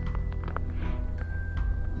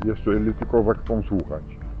 Jeszcze ile tylko zechcą słuchać.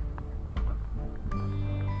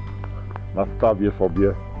 Nastawię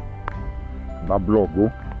sobie na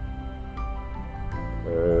blogu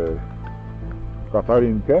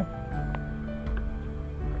Katarynkę.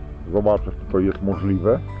 Zobaczę, czy to jest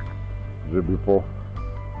możliwe, żeby po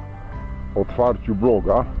otwarciu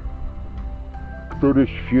bloga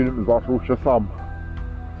któryś film zaczął się sam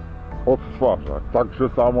odtwarzać. Także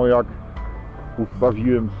samo jak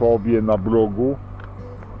ustawiłem sobie na blogu,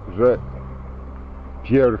 że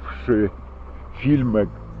pierwszy filmek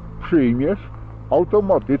przyjmiesz,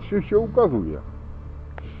 automatycznie się ukazuje.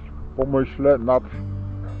 Pomyślę nad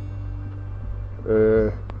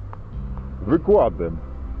wykładem,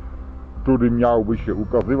 który miałby się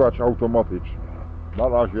ukazywać automatycznie. Na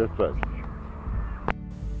razie, cześć.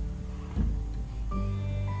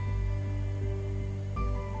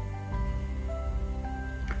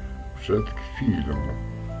 Przed chwilą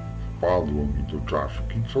wpadło mi do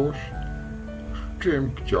czaszki coś, z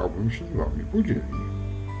czym chciałbym się z wami podzielić.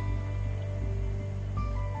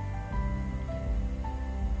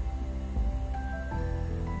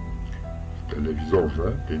 W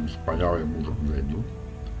telewizorze, tym wspaniałym urządzeniu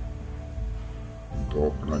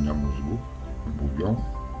do prania mózgu, mówią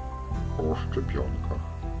o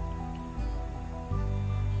szczepionkach.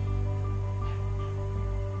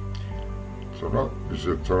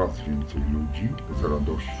 Że coraz więcej ludzi z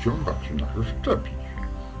radością zaczyna się szczepić.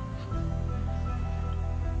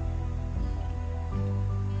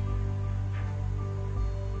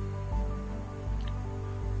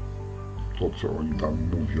 To, co oni tam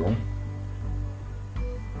mówią,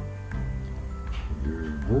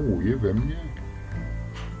 wywołuje we mnie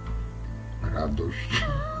radość.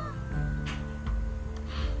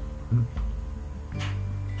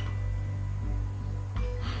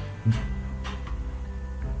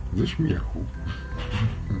 Ze śmiechu.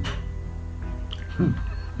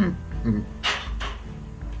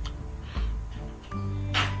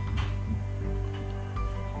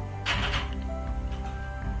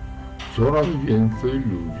 Coraz więcej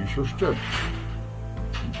ludzi się szczepi.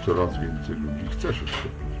 I coraz więcej ludzi chce się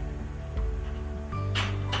szczepić.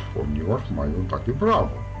 Ponieważ mają takie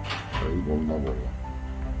prawo. To jest wolna wola.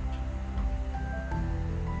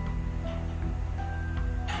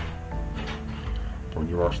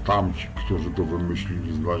 Ponieważ tamci, którzy to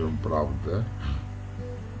wymyślili, znają prawdę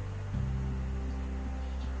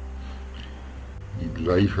i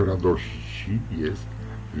dla ich radości jest,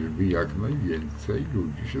 żeby jak najwięcej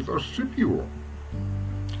ludzi się zaszczepiło.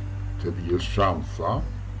 Wtedy jest szansa,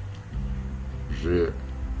 że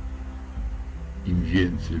im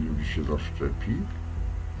więcej ludzi się zaszczepi,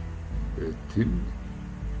 tym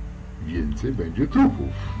więcej będzie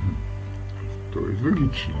trupów. To jest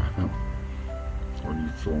logiczne. Oni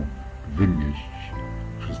chcą wymieść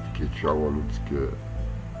wszystkie ciała ludzkie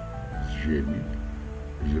z ziemi,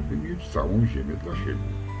 żeby mieć całą ziemię dla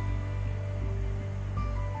siebie.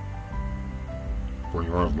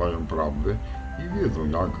 Ponieważ znają prawdę i wiedzą,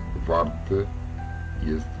 jak warte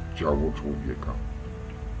jest ciało człowieka.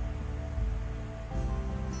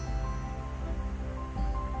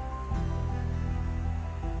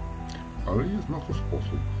 Ale jest na to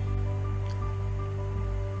sposób.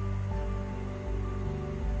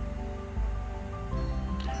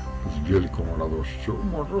 Z wielką radością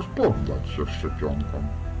możesz poddać się szczepionkom.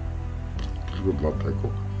 Tylko dlatego,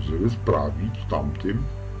 żeby sprawić tamtym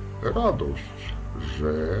radość,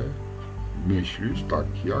 że myślisz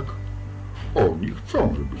tak, jak oni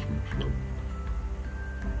chcą, żebyś myślał.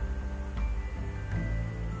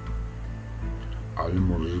 Ale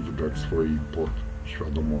możesz wydać swojej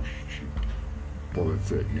podświadomości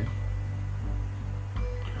polecenie,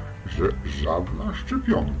 że żadna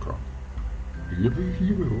szczepionka, ile by ich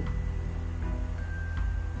nie było,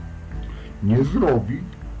 nie zrobi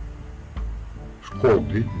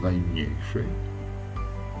szkody najmniejszej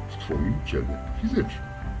w twoim ciele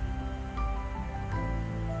fizycznym.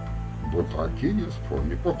 Bo takie jest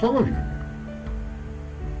twoje postanowienie.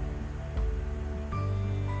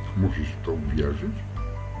 Musisz w to uwierzyć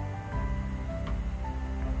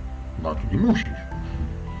Znaczy nie musisz.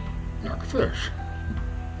 Jak chcesz.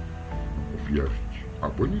 Uwierzyć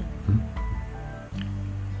albo nie.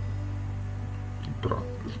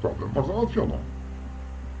 Sprawę masz załatwioną.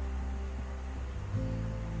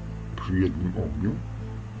 Przy jednym ogniu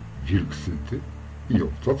wilk syty i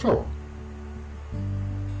owca cała.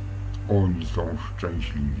 Oni są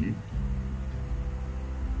szczęśliwi.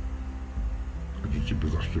 A gdzie ciebie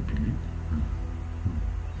zaszczepili?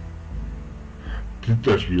 Ty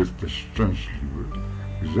też jesteś szczęśliwy,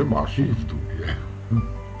 że masz ich w dupie.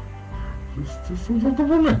 Wszyscy są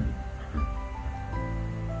zadowoleni.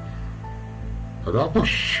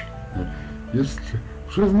 Radość jest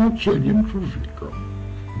przeznaczeniem człowieka.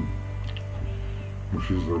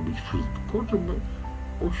 Musisz zrobić wszystko, żeby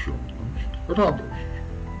osiągnąć radość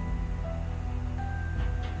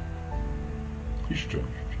i szczęście.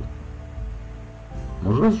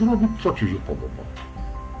 Możesz zrobić, co ci się podoba.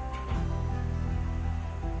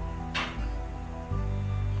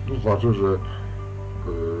 To znaczy, że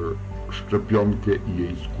szczepionkę i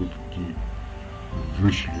jej skutki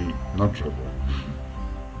wyślij na drzewo.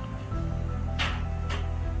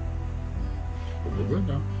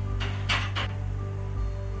 Powodzenia.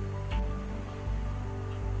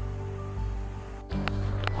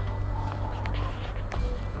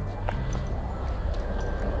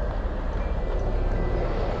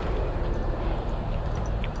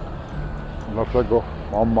 Dlaczego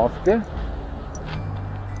mam maskę?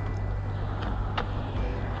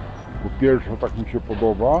 Po pierwsze, tak mi się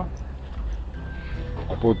podoba,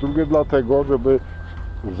 a po drugie dlatego, żeby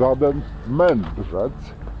żaden mędrzec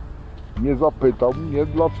nie zapytał mnie,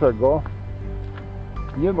 dlaczego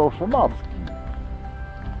nie noszę maski.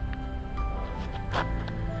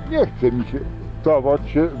 Nie chce mi się wdawać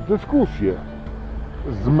się w dyskusję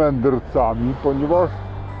z mędrcami, ponieważ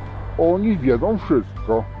oni wiedzą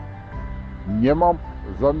wszystko. Nie mam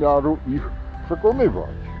zamiaru ich przekonywać,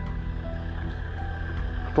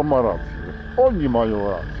 kto ma rację. Oni mają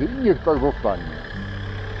rację i niech tak zostanie.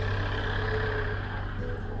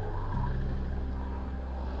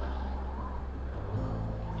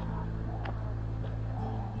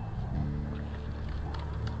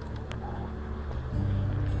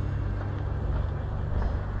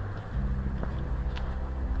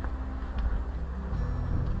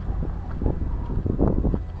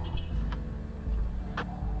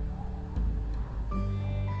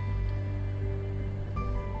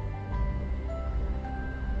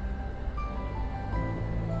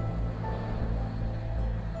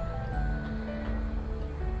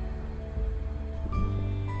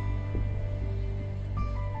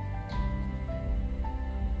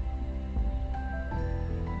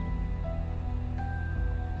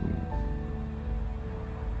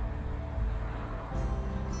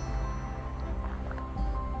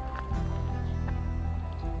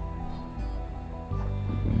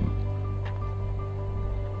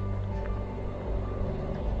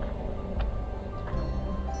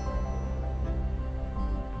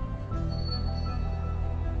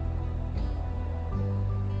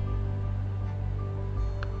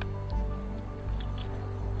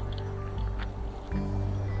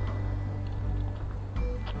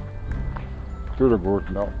 Któregoś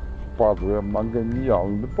dnia wpadłem na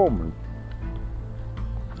genialny pomysł.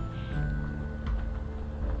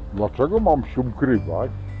 Dlaczego mam się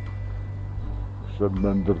ukrywać przed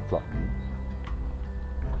mędrcami?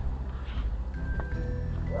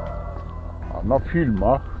 A na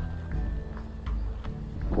filmach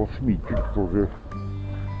kosmici, którzy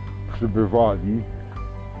przybywali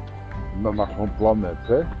na naszą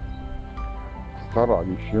planetę,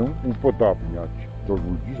 starali się upodabniać do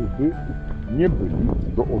ludzi, żeby nie byli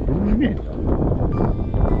do odróżnienia.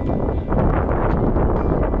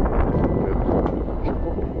 To się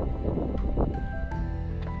podoba.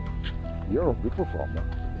 Ja robię to samo.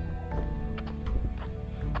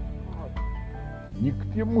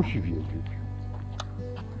 Nikt nie musi wiedzieć,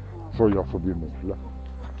 co ja sobie myślę.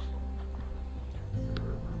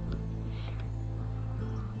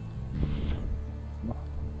 No,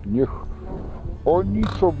 niech oni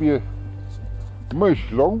sobie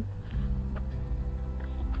myślą,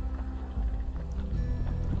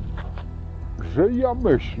 że ja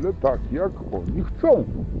myślę tak, jak oni chcą,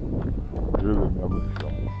 żebym ja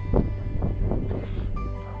myślał.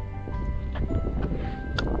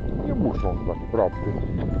 Nie muszą znać prawdy,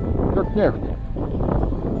 jak nie chcą.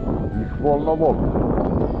 Ich wolna wola.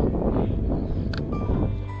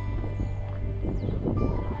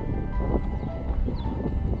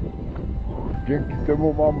 Dzięki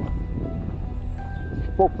temu mam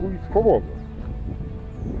spokój i swobodę.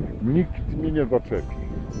 Nikt mnie nie zaczepi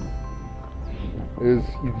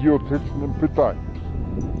z idiotycznym pytaniem.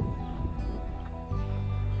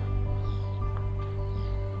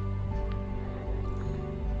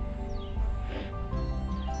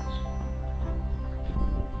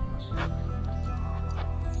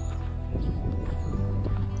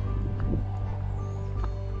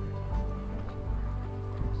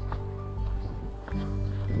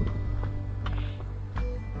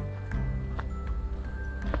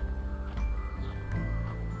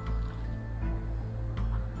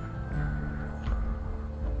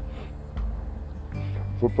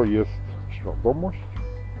 co to jest świadomość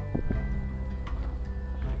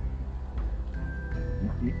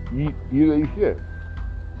i ile ich jest.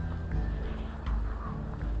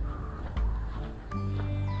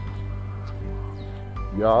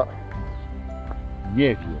 Ja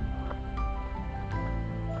nie wiem,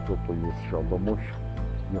 co to jest świadomość,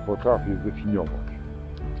 nie potrafię zdefiniować,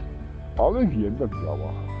 ale wiem, jak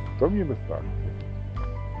działa. To mi wystarczy.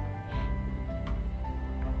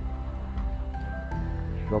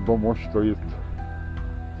 Świadomość to jest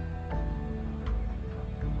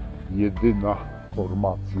jedyna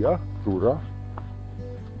formacja, która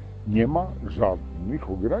nie ma żadnych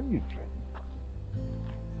ograniczeń.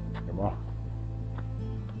 Nie ma.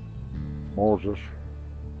 Możesz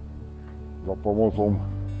za pomocą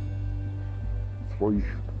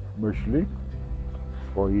swoich myśli,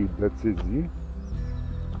 swojej decyzji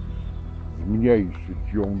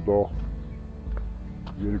zmniejszyć ją do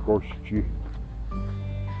wielkości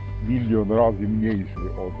 1 000 000 razy mniejszej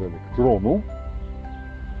od elektronu,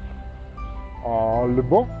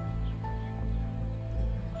 albo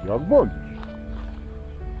jak wolisz,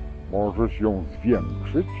 możesz ją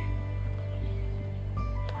zwiększyć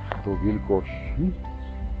do wielkości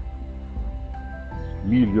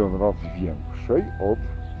 1 000 000 razy większej od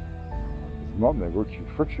znanego Ci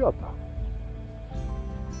wszechświata.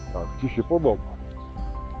 Tak Ci się podoba.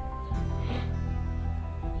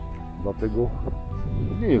 Dlatego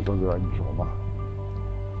nie jest ograniczona.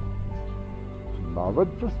 Nawet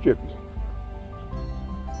przez Ciebie.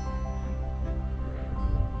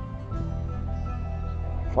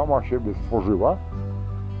 Sama siebie stworzyła.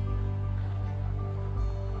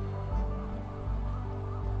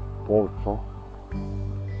 Po co?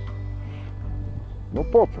 No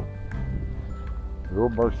po co?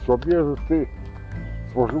 Wyobraź sobie, że Ty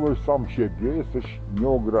stworzyłeś sam siebie, jesteś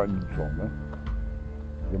nieograniczony,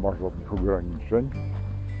 nie masz żadnych ograniczeń,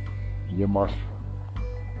 nie masz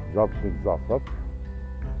żadnych zasad,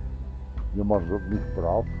 nie masz żadnych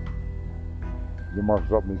praw, nie masz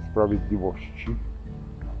żadnej sprawiedliwości,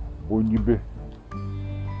 bo niby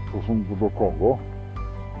w stosunku do kogo,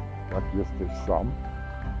 jak jesteś sam,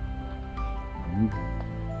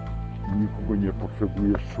 nikogo nie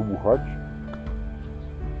potrzebujesz słuchać,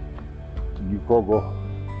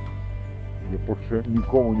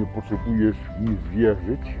 nikomu nie potrzebujesz w nic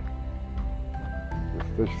wierzyć,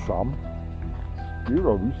 jesteś sam i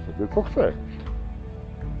robisz sobie co chcesz.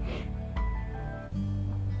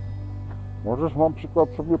 Możesz na przykład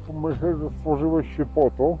sobie pomyśleć, że stworzyłeś się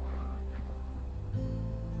po to,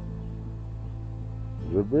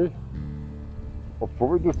 żeby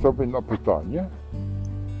odpowiedzieć sobie na pytanie,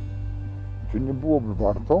 czy nie byłoby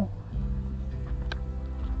warto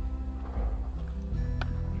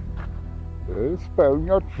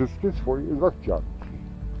spełniać wszystkie swoje zachcianki,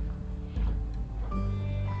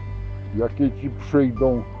 jakie Ci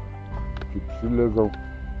przyjdą, czy przylezą,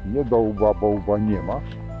 nie do łba, bo łba nie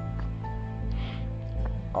masz,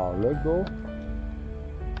 ale do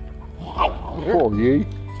Twojej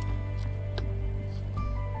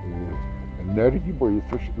energii, bo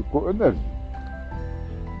jesteś tylko energią.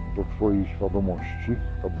 Do Twojej świadomości,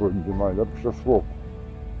 to będzie najlepsze słowo.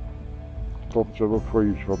 Dotrze do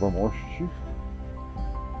Twojej świadomości,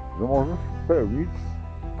 że możesz spełnić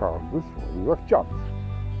każdy swój zachcianek.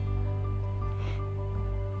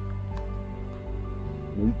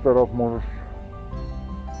 No i teraz możesz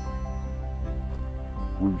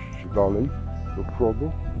pójść dalej, do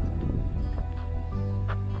przodu.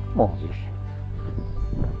 Możesz,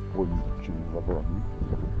 bo nikt Ci nie zabroni,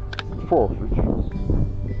 stworzyć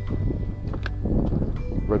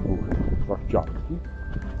według zachcianki,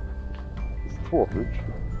 stworzyć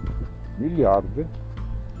miliardy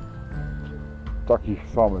takich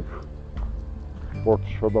samych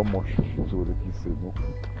podświadomości córek i synów.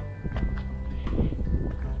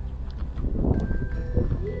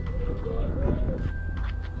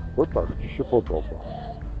 Bo tak Ci się podoba.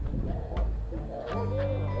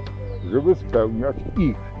 Żeby spełniać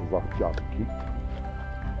ich zachcianki,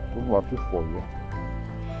 to znaczy Twoje.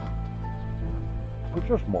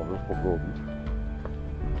 Chociaż możesz to zrobić,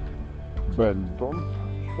 będąc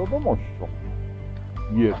świadomością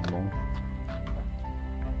jedną.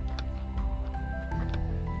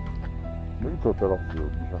 No i co teraz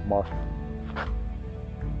zrobisz? Jak masz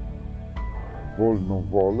wolną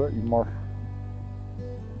wolę i masz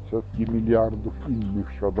setki miliardów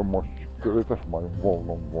innych świadomości, które też mają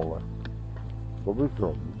wolną wolę, co byś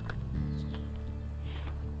zrobił?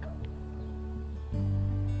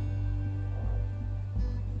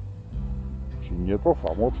 Czy nie to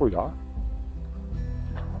samo co ja?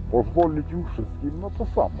 Pozwolić im wszystkim na to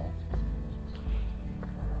samo.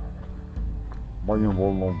 mają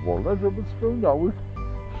wolną wolę, żeby spełniały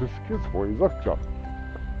wszystkie swoje zachcianki.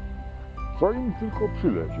 Co im tylko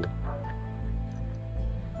przylezie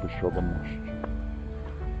do świadomości.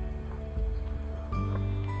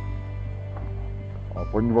 A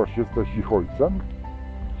ponieważ jesteś ich ojcem,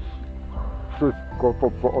 wszystko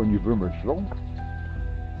to, co oni wymyślą,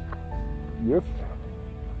 jest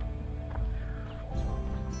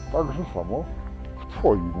także samo w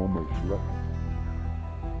twoim umyśle.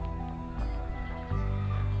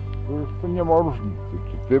 To nie ma różnicy,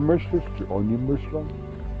 czy ty myślisz, czy oni myślą.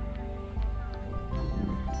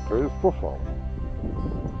 To jest to samo.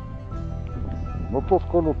 No to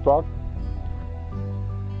skoro tak,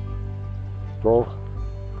 to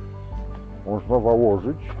można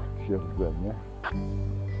założyć twierdzenie,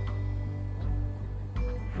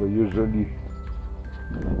 że jeżeli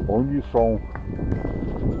oni są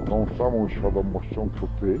tą samą świadomością co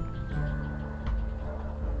ty,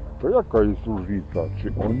 to jaka jest różnica,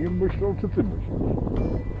 czy oni myślą, czy ty myślisz?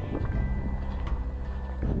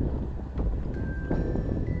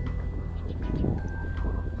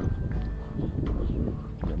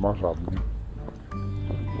 Nie ma żadnej.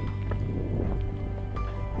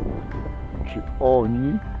 Czy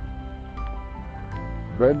oni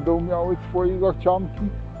będą miały swoje zachcianki?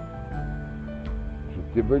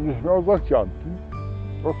 Czy ty będziesz miał zachcianki?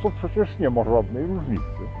 To przecież nie ma żadnej różnicy.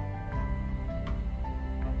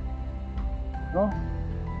 No.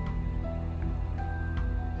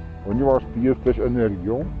 Ponieważ ty jesteś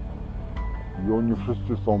energią i oni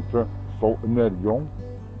wszyscy są energią,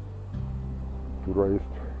 która jest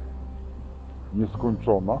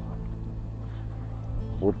nieskończona,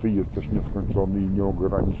 bo ty jesteś nieskończony i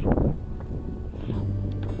nieograniczony.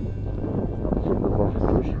 Jak sobie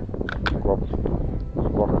zażyczysz, na przykład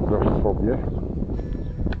zachcesz sobie,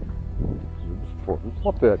 żeby stworzyć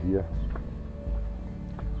materię.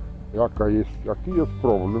 Jaki jest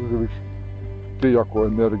problem, żebyś ty jako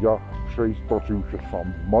energia przeistoczył się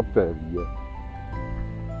sam w materię?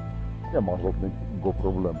 Nie ma żadnego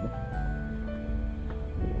problemu.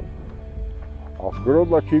 A skoro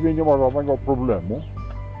dla ciebie nie ma żadnego problemu,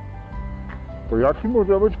 to jaki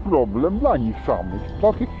może być problem dla nich samych,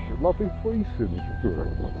 dla tych twoich synów, których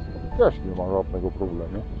też nie ma żadnego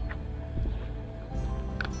problemu.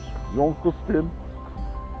 W związku z tym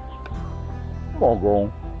mogą,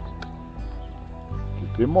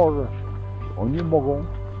 czy ty możesz, czy oni mogą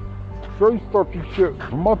przeistoczyć się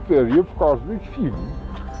w materię w każdej chwili,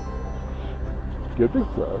 kiedy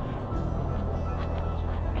chcesz,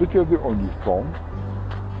 czy kiedy oni chcą.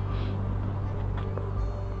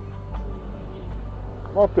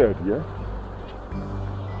 Materię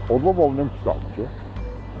o dowolnym kształcie,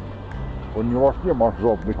 ponieważ nie masz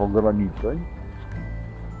żadnych ograniczeń,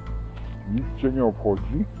 nic cię nie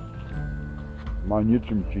obchodzi, na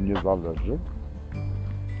niczym ci nie zależy.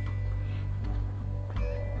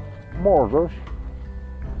 Możesz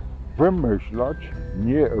wymyślać,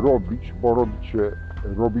 nie robić, bo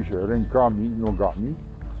robi się rękami i nogami.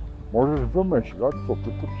 Możesz wymyślać, co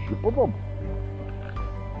tylko ci się podoba.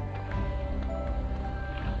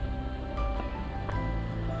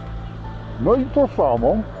 No i to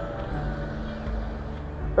samo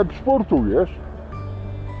eksportujesz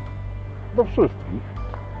do wszystkich,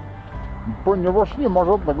 ponieważ nie ma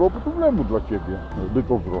żadnego problemu dla ciebie, by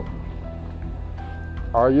to zrobić.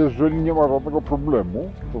 A jeżeli nie ma żadnego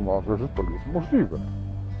problemu, to znaczy, że to jest możliwe.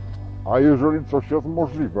 A jeżeli coś jest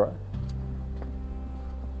możliwe,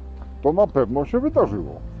 to na pewno się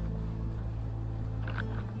wydarzyło.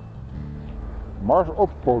 Masz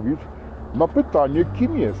odpowiedź na pytanie,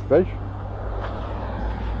 kim jesteś.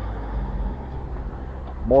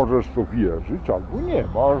 Możesz w to wierzyć albo nie,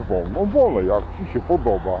 masz wolną wolę, jak ci się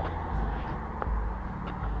podoba.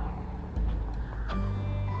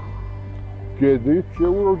 Kiedy się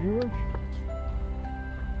urodziłeś?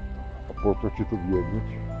 A po co ci to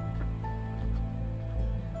wiedzieć?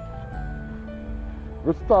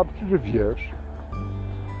 Wystarczy, że wiesz,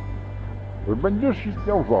 że będziesz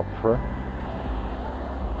istniał zawsze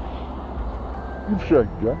i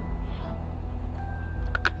wszędzie.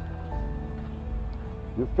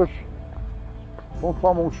 Jesteś tą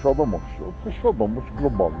samą świadomością, to świadomość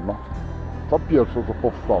globalna. Ta pierwsza, co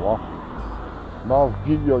powstała,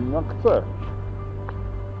 nazwij ją jak chcesz.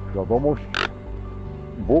 Świadomość,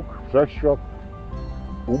 Bóg, Wszechświat,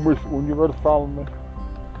 umysł uniwersalny,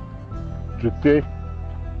 czy ty,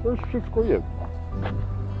 to jest wszystko jedno.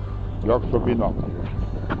 Jak sobie nazwiesz.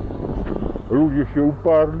 Ludzie się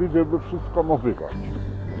uparli, żeby wszystko nazywać.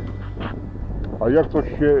 A jak coś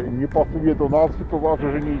się nie pasuje do nazwy, to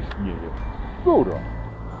znaczy, że nie istnieje. Bzdura.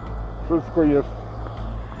 Wszystko jest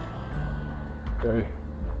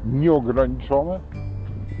nieograniczone,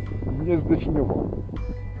 niezdefiniowane.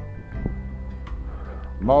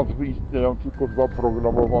 Nazwy istnieją tylko w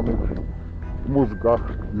zaprogramowanych mózgach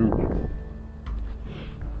ludzi.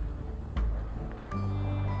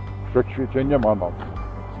 W wszechświecie nie ma nazwy.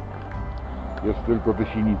 Jest tylko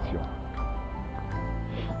definicja.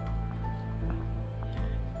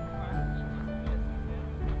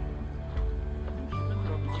 Musimy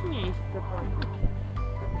zrobić miejsce, prawda?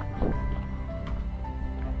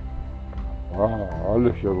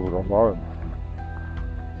 Ale się rozrwałem.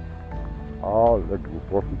 Ale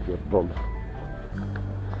głupoty pierdolę.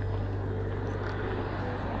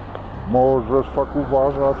 Możesz tak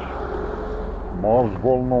uważać. Masz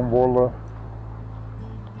wolną wolę.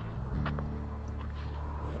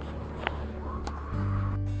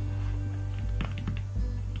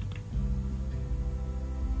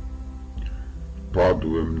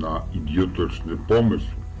 Padłem na idiotyczny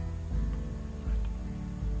pomysł,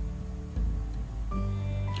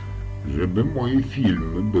 żeby moje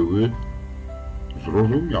filmy były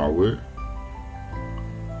zrozumiałe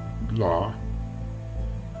dla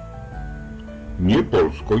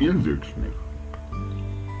niepolskojęzycznych.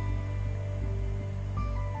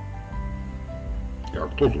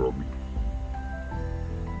 Jak to zrobić?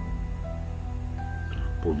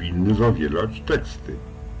 Powinny zawierać teksty.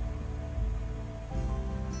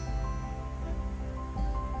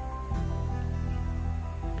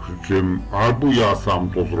 Przy czym albo ja sam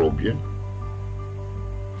to zrobię,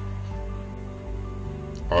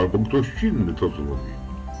 albo ktoś inny to zrobi.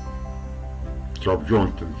 Trzeba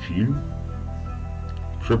wziąć ten film,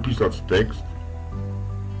 przepisać tekst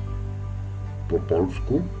po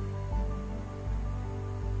polsku,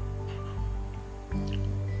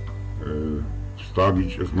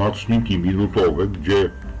 wstawić znaczniki minutowe,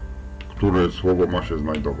 gdzie które słowo ma się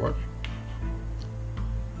znajdować.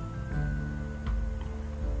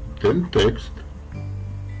 Ten tekst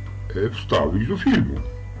wstawić do filmu,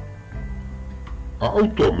 a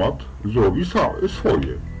automat zrobi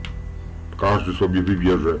swoje. Każdy sobie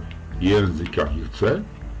wybierze język, jaki chce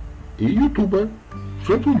i YouTube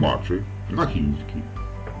przetłumaczy na chiński,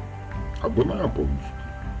 albo na japoński,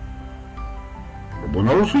 albo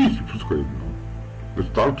na rosyjski, wszystko jedno.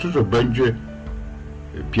 Wystarczy, że będzie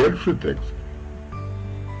pierwszy tekst.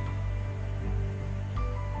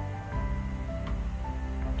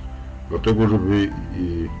 Dlatego, żeby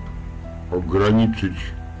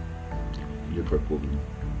ograniczyć, nie tak powiem,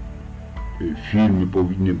 filmy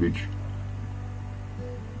powinny być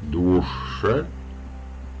dłuższe,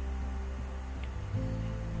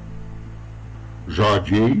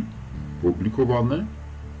 rzadziej publikowane,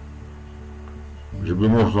 żeby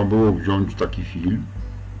można było wziąć taki film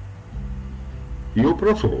i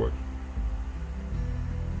opracować.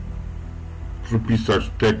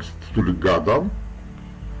 Przypisać tekst, który gadam,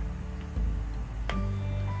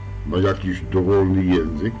 na jakiś dowolny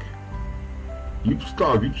język i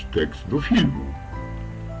wstawić tekst do filmu.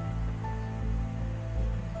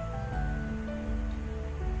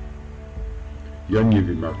 Ja nie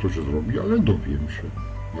wiem, jak to się zrobi, ale dowiem się,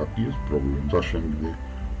 jaki jest problem. Zasięgnę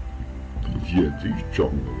wiedzy i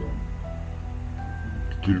ściągnę ją.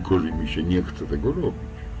 Tylko, że mi się nie chce tego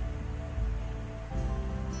robić.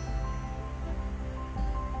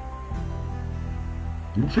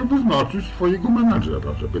 Muszę wyznaczyć swojego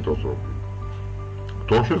menadżera, żeby to zrobił.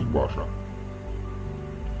 Kto się zgłasza?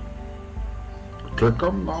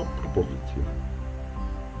 Czekam na propozycję.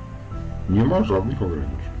 Nie ma żadnych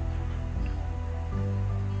ograniczeń.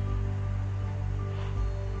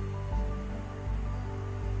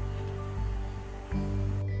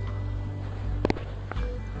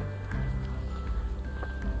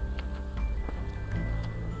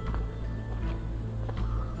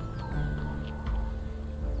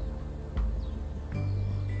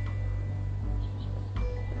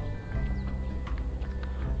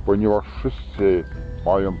 Ponieważ wszyscy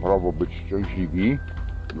mają prawo być szczęśliwi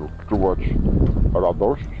i odczuwać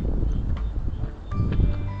radość,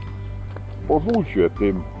 pozwólcie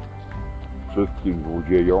tym wszystkim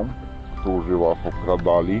złodziejom, którzy was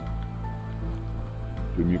okradali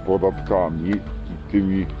tymi podatkami i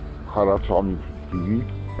tymi haraczami wszystkimi,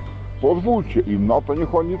 pozwólcie im na to,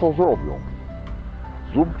 niech oni to zrobią.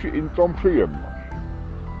 Zróbcie im tą przyjemność.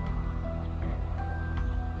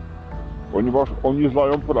 Ponieważ oni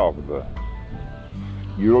znają prawdę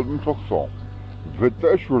i robią co chcą. Wy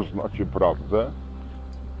też już znacie prawdę,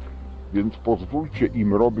 więc pozwólcie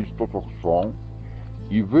im robić to, co chcą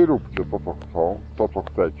i wy róbcie to, co chcą, to, co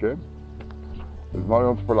chcecie.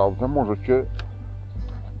 Znając prawdę, możecie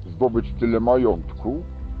zdobyć tyle majątku,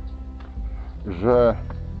 że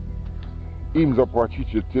im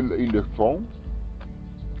zapłacicie tyle, ile chcą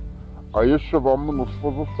a jeszcze wam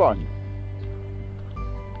mnóstwo zostanie.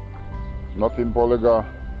 Na tym polega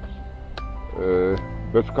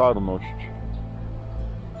bezkarność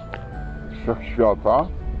wszechświata,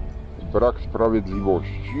 brak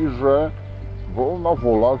sprawiedliwości, że wolna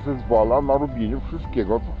wola zezwala na robienie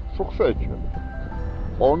wszystkiego, co chcecie.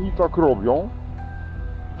 Oni tak robią,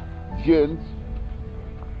 więc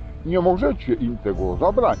nie możecie im tego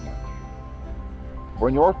zabraniać,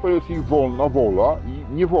 ponieważ to jest ich wolna wola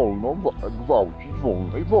i nie wolno gwałcić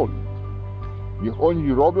wolnej woli. Niech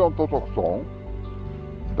oni robią to, co chcą,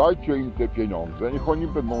 dajcie im te pieniądze, niech oni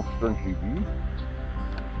będą szczęśliwi,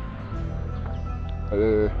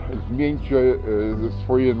 zmieńcie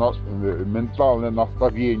swoje mentalne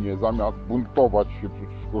nastawienie, zamiast buntować się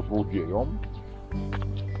przeciwko złodziejom,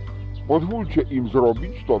 pozwólcie im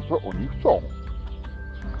zrobić to, co oni chcą,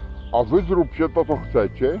 a wy zróbcie to, co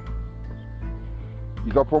chcecie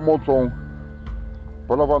i za pomocą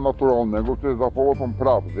prawa naturalnego, to jest za pomocą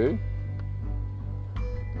prawdy,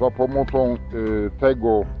 za pomocą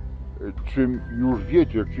tego, czym już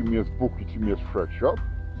wiecie, czym jest Bóg i czym jest Wszechświat,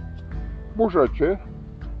 możecie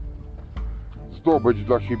zdobyć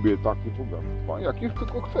dla siebie takie bogactwa, jakie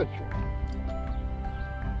tylko chcecie.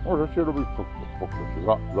 Możecie robić co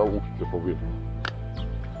chcecie. Załóżcie sobie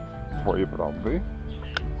swoje prawdy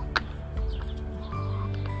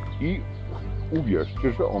i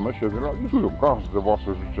uwierzcie, że one się zrealizują. Każde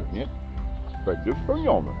wasze życzenie będzie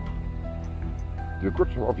spełnione. Tylko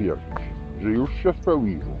trzeba wierzyć, że już się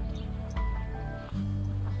spełniło.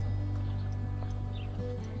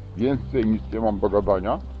 Więcej nic nie mam do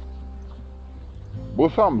gadania, bo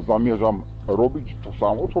sam zamierzam robić to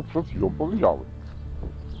samo, co przed chwilą powiedziałem.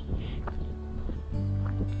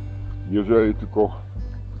 Jeżeli tylko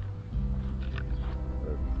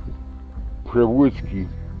przebłyski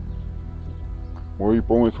mojej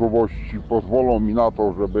pomysłowości pozwolą mi na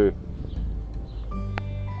to, żeby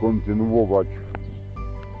kontynuować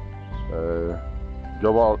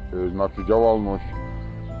działalność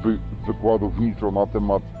wykładowniczą na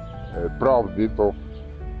temat prawdy, to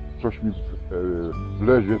coś mi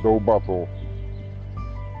wlezie do łba, to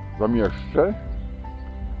zamieszczę,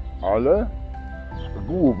 ale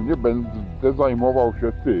głównie będę zajmował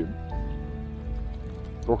się tym,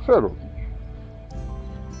 co chcę robić.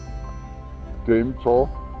 Tym, co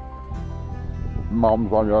mam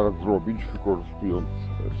zamiar zrobić, wykorzystując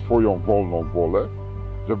swoją wolną wolę,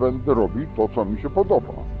 że będę robił to, co mi się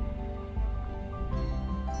podoba.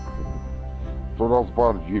 Coraz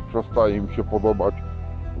bardziej przestaje mi się podobać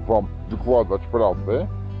wam wykładać prawdę,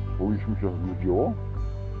 bo już mi się znudziło,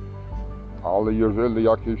 ale jeżeli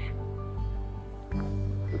jakieś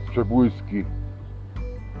przebłyski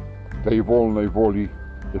tej wolnej woli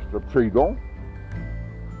jeszcze przyjdą,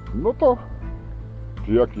 no to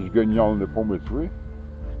czy jakieś genialne pomysły,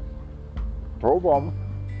 to wam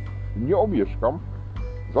nie omieszkam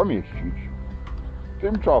zamieścić.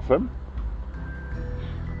 Tymczasem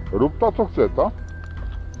rób ta, co chce ta,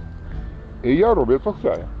 i ja robię, co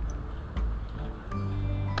chcę.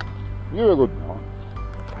 Miłego dnia.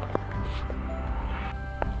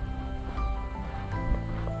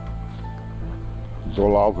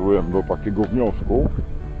 Dolazłem do takiego wniosku,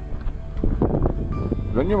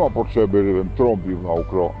 że nie ma potrzeby, żebym trąbił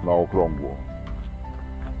na okrągło.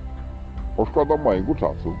 Poszkoda mojego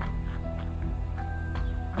czasu.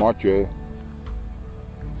 Macie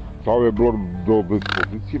cały blog do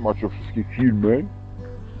dyspozycji, macie wszystkie filmy.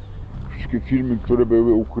 Wszystkie filmy, które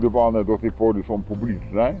były ukrywane do tej pory, są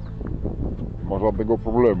publiczne. Nie ma żadnego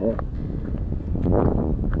problemu.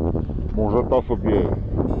 Możecie sobie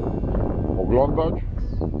oglądać,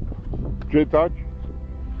 czytać,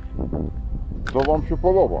 co wam się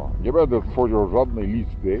podoba. Nie będę tworzył żadnej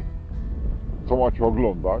listy, co macie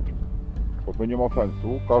oglądać, bo to nie ma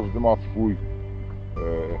sensu. Każdy ma swój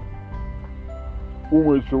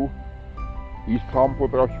umysł i sam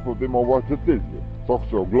potrafi podejmować decyzje, co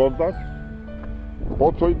chce oglądać,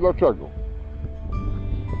 po co i dlaczego.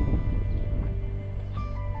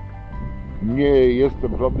 Nie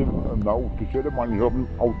jestem żadnym nauczycielem ani żadnym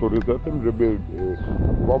autorytetem, żeby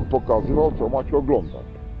wam pokazywał, co macie oglądać.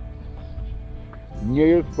 Nie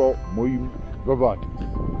jest to moim zadaniem.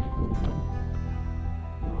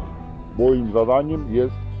 Moim zadaniem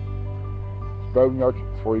jest spełniać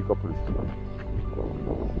swoje kaprysy.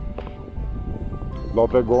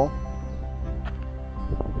 Dlatego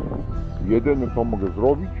jedyne, co mogę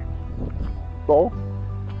zrobić, to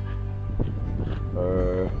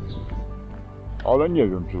ale nie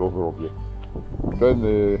wiem, czy to zrobię. Ten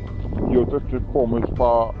idiotyczny pomysł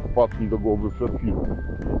wpadł mi do głowy przed filmem.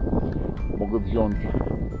 Mogę wziąć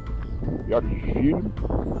jakiś film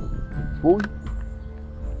swój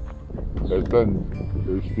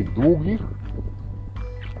z tych długich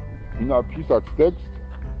i napisać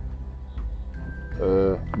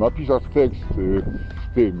tekst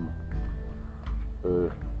w tym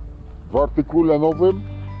w artykule nowym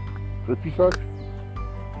przepisać,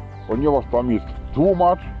 ponieważ tam jest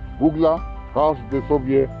tłumacz Google'a, każdy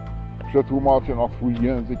sobie przetłumaczy na swój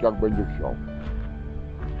język jak będzie chciał,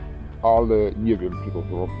 ale nie wiem czy to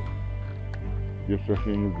zrobię, jeszcze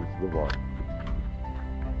się nie zdecydowałem.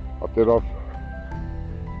 A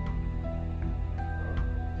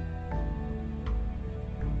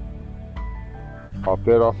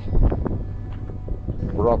teraz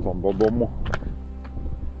wracam do domu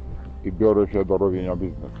i biorę się do robienia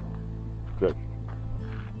biznesu. Cześć.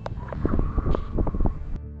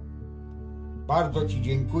 Bardzo Ci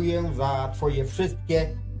dziękuję za Twoje wszystkie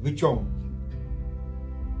wyciągi.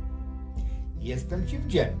 Jestem Ci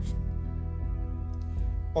wdzięczny.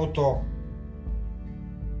 Oto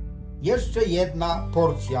jeszcze jedna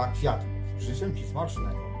porcja kwiatków. Życzę Ci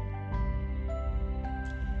smacznego.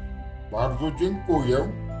 Bardzo dziękuję.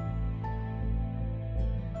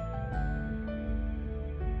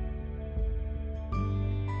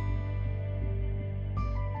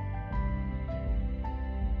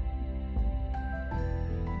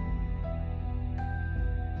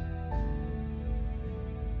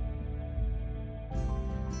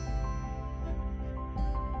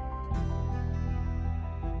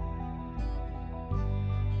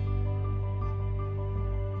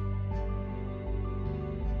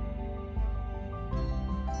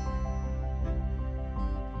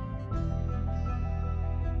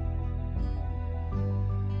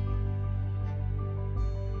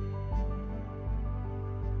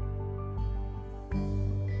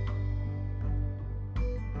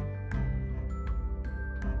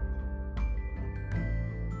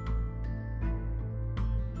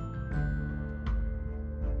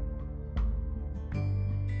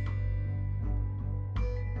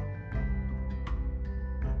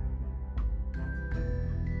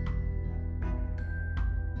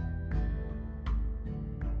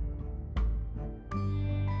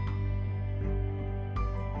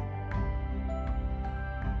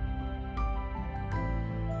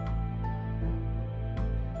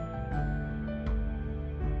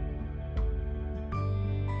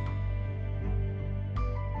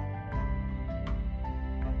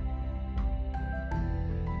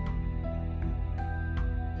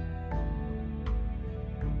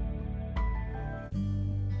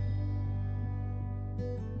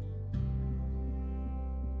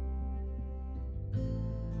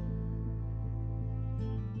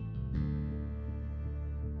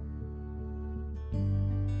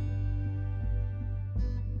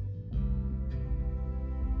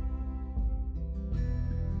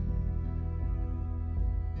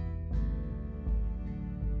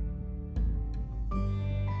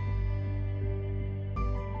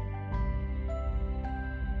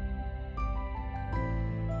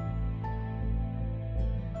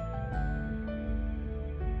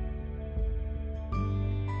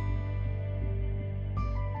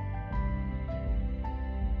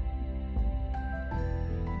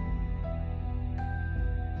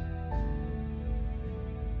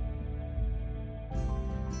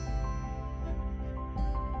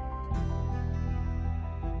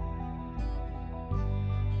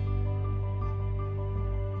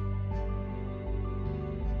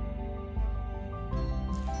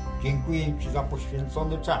 Dziękuję Ci za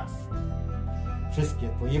poświęcony czas. Wszystkie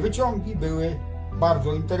Twoje wyciągi były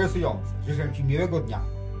bardzo interesujące. Życzę Ci miłego dnia.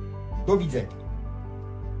 Do widzenia.